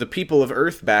 Bruce. The people of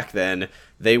Earth back then,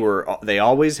 they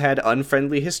always had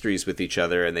unfriendly histories with each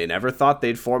other, and they never thought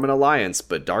they'd form an alliance.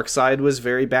 But Darkseid was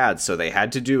very bad, so they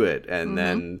had to do it. And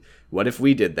then what if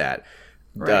we did that?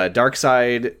 Right.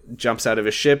 Darkseid jumps out of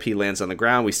his ship. He lands on the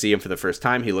ground. We see him for the first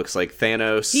time. He looks like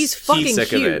Thanos. He's fucking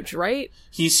sick of it. huge, right?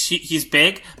 He's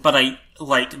big, but I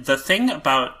like the thing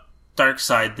about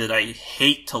Darkseid that I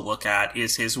hate to look at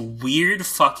is his weird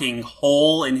fucking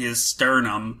hole in his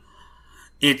sternum.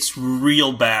 It's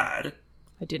real bad.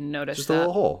 I didn't notice Just that. a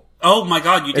little hole. Oh my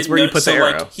god, you It's didn't where you know- put the so,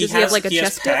 arrow. Like, Does he have, like, a he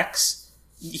has chest bit? pecs.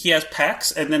 He has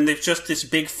pecs, and then there's just this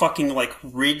big fucking like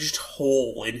ridged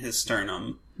hole in his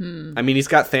sternum. I mean, he's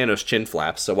got Thanos chin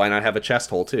flaps, so why not have a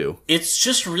chest hole too? It's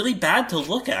just really bad to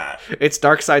look at. It's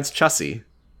Darkseid's Chussie.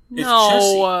 It's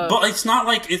No, but it's not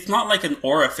like an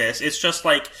orifice. It's just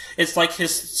like it's like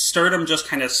his sternum just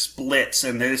kind of splits,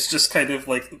 and there's just kind of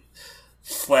like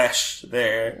flesh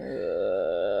there.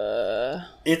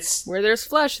 It's where there's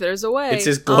flesh, there's a way. It's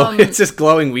his it's his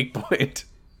glowing weak point.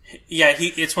 yeah.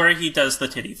 It's where he does the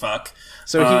titty fuck.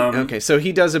 So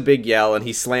he does a big yell and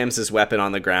he slams his weapon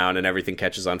on the ground and everything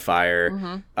catches on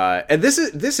fire. And this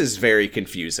is very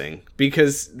confusing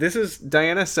because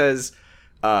Diana says,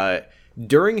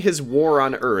 during his war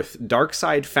on Earth,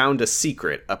 Darkseid found a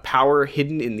secret, a power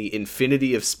hidden in the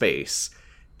infinity of space,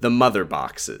 the Mother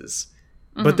Boxes.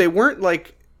 But they weren't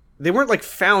like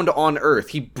found on Earth.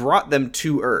 He brought them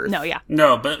to Earth. No, yeah.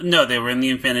 No, they were in the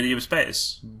infinity of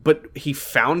space. But he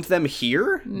found them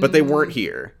here, but they weren't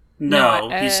here. No,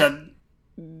 No, he said.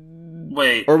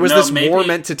 Wait, Or was no, this maybe, war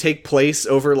meant to take place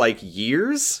over like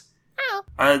years?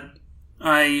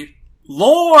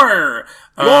 lore.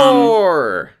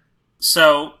 Lore!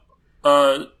 So,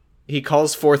 He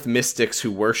calls forth mystics who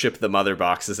worship the Mother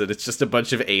Boxes, and it's just a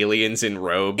bunch of aliens in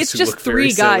robes It's who just look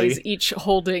very three guys silly. each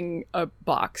holding a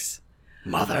box.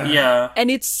 Mother. yeah. And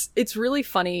it's really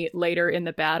funny later in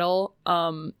the battle,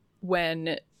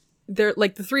 when they're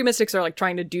like the three mystics are like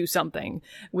trying to do something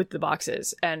with the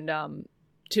boxes, and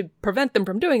to prevent them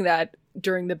from doing that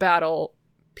during the battle,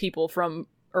 people from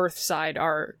Earthside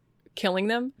are killing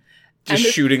them. Just and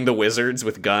the- shooting the wizards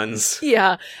with guns.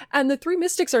 Yeah, and the three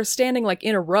mystics are standing like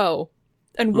in a row,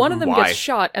 and one of them Why? gets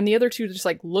shot, and the other two just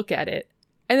like look at it,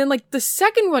 and then like the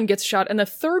second one gets shot, and the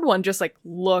third one just like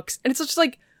looks, and it's just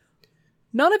like,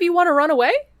 none of you want to run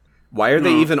away? Why are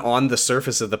they No. even on the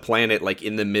surface of the planet, like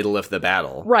in the middle of the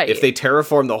battle? Right. If they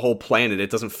terraform the whole planet, it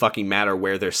doesn't fucking matter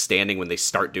where they're standing when they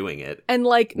start doing it. And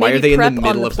like Why maybe are they in prep the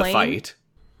middle on of the plane. fight?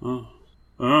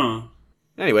 Oh.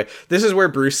 Anyway, this is where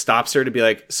Bruce stops her to be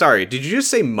like, sorry, did you just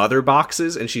say Mother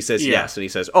Boxes? And she says Yeah. yes. And he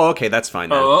says, oh, okay, that's fine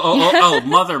then. Oh,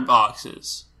 mother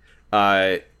boxes.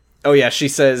 Oh yeah, she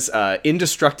says,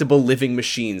 indestructible living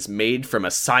machines made from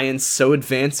a science so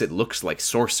advanced it looks like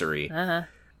sorcery.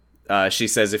 She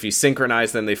says if you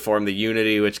synchronize them, they form the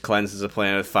Unity, which cleanses a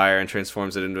planet with fire and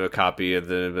transforms it into a copy of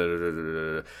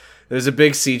the... There's a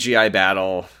big CGI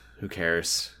battle. Who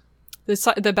cares?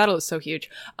 The battle is so huge.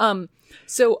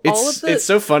 So all of the It's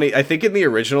so funny. I think in the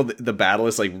original, the battle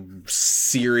is like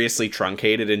seriously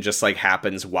truncated and just like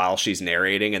happens while she's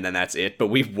narrating, and then that's it. But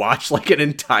we've watched like an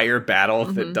entire battle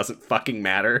that doesn't fucking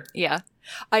matter. yeah,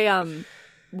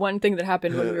 one thing that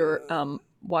happened when we were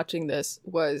watching this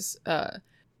was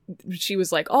she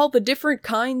was like all the different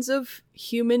kinds of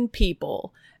human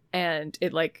people, and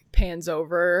it like pans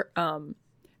over.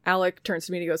 Alec turns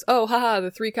to me and he goes, "Oh, haha, the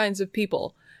three kinds of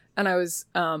people," and I was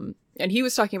and he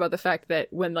was talking about the fact that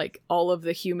when like all of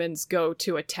the humans go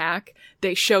to attack,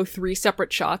 they show three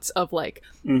separate shots of like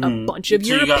a bunch of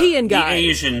So you got European the guys,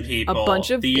 Asian people, a bunch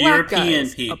of the black European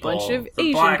guys, people, a bunch of the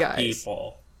Asian black guys.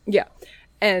 people. Yeah,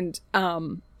 and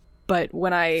but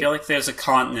when I feel like there's a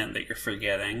continent that you're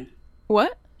forgetting.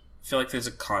 what? I feel like there's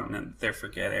a continent that they're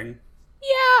forgetting.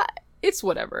 Yeah, it's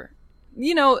whatever,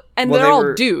 you know, and Well, they're they all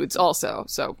were- dudes also,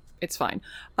 so it's fine.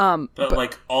 But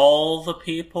like all the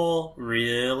people,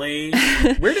 really?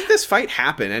 Where did this fight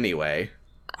happen anyway?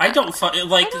 I don't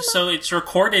so it's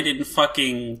recorded in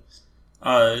fucking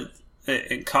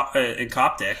in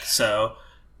Coptic, so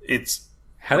it's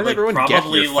How did everyone get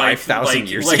here 5,000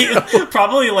 years ago?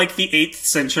 Probably like the 8th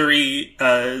century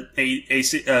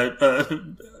ACE.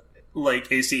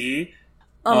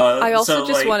 I also so,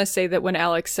 just want to say that when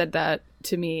Alex said that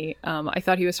to me, I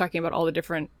thought he was talking about all the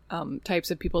different types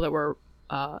of people that were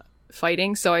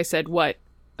fighting. So I said, what?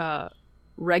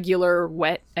 Regular,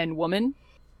 wet, and woman?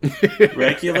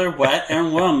 Regular, wet,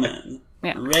 and woman.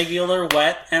 Yeah. Regular,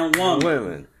 wet, and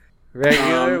woman.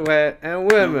 Regular, wet,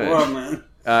 and women. Woman.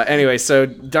 Anyway, so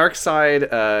Darkseid,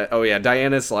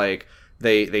 Diana's like,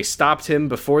 they stopped him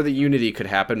before the Unity could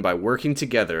happen by working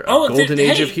together. A golden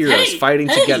age of heroes fighting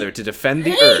together to defend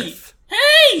the Earth.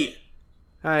 Hey!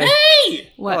 Hi.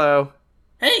 Hey! What? Hello.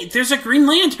 Hey, there's a Green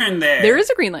Lantern there. There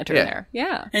is a Green Lantern Yeah. there.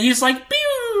 Yeah. And he's like,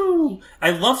 pew!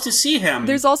 I love to see him.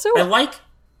 There's also Why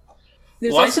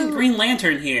isn't Green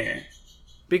Lantern here?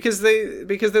 Because they're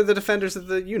the defenders of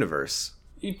the universe.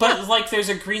 But, there's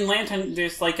a Green Lantern,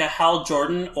 there's, a Hal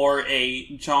Jordan or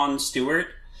a John Stewart.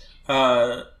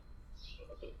 I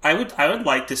would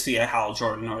like to see a Hal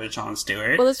Jordan or a John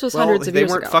Stewart. Well, this was hundreds of years ago.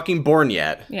 They weren't fucking born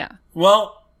yet. Yeah.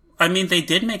 Well, I mean, they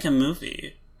did make a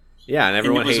movie. Yeah, and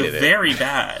everyone hated it. It was very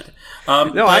bad.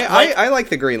 No, I like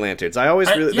the Green Lanterns. I always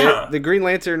really... yeah. The Green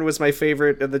Lantern was my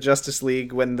favorite of the Justice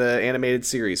League when the animated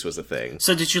series was a thing.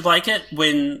 So did you like it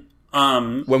when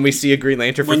we see a Green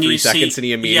Lantern for 3 seconds and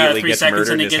he immediately gets murdered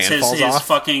and his hand falls off? his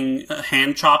fucking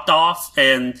hand chopped off,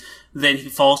 and then he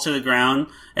falls to the ground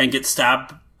and gets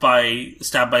stabbed by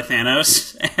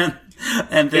Thanos,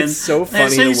 and then it's so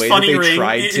funny the way that they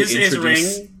tried to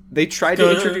introduce... ring. They tried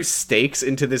to introduce stakes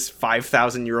into this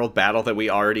 5,000-year-old battle that we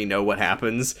already know what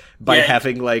happens by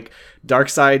having,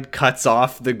 Darkseid cuts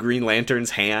off the Green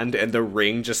Lantern's hand and the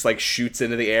ring just, shoots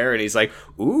into the air and he's like,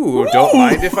 ooh, don't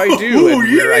mind if I do. And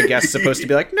we're, I guess, supposed to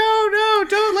be like, no,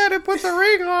 don't let him put the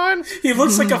ring on. He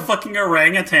looks like a fucking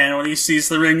orangutan when he sees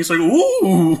the ring. He's like,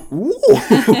 ooh.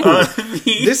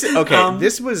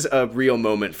 This was a real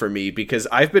moment for me because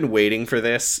I've been waiting for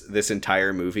this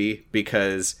entire movie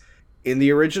because... In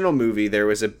the original movie, there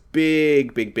was a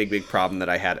big problem that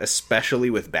I had,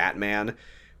 especially with Batman,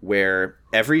 where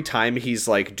every time he's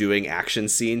doing action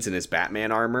scenes in his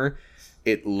Batman armor,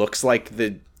 it looks like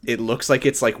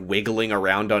it's wiggling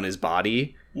around on his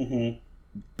body. Mm-hmm.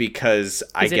 Because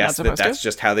I guess that's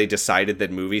just how they decided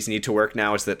that movies need to work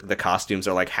now, is that the costumes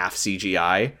are half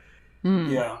CGI.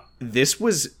 Mm. Yeah. This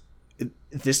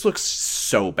looks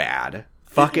so bad.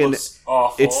 Fucking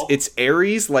awful. It's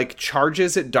Ares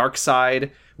charges at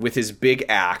Darkseid with his big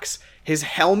axe. His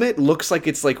helmet looks like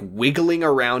it's wiggling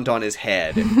around on his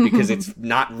head because it's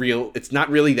not real. It's not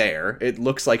really there. It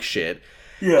looks like shit.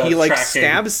 Yeah, he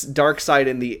stabs Darkseid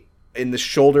in the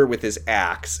shoulder with his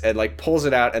axe and pulls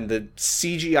it out, and the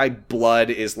CGI blood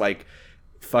is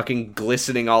fucking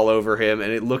glistening all over him,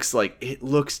 and it looks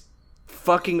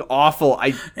fucking awful.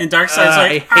 And Darkseid's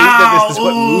I hate that this is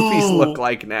what movies look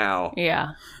like now.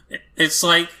 Yeah. It's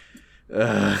CGI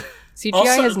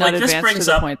also, has not this advanced brings to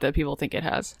the up- point that people think it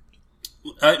has.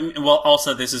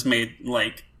 also this is made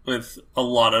with a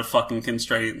lot of fucking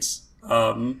constraints.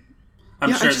 I'm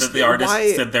sure that the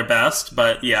artists did their best,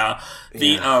 but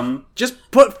just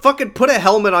put a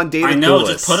helmet on David. I know, Thewlis.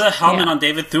 just put a helmet on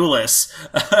David Thewlis.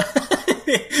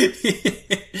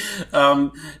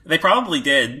 They probably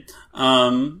did.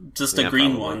 Just a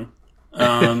green probably.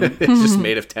 one. It's just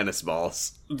made of tennis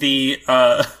balls. The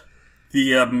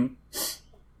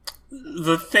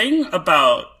thing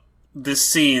about this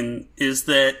scene is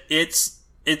that it's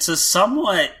a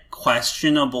somewhat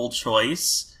questionable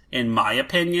choice, in my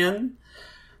opinion,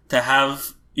 to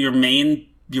have your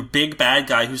big bad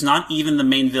guy, who's not even the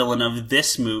main villain of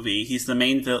this movie. He's the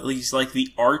main he's the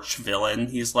arch villain.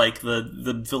 He's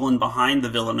the villain behind the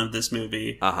villain of this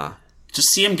movie. Uh-huh. Just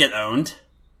see him get owned.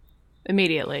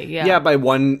 Immediately, yeah. Yeah,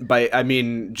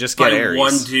 just get Ares.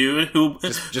 One dude who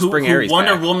bring Ares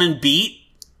Wonder back. Woman beat.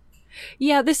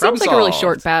 Yeah, this Problem seems like a really solved.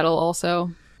 short battle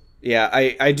also. Yeah,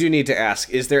 I do need to ask,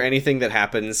 is there anything that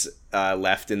happens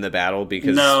left in the battle?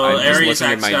 Because No, I'm just Ares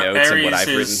looking at my notes, and what Ares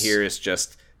I've written here is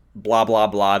just blah, blah,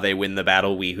 blah, they win the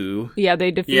battle, weehoo. Yeah,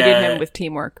 they defeated him with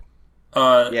teamwork.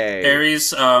 Yay. Ares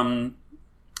is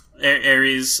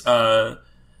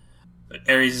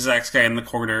the next guy in the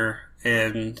corner,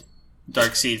 and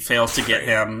Darkseid fails to get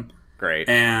him. Great.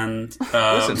 And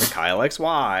Listen to Kyle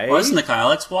XY. listen to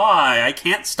Kyle, it's why I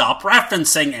can't stop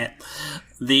referencing it.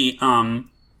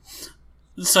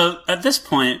 So at this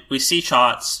point, we see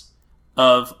shots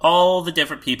of all the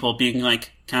different people being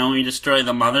like, "Can we destroy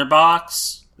the mother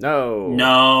box?" No.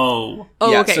 No.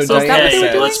 Oh, Yeah, okay. so So is that what they were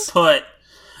Diana doing? Let's put.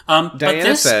 But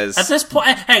Diana says at this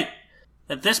point,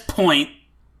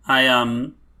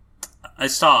 I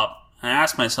stop and I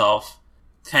ask myself,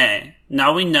 okay,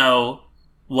 now we know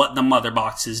what the mother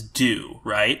boxes do,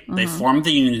 right? Mm-hmm. They form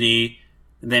the Unity,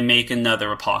 they make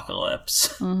another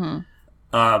apocalypse.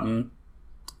 Mm-hmm.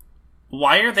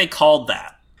 Why are they called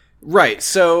that? Right.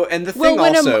 So, and the thing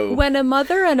also, when a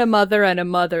mother and a mother and a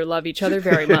mother love each other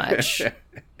very much.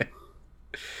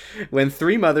 When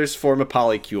three mothers form a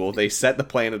polycule, they set the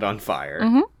planet on fire.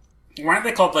 Mm-hmm. Why aren't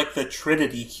they called like the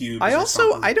Trinity cubes? I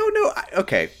don't know.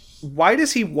 Okay, why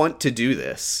does he want to do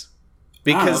this?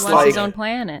 Because he wants his own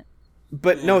planet.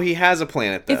 But no, he has a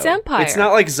planet, though. It's Empire. It's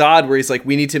not like Zod, where he's like,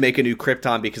 we need to make a new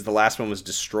Krypton because the last one was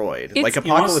destroyed. Like,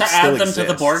 Apocalypse still exists. He wants to add them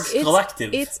to the Borg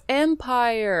Collective. It's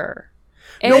Empire.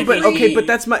 No, but okay, but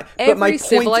that's my. But my point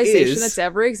civilization is, that's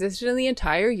ever existed in the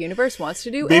entire universe wants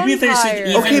to do maybe Empire. There's an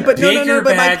even okay, but no.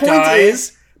 But my guy.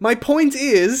 point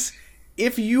is,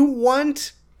 if you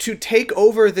want to take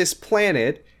over this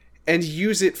planet and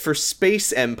use it for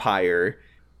space empire,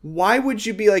 why would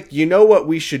you be like, you know what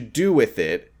we should do with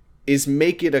it is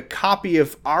make it a copy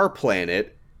of our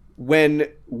planet when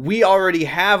we already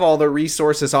have all the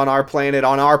resources on our planet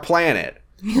on our planet?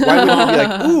 Why would you be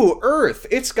like, ooh, Earth,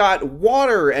 it's got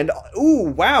water and,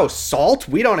 ooh, wow, salt?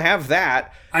 We don't have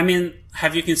that. I mean,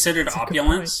 have you considered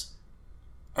opulence?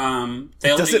 They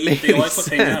doesn't make they any like what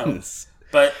they know. sense.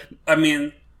 But, I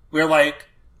mean, we're like,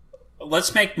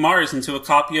 let's make Mars into a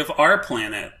copy of our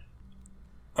planet.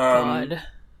 God.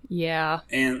 Yeah.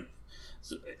 And,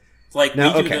 like,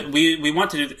 now, we want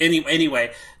to do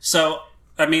anyway. So,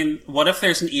 I mean, what if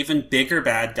there's an even bigger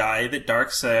bad guy that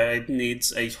Darkseid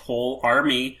needs a whole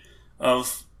army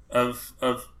of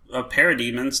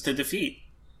parademons to defeat?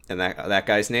 And that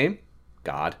guy's name?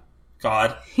 God.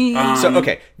 So,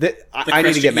 okay, I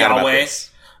need to get mad about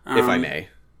this, if I may.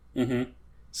 Mm-hmm.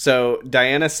 So,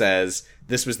 Diana says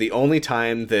this was the only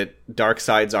time that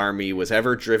Darkseid's army was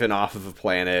ever driven off of a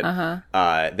planet.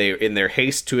 They, in their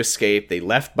haste to escape, they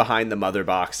left behind the mother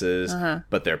boxes,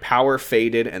 but their power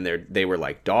faded, and they were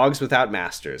like dogs without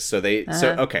masters. So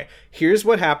so okay, here's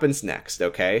what happens next.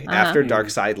 Okay, after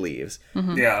Darkseid leaves,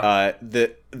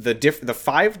 the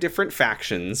 5 different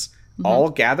factions all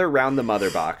gather around the mother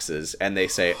boxes, and they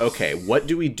say, okay, what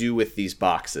do we do with these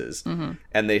boxes?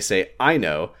 And they say, I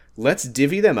know, let's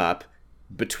divvy them up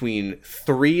between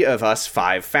 3 of us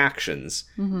 5 factions.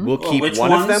 We'll keep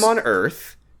one of them on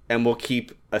Earth, and we'll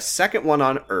keep a second one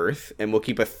on Earth, and we'll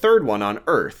keep a third one on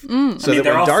Earth. So that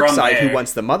when Darkseid, who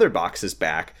wants the mother boxes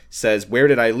back, says, where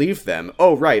did I leave them?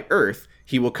 Oh, right, Earth.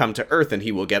 He will come to Earth, and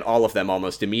he will get all of them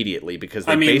almost immediately, because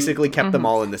they basically kept them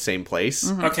all in the same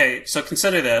place. Okay, so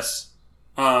consider this.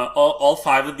 All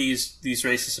 5 of these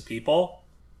races of people,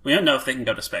 we don't know if they can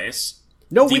go to space.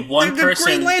 No, they're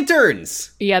Green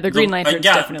Lanterns! Yeah, the Green Lanterns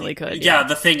definitely could. Yeah,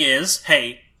 the thing is,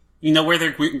 hey, you know where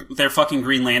their fucking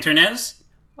Green Lantern is?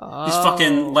 Oh. He's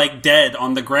fucking, like, dead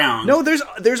on the ground. No,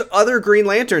 there's other Green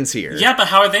Lanterns here. Yeah, but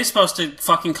how are they supposed to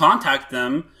fucking contact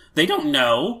them? They don't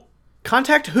know.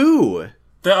 Contact who?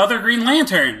 The other Green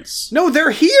Lanterns. No,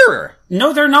 they're here!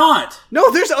 No, they're not!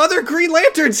 No, there's other Green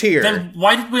Lanterns here! Then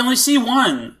why did we only see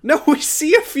one? No, we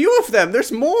see a few of them.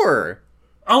 There's more.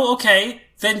 Oh, okay.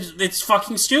 Then it's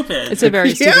fucking stupid. It's a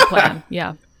very stupid plan.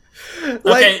 Yeah.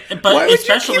 Okay, but why would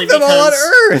especially you keep them all on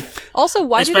Earth? Also,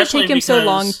 why did it take him so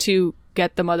long to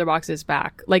get the mother boxes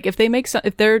back? Like, if they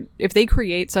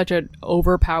create such an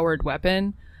overpowered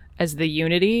weapon as the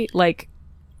Unity, like,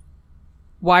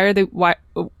 why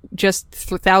just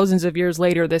thousands of years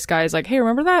later, this guy is like, hey,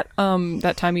 remember that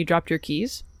time you dropped your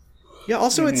keys? Yeah.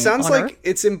 Also, it sounds like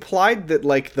it's implied that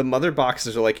like the mother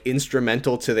boxes are like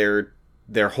instrumental to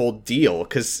their whole deal,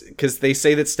 because they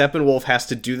say that Steppenwolf has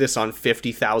to do this on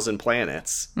 50,000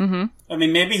 planets. I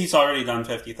mean, maybe he's already done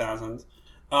 50,000.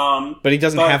 But he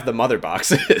doesn't have the mother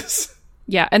boxes.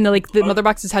 Yeah, and the mother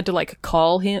boxes had to like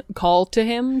call to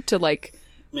him to like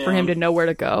for him to know where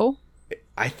to go.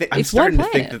 I'm starting to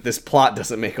think that this plot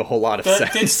doesn't make a whole lot of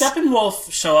sense. Did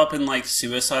Steppenwolf show up in like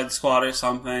Suicide Squad or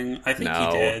something? I think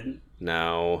he did.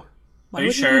 No. Are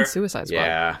you sure? Suicide Squad?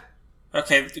 Yeah.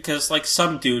 Okay, because like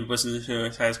some dude was in the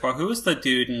Suicide Squad. Who was the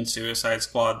dude in Suicide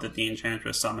Squad that the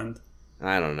Enchantress summoned?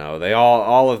 I don't know. They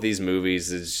all of these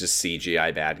movies is just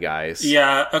CGI bad guys.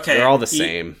 Yeah, okay. They're all the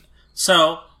same.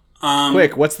 So,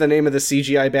 quick, what's the name of the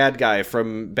CGI bad guy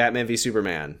from Batman v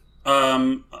Superman?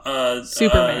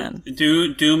 Superman.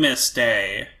 Doomis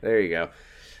Day. There you go.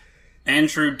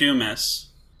 Andrew Doomis.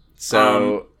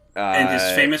 So and his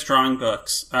famous drawing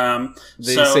books.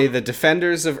 They say the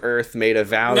defenders of Earth made a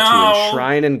vow to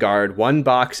enshrine and guard one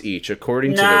box each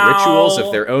according to the rituals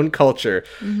of their own culture.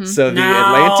 So the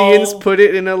Atlanteans put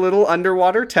it in a little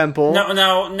underwater temple.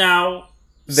 No.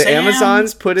 The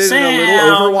Amazons put it in a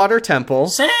little overwater temple.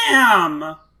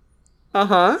 Sam!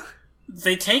 Uh-huh.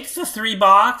 They take the 3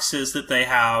 boxes that they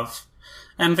have,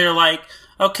 and they're like,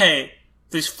 okay,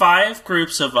 there's 5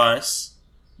 groups of us.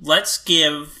 Let's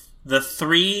give the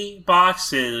 3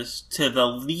 boxes to the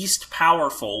least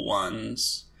powerful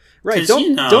ones. Right,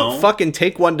 don't fucking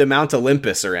take one to Mount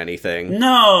Olympus or anything.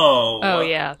 No! Oh,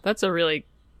 yeah, that's a really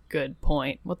good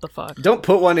point. What the fuck? Don't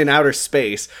put one in outer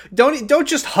space. Don't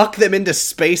just huck them into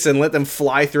space and let them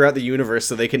fly throughout the universe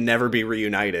so they can never be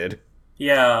reunited.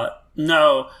 Yeah,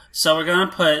 no. So we're gonna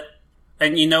put...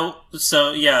 And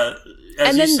so yeah,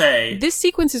 as you say... This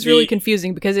sequence is really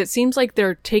confusing because it seems like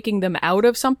they're taking them out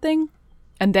of something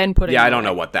and then putting them I don't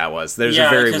know what that was. There's a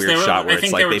very weird shot where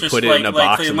it's like they put it in a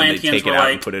box and then they take it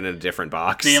out and put it in a different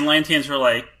box. The Atlanteans were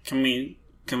like, can we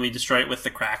destroy it with the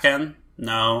Kraken?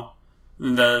 No.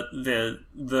 The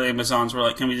Amazons were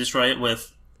like, can we destroy it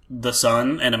with the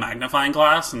sun and a magnifying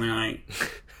glass? And they're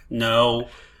like, no.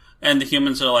 And the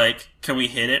humans are like, can we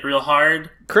hit it real hard?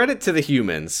 Credit to the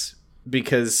humans,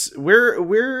 because we're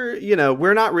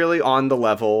not really on the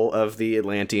level of the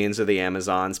Atlanteans or the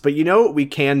Amazons, but you know what we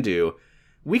can do?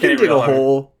 We can dig a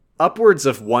hole upwards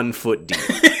of 1 foot deep.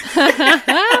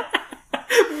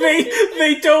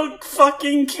 They don't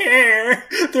fucking care.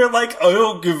 They're like, I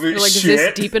don't give a shit. Is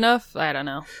this deep enough? I don't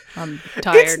know. I'm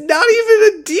tired. It's not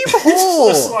even a deep hole.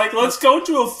 It's just like, let's go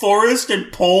to a forest in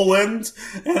Poland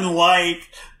and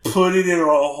put it in a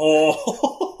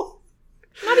hole.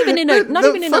 Not even in a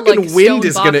fucking wind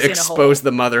is going to expose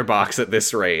the mother box at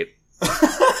this rate.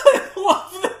 I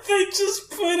love that they just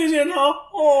put it in a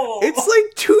hole. It's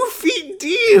like 2 feet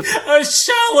deep. A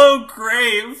shallow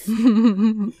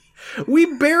grave.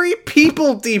 We bury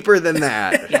people deeper than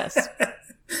that. Yes.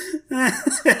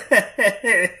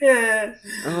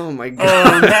 Oh my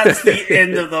god. Oh, that's the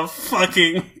end of the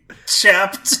fucking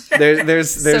chapter.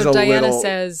 There's so a Diana little...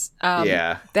 says,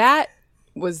 that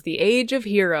was the age of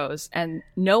heroes, and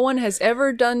no one has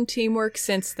ever done teamwork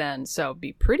since then, so it'd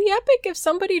be pretty epic if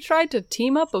somebody tried to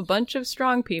team up a bunch of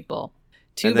strong people.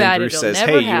 Too bad Bruce it'll says,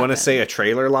 never hey, happen. you want to say a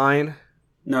trailer line?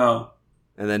 No.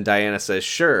 And then Diana says,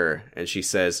 sure. And she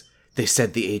says, they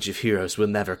said the age of heroes will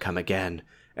never come again.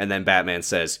 And then Batman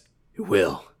says, it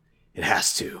will. It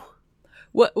has to.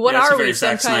 What are we,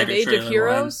 some kind of age of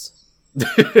heroes?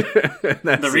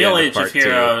 The real age of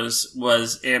heroes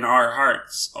was in our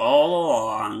hearts all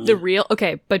along.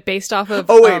 But based off of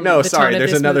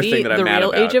there's another thing that I'm mad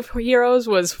about. The real age of heroes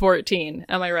was 14.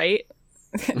 Am I right?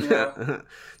 Yeah.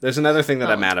 There's another thing that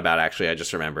I'm mad about, actually, I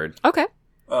just remembered. Okay.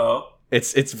 Oh.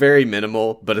 It's very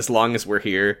minimal, but as long as we're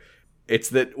here, it's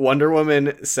that Wonder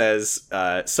Woman says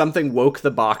something woke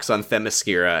the box on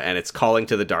Themyscira and it's calling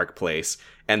to the dark place,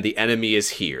 and the enemy is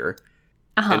here.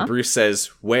 And Bruce says,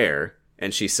 where?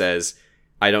 And she says,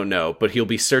 I don't know, but he'll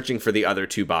be searching for the other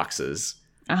 2 boxes.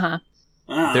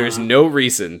 There's no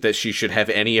reason that she should have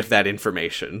any of that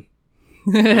information.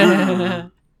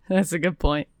 That's a good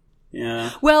point.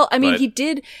 Yeah. Well, I mean,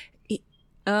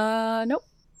 nope.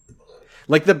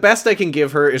 Like, the best I can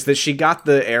give her is that she got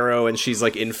the arrow and she's,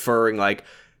 inferring,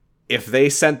 if they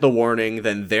sent the warning,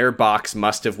 then their box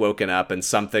must have woken up and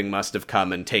something must have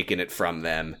come and taken it from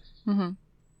them. Mm-hmm.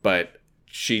 But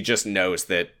she just knows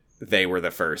that they were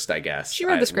the first, I guess. She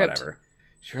read the script. Whatever.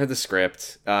 She read the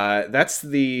script. That's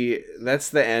the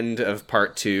end of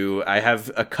part 2. I have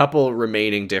a couple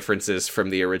remaining differences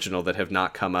from the original that have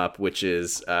not come up, which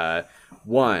is,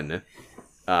 one...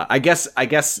 I guess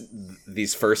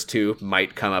these first 2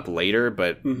 might come up later,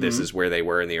 but this is where they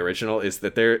were in the original, is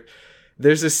that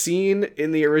there's a scene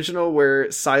in the original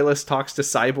where Silas talks to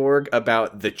Cyborg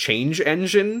about the change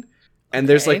engine, and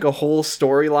there's a whole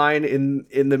storyline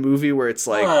in the movie where it's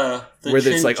the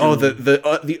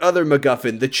other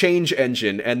MacGuffin, the change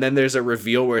engine, and then there's a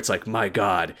reveal where it's my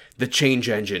god, the change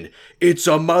engine, it's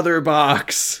a mother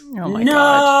box. Oh my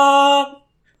god.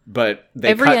 But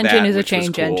every engine is a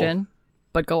change engine.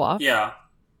 But go off. Yeah.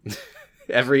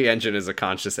 Every engine is a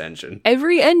conscious engine.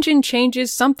 Every engine changes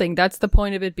something. That's the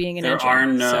point of it being an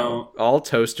engine. All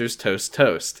toasters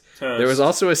toast. There was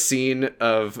also a scene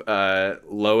of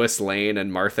Lois Lane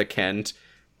and Martha Kent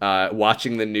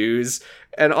watching the news.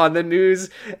 And on the news,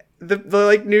 the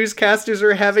newscasters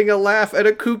are having a laugh at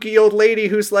a kooky old lady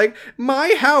who's like,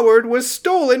 my Howard was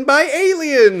stolen by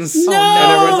aliens. No!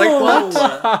 And everyone's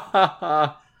like,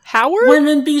 what? Howard?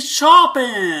 Women be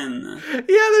shopping! Yeah,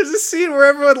 there's a scene where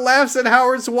everyone laughs at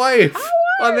Howard's wife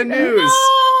on the news.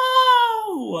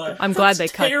 I'm glad they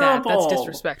cut that. That's terrible.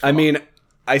 disrespectful. I mean,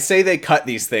 I say they cut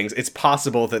these things. It's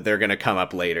possible that they're going to come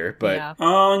up later, but yeah.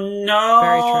 Oh no!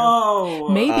 Very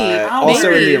true. Maybe. also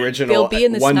in the maybe original, they'll be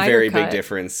in the one Snyder very cut. big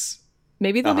difference.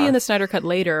 Maybe they'll be in the Snyder Cut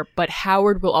later, but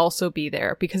Howard will also be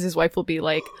there because his wife will be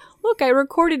like, "Look, I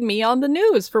recorded me on the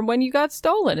news from when you got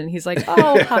stolen," and he's like,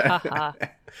 "Oh, ha ha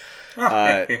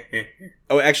ha."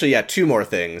 Oh, actually, yeah, two more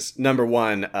things. Number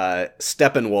one,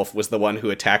 Steppenwolf was the one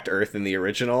who attacked Earth in the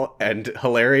original, and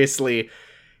hilariously,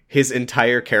 his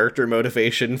entire character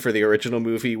motivation for the original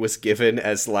movie was given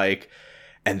as like,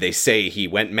 and they say he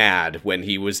went mad when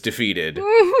he was defeated.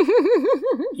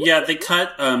 Yeah, they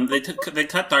cut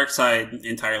Darkseid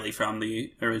entirely from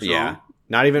the original. Yeah,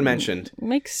 not even mentioned.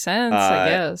 Makes sense, I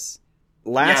guess.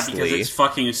 Lastly, Yeah, because it's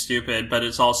fucking stupid, but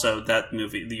it's also that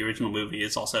movie, the original movie,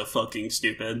 is also fucking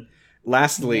stupid.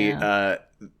 Lastly,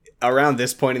 around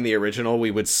this point in the original,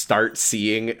 we would start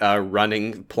seeing a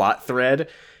running plot thread,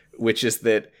 which is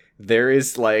that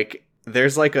there's like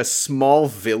a small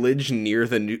village near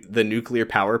the nuclear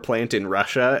power plant in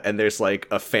Russia, and there's like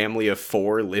a family of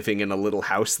 4 living in a little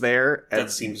house there.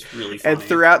 That seems really funny. And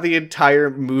throughout the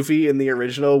entire movie in the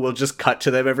original, we'll just cut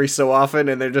to them every so often,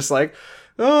 and they're just like,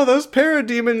 "Oh, those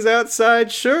parademons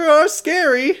outside sure are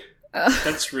scary."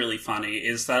 That's really funny.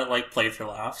 Is that like played for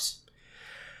laughs?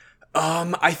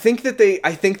 I think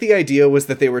the idea was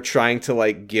that they were trying to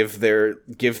like give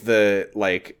the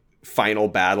like final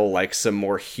battle like some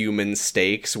more human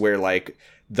stakes, where like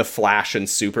the Flash and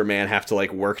Superman have to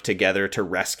like work together to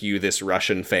rescue this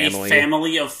Russian family. A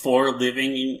family of 4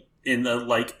 living in the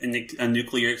like in a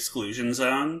nuclear exclusion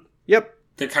zone. Yep.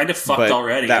 They're kind of fucked But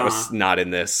already. that huh? was not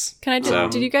in this. Can I just, So-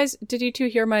 did you two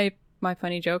hear my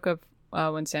funny joke of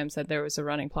when Sam said there was a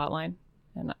running plot line?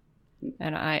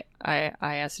 And I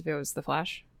asked if it was the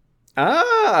Flash.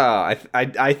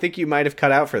 I think you might have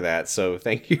cut out for that, so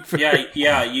thank you for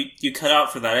Yeah, you cut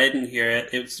out for that. I didn't hear it.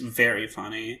 It was very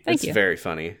funny. Thank It's you. very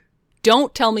funny.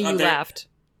 Don't tell me you there- laughed.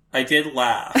 I did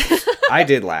laugh. I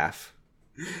did laugh.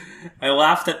 I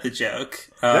laughed at the joke.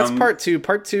 That's part 2.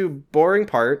 Part 2, boring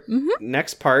part.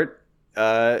 Next part,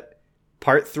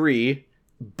 part 3,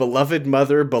 beloved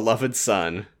mother, beloved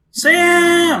son.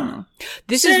 Sam!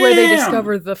 This is where they Sam!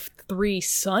 discover the 3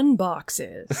 sun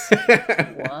boxes. What?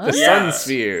 The Yeah. sun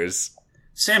spheres.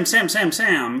 Sam.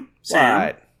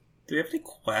 What? Do we have any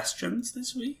questions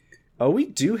this week? Oh, we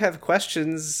do have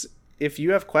questions. If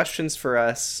you have questions for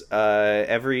us,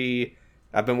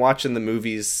 I've been watching the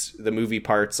movie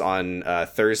parts on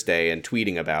Thursday and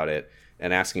tweeting about it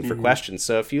and asking for questions.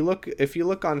 So if you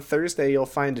look on Thursday, you'll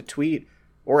find a tweet,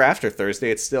 or after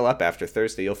Thursday, it's still up after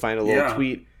Thursday, you'll find a little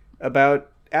tweet about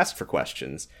ask for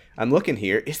questions. I'm looking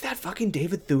here. Is that fucking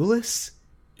David Thewlis?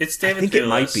 It's David I think Thewlis. it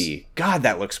might be. God,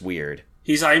 that looks weird.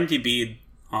 He's IMDb'd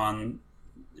in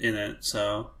it,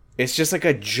 so... It's just like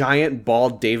a giant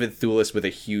bald David Thewlis with a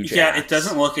huge Yeah, axe. it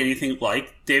doesn't look anything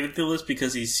like David Thewlis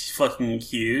because he's fucking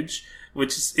huge,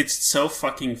 it's so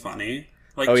fucking funny.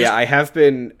 Like, Oh just- yeah, I have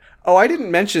been... Oh, I didn't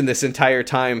mention this entire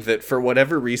time that for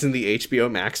whatever reason the HBO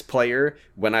Max player,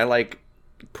 when I like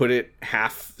put it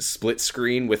half split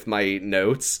screen with my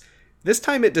notes, this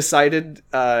time it decided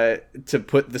to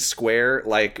put the square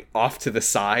like off to the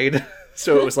side,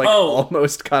 so it was like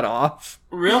almost cut off.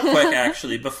 Real quick,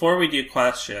 actually, before we do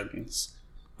questions,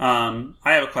 I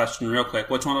have a question real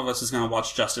quick. Which one of us is going to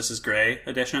watch Justice is Grey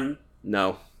edition?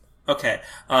 No. Okay,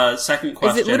 second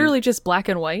question. Is it literally just black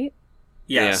and white?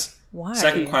 Yes. Why?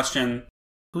 Second question.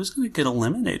 Who's going to get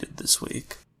eliminated this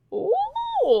week?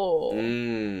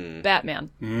 Ooh. Batman.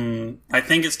 I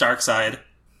think it's Darkseid.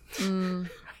 I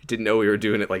didn't know we were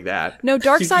doing it like that. No,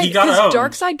 Darkseid, He got because owned.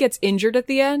 Darkseid gets injured at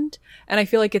the end, and I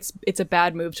feel like it's a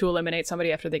bad move to eliminate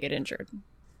somebody after they get injured.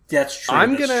 That's true.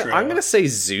 I'm that's true. gonna say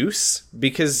Zeus,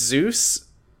 because Zeus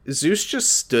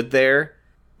just stood there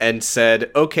and said,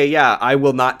 "Okay, yeah, I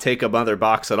will not take a mother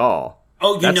box at all."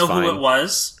 Oh, you That's know fine. who it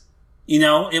was? You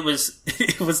know, it was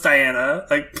Diana,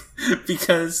 like,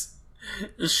 because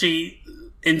she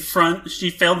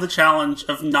failed the challenge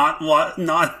of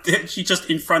she just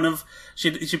in front of,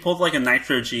 she pulled like a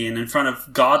nitro gene in front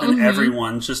of God and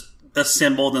everyone, just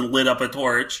assembled and lit up a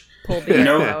torch. Pull the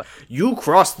No. arrow out. You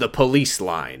crossed the police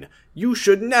line. You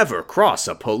should never cross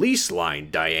a police line,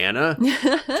 Diana.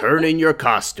 Turn in your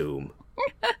costume.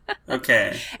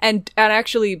 Okay. And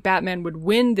actually, Batman would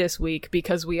win this week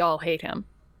because we all hate him.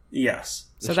 Yes.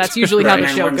 So that's usually how the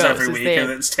Batman show wins goes. every is week they- and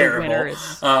it's the terrible. winner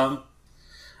is-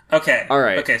 Okay. All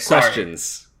right. Okay, sorry.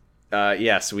 Questions.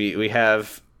 Yes, we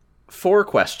have 4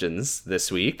 questions this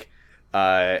week.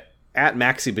 At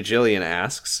Maxi Bajillion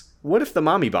asks, what if the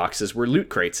mommy boxes were loot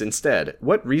crates instead?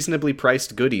 What reasonably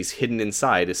priced goodies hidden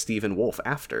inside is Stephen Wolf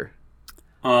after?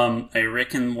 A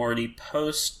Rick and Morty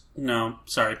post. No,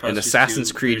 sorry, post. An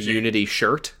Assassin's Creed Unity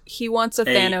shirt. He wants a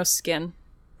Thanos skin.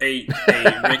 A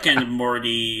Rick and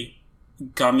Morty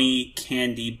gummy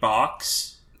candy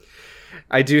box.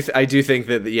 I do think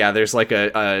that there's like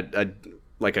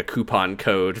a coupon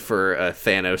code for a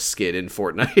Thanos skin in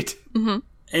Fortnite.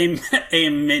 A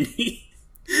mini.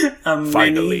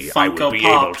 Finally, Funko I will be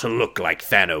Pop. able to look like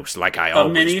Thanos, like I A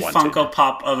always mini wanted. Funko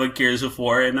Pop of a Gears of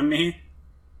War enemy.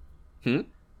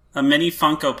 A mini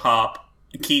Funko Pop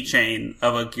keychain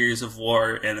of a Gears of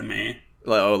War enemy.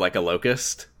 Oh, like a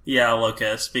locust? Yeah,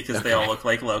 locust, because they all look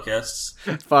like locusts.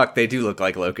 Fuck, they do look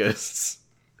like locusts.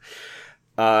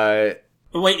 Wait,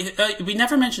 we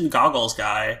never mentioned Goggles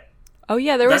Guy. Oh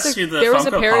yeah, there was That's a who the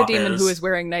Parademon Funko Pop who is. was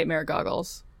wearing nightmare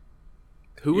goggles.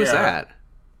 Who was Yeah. that?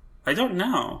 I don't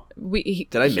know.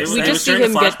 Did I miss It We that? was just see during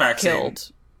him the get flashback scene.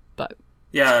 killed, but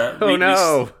Yeah. Oh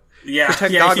no! Yeah,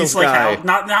 Protect yeah, Goggles he's like, Guy.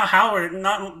 not Howard,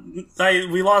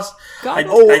 we lost. I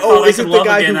Goggles. thought I is it could the love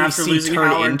guy again who we after see losing turn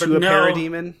Howard, into but a no.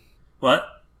 parademon? What?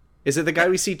 Is it the guy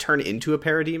we see turn into a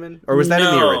parademon? Or was that in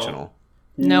the No. original?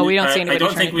 no, we don't see I anybody. don't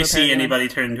turn think into we a see parademon. anybody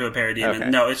turn into a parademon. Okay,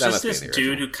 No, it's that just must be this in the dude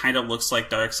original. who kind of looks like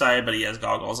Darkseid, but he has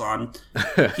goggles on.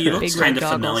 He looks Big kind red of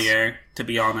goggles. familiar, to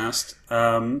be honest.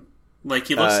 Like,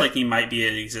 he looks like he might be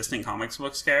an existing comics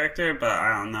books character, but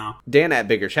I don't know. Dan at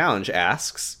Bigger Challenge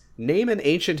asks, name an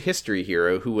ancient history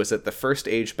hero who was at the First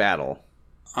Age battle.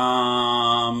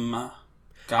 Gosh.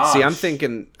 See, I'm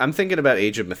thinking about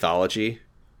Age of Mythology.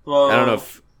 Well, I don't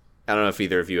know if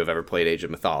either of you have ever played Age of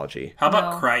Mythology. How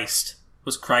about No. Christ?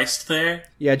 Was Christ there?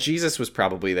 Yeah, Jesus was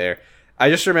probably there.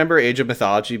 I just remember Age of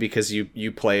Mythology because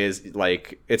you play as,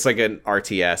 like, it's like an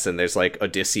RTS, and there's like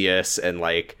Odysseus and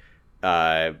like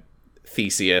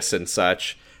Theseus and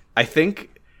such. I think,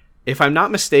 if I'm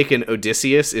not mistaken,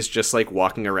 Odysseus is just like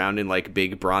walking around in like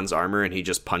big bronze armor and he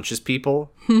just punches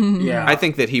people. Yeah. I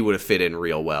think that he would have fit in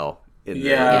real well in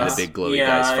the big glowy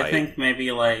guys fight. I think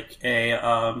maybe like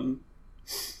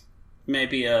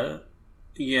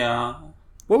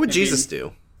What would Jesus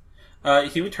do?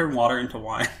 he would turn water into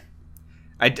wine.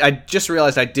 I just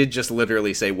realized I did just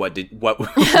literally say what would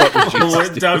Jesus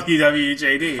do?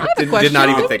 WWJD. Did not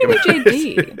even think about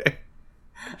WWJD.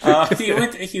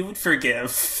 it. He would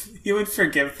forgive. He would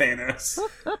forgive Thanos.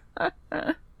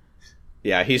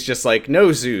 Yeah, he's just like,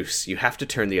 no, Zeus, you have to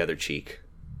turn the other cheek.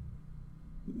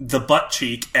 The butt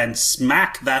cheek and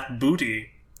smack that booty.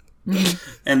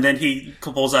 And then he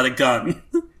pulls out a gun.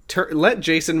 Let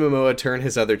Jason Momoa turn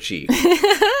his other cheek.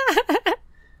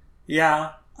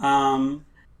 Yeah. I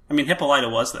mean, Hippolyta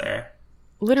was there.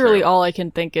 Literally, all I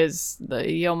can think is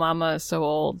the Yo Mama is so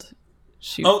old.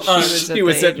 She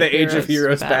was at the Age of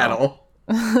Heroes battle.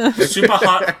 Super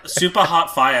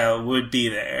hot fire would be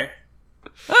there.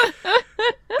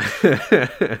 I'd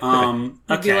be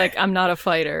Okay. like, I'm not a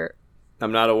fighter.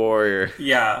 I'm not a warrior.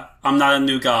 Yeah, I'm not a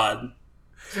new god.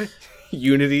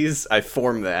 Unities, I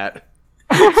form that.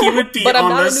 He would be But I'm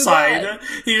on not the a new side. god.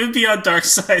 He would be on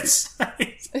Darkseid's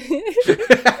side.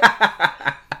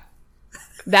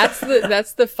 That's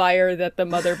the fire that the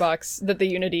mother box that the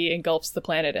Unity engulfs the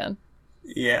planet in.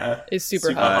 Yeah, Is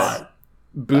super hot.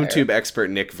 BoonTube expert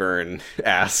Nick Verne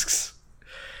asks,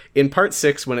 in part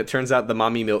 6, when it turns out the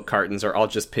mommy milk cartons are all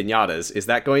just piñatas, is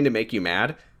that going to make you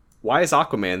mad? Why is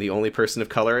Aquaman the only person of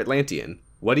color Atlantean?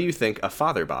 What do you think a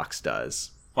father box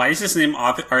does? Why is his name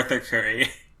Arthur Curry?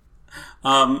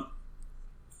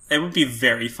 It would be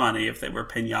very funny if they were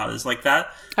piñatas like that.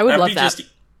 I would That'd love be that.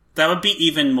 That would be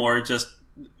even more just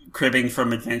cribbing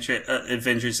from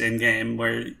Avengers Endgame,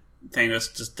 where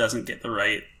Thanos just doesn't get the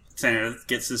right. Thanos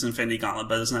gets his Infinity Gauntlet,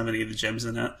 but doesn't have any of the gems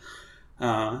in it.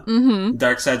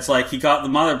 Darkseid's like, he got the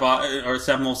mother box, or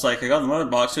Sentinel's like, I got the mother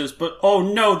boxes, but oh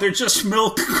no, they're just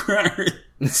milk crackers.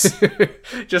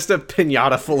 Just a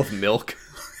piñata full of milk.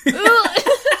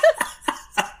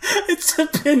 It's a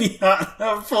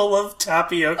piñata full of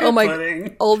tapioca Oh my!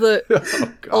 pudding. All the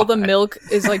God. all the milk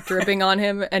is like dripping on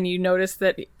him, and you notice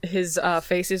that his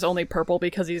face is only purple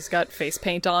because he's got face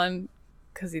paint on,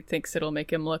 because he thinks it'll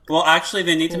make him look. Well, actually,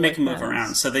 they need to make him move Like that.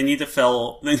 around, so they need to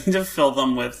fill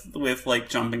them with like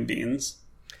jumping beans.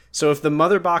 So if the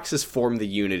mother boxes form the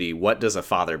Unity, what does a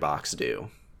father box do?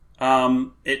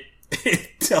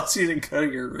 It tells you to go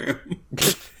to your room.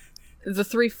 The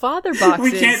three father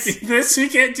boxes. We can't do this. We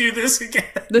can't do this again.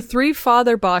 The three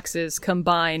father boxes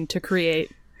combine to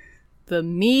create the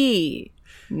me-nity.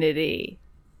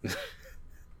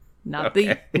 Not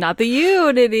the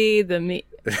unity, the me.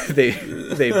 they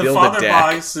The build a father deck.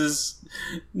 boxes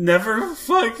never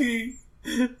fucking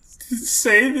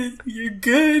say that you're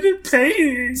good at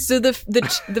painting. So the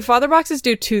father boxes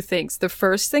do two things. The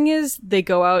first thing is they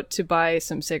go out to buy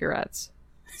some cigarettes.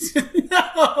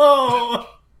 No!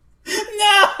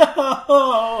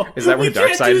 No! Is that where We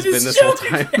can't Darkseid do has been this whole joke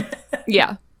time? again.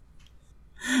 Yeah.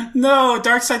 No,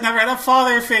 Darkseid never had a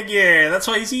father figure. That's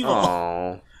why he's evil.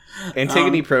 Oh.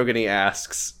 Antigone Progony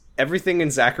asks, everything in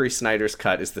Zachary Snyder's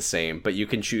cut is the same, but you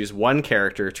can choose one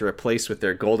character to replace with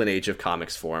their Golden Age of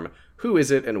Comics form. Who is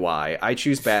it and why? I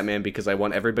choose Batman because I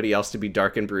want everybody else to be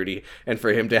dark and broody, and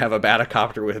for him to have a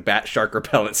Batacopter with bat shark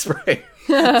repellent spray.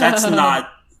 That's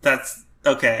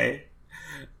okay.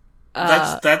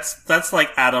 That's like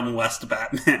Adam West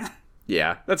Batman.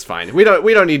 Yeah, that's fine. We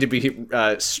don't need to be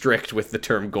strict with the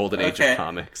term Golden Age Okay. of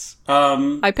Comics.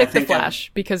 I picked the think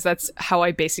Flash because that's how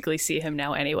I basically see him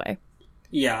now anyway.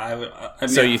 Yeah,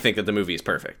 So you think that the movie is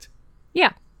perfect?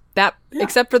 Yeah.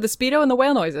 Except for the Speedo and the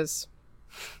whale noises.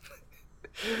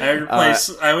 I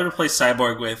would replace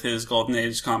Cyborg with his Golden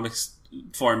Age comics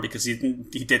form because he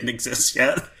didn't exist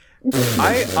yet.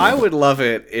 I would love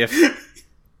it if...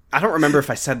 I don't remember if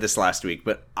I said this last week,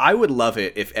 but I would love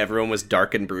it if everyone was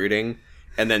dark and brooding,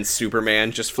 and then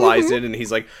Superman just flies in and he's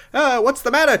like, what's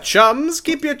the matter, chums?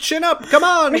 Keep your chin up. Come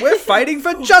on, we're fighting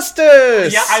for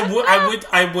justice. Yeah, I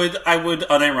would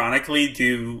unironically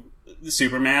do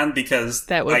Superman because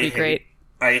That would be great.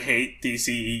 I hate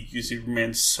DCEU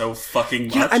Superman so fucking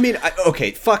much. Yeah, I mean,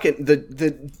 okay, fuck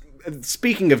it.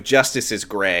 Speaking of Justice is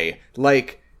Gray,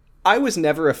 like, I was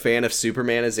never a fan of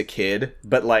Superman as a kid,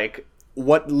 but, like,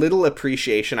 what little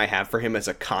appreciation I have for him as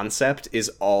a concept is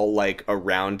all, like,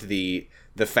 around the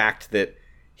fact that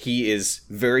he is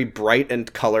very bright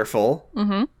and colorful,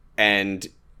 and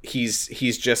he's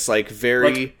just, like,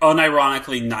 very... like,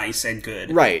 unironically nice and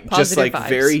good. Right, just, Positive like, vibes.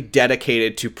 very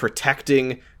dedicated to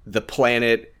protecting the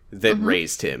planet that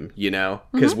raised him, you know?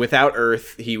 Because without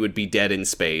Earth, he would be dead in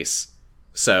space.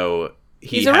 So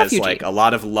he He's a has, refugee. like, a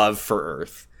lot of love for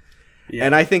Earth. Yeah.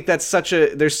 And I think that's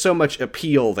there's so much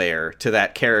appeal there to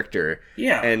that character.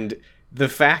 Yeah. And the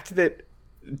fact that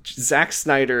Zack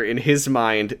Snyder, in his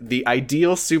mind, the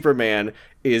ideal Superman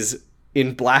is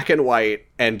in black and white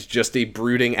and just a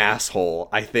brooding asshole,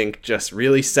 I think just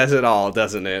really says it all,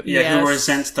 doesn't it? Yeah, Yes. who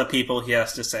resents the people he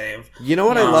has to save. You know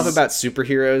what I love about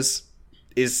superheroes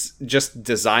is just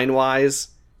design-wise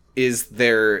is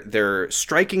their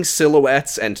striking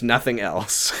silhouettes and nothing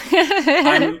else.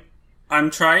 I'm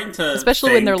trying to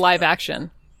Especially when they're think- live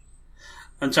action.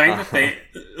 I'm trying to think,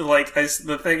 like,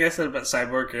 the thing I said about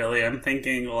Cyborg earlier, I'm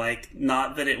thinking, like,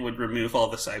 not that it would remove all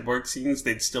the Cyborg scenes,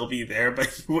 they'd still be there, but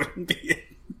he wouldn't be in.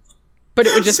 But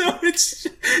it would just So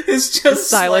it's just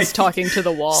Silas like, talking to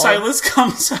the wall. Silas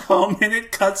comes home and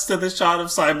it cuts to the shot of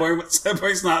Cyborg, but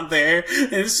Cyborg's not there,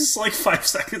 and it's just like 5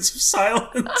 seconds of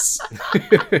silence.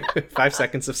 5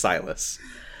 seconds of Silas.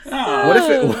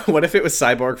 Oh. What if it was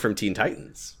Cyborg from Teen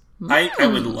Titans? I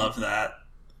would love that.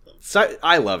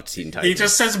 I loved Teen Titans. He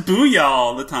just says booyah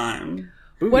all the time.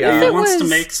 What Booyah. if He it wants to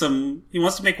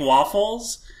was- make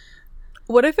waffles.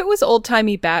 What if it was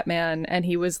old-timey Batman and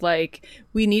he was like,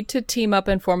 we need to team up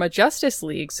and form a Justice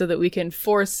League so that we can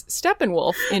force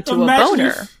Steppenwolf into a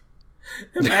boner?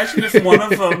 Imagine if one of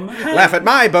them Laugh at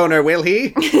my boner, will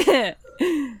he?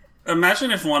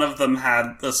 Imagine if one of them had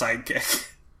a sidekick.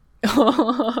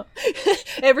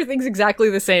 Everything's exactly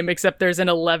the same except there's an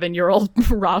 11-year-old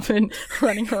Robin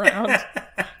running around.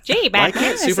 Gee, Why Batman,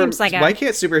 can't, this seems like why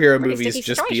can't superhero pretty movies sticky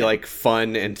just be situation. like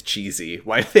fun and cheesy?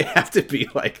 Why do they have to be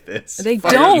like this? They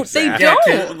Fuck don't, you, they Zach. don't.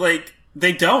 Yeah, 'cause, like,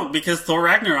 they don't, because Thor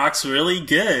Ragnarok's really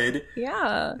good.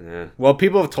 Yeah. Yeah. Well,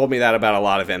 people have told me that about a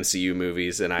lot of MCU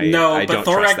movies, and I No, don't but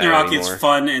Thor trust that Ragnarok is anymore.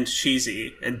 fun and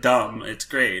cheesy and dumb. It's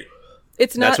great.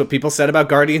 It's not. That's what people said about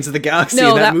Guardians of the Galaxy.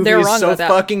 No, and that movie they're is wrong so about that.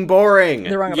 fucking boring.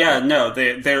 They're wrong about Yeah, that.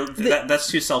 no, that's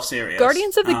too self-serious.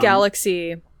 Guardians of the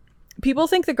Galaxy. People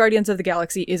think that Guardians of the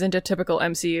Galaxy isn't a typical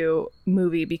MCU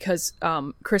movie because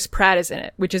Chris Pratt is in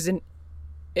it, which is an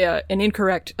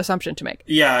incorrect assumption to make.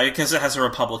 Yeah, because it has a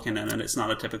Republican in it. It's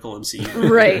not a typical MCU.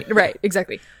 Right,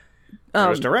 exactly. It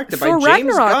was directed by Thor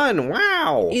James Ragnarok Gunn.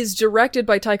 Wow. Is directed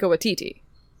by Taika Waititi,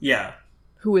 Yeah,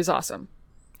 who is awesome.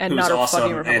 And who's not a fucking awesome,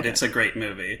 Republican. and it's a great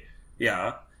movie.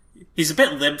 Yeah, he's a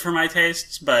bit lib for my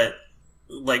tastes, but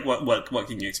like, what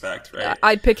can you expect, right?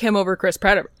 I'd pick him over Chris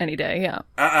Pratt any day, yeah.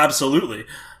 Absolutely.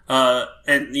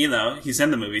 And he's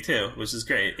in the movie too, which is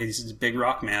great. He's a big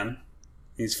rock man.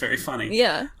 He's very funny.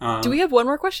 Yeah. Do we have one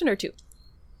more question or two?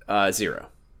 0.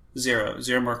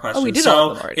 Zero more questions. Oh, we did so all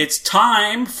of them already. it's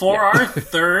time for our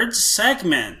third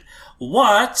segment.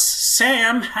 What's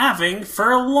Sam having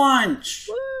for lunch?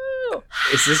 Woo!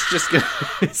 Is this just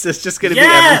gonna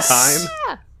Yes! be every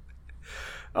time?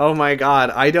 Oh my god,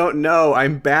 I don't know.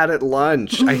 I'm bad at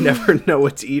lunch. I never know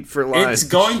what to eat for lunch. It's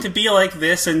going to be like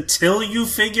this until you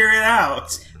figure it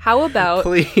out. How about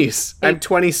Please. I'm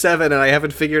 27 and I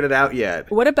haven't figured it out yet.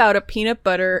 what about a peanut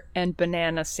butter and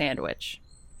banana sandwich?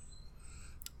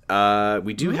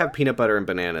 We do have peanut butter and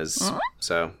bananas,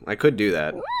 so I could do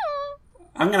that.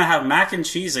 I'm gonna have mac and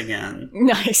cheese again.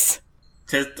 Nice.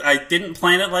 Because I didn't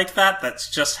plan it like that. That's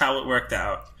just how it worked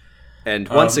out. And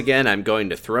once again, I'm going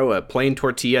to throw a plain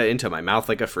tortilla into my mouth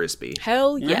like a frisbee.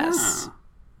 Hell yes.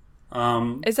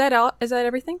 Is that all? Is that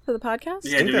everything for the podcast?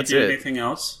 Yeah, think do we that's do it. anything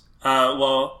else?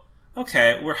 Well,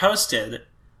 okay, we're hosted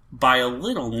by a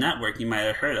little network you might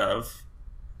have heard of.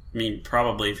 I mean,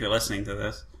 probably if you're listening to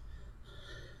this.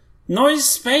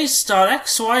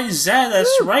 Noisespace.xyz,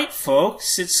 that's right,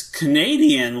 folks. It's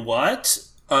Canadian, what?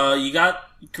 You got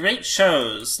great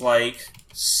shows like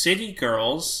City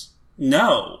Girls.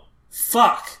 No.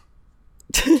 Fuck.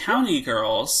 County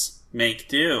Girls. Make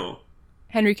do.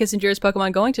 Henry Kissinger's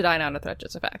Pokemon going to die now, if that's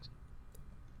just a fact.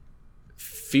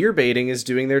 Fear Baiting is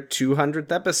doing their 200th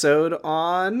episode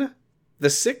on The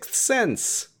Sixth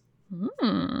Sense.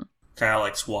 Kyle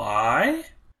XY.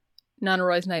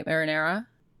 Nanaroy's Nightmare Era.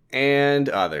 And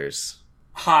others.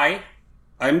 Hi,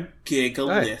 I'm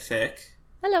Gigalithic.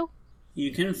 Hello.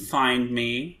 You can find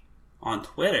me on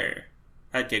Twitter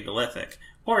at Gigalithic.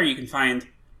 Or you can find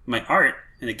my art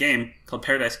in a game called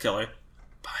Paradise Killer.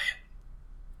 Buy it.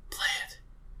 Play it.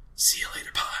 See you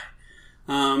later.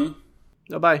 Bye.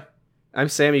 Oh, bye. I'm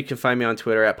Sam. You can find me on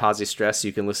Twitter at Posy Stress.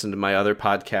 You can listen to my other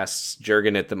podcasts,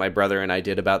 Jergin It, that my brother and I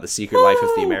did about the secret life of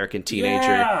the American teenager.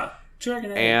 Yeah.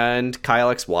 Jergin It. And Kyle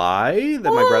XY,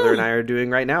 that my brother and I are doing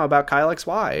right now about Kyle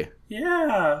XY.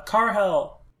 Yeah. Car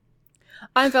Hell.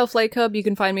 I'm Val Flightcub. You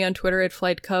can find me on Twitter at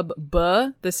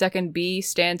FlightCubB. The second B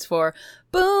stands for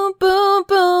boom, boom,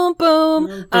 boom,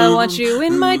 boom. I want you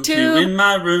in my You tube. in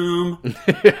my room.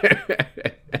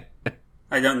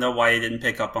 I don't know why you didn't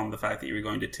pick up on the fact that you were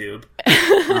going to tube. You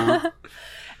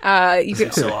can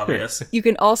It's so obvious. You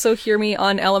can also hear me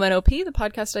on LMNOP, the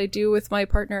podcast I do with my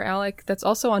partner Alec. That's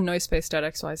also on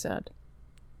Noisespace.xyz.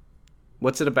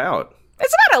 What's it about?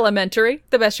 It's about Elementary,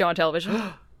 the best show on television.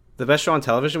 The best show on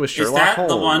television was Is Sherlock that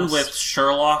Holmes. the one with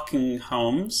Sherlock and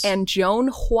Holmes? And Joan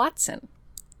Watson.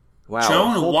 Wow,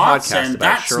 Joan a whole Watson, podcast about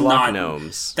that's Sherlock not-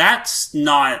 Gnomes. That's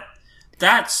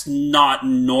not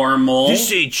normal.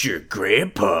 ain't your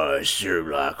grandpa,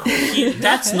 Sherlock Holmes.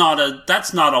 That's not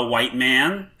a white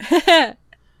man.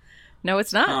 No,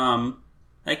 it's not.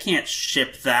 I can't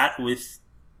ship that with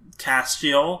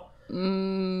Castiel. I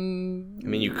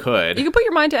mean, you could. You can put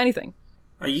your mind to anything.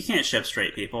 You can't ship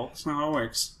straight people. That's not how it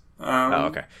works. Oh,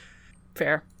 okay.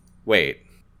 Fair. Wait.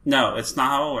 No, it's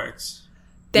not how it works.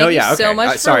 Thank you okay. so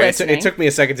much for sorry, listening. it took me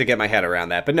a second to get my head around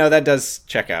that, but no, that does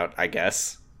check out, I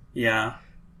guess. Yeah.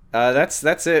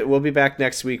 That's it. We'll be back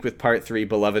next week with part 3,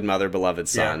 Beloved Mother, Beloved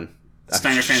Son.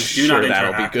 Steiner fans do not That'll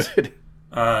interact. be good.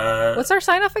 What's our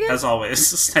sign off again? As always,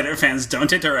 Steiner fans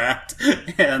don't interact,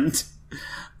 and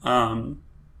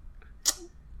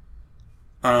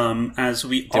as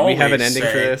we Did we have an ending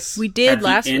say, for this? We did at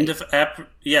last the end week. of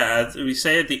as we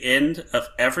say at the end of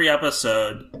every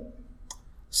episode,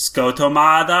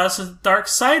 Scotomadas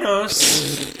Darksidos.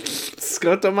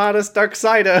 Scotomatus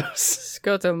Darksidos.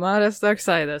 Scotomatus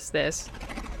Darksidus, this.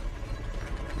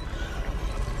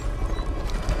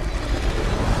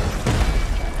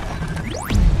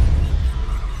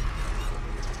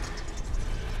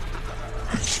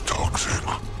 It's toxic.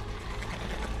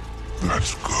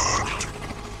 That's good.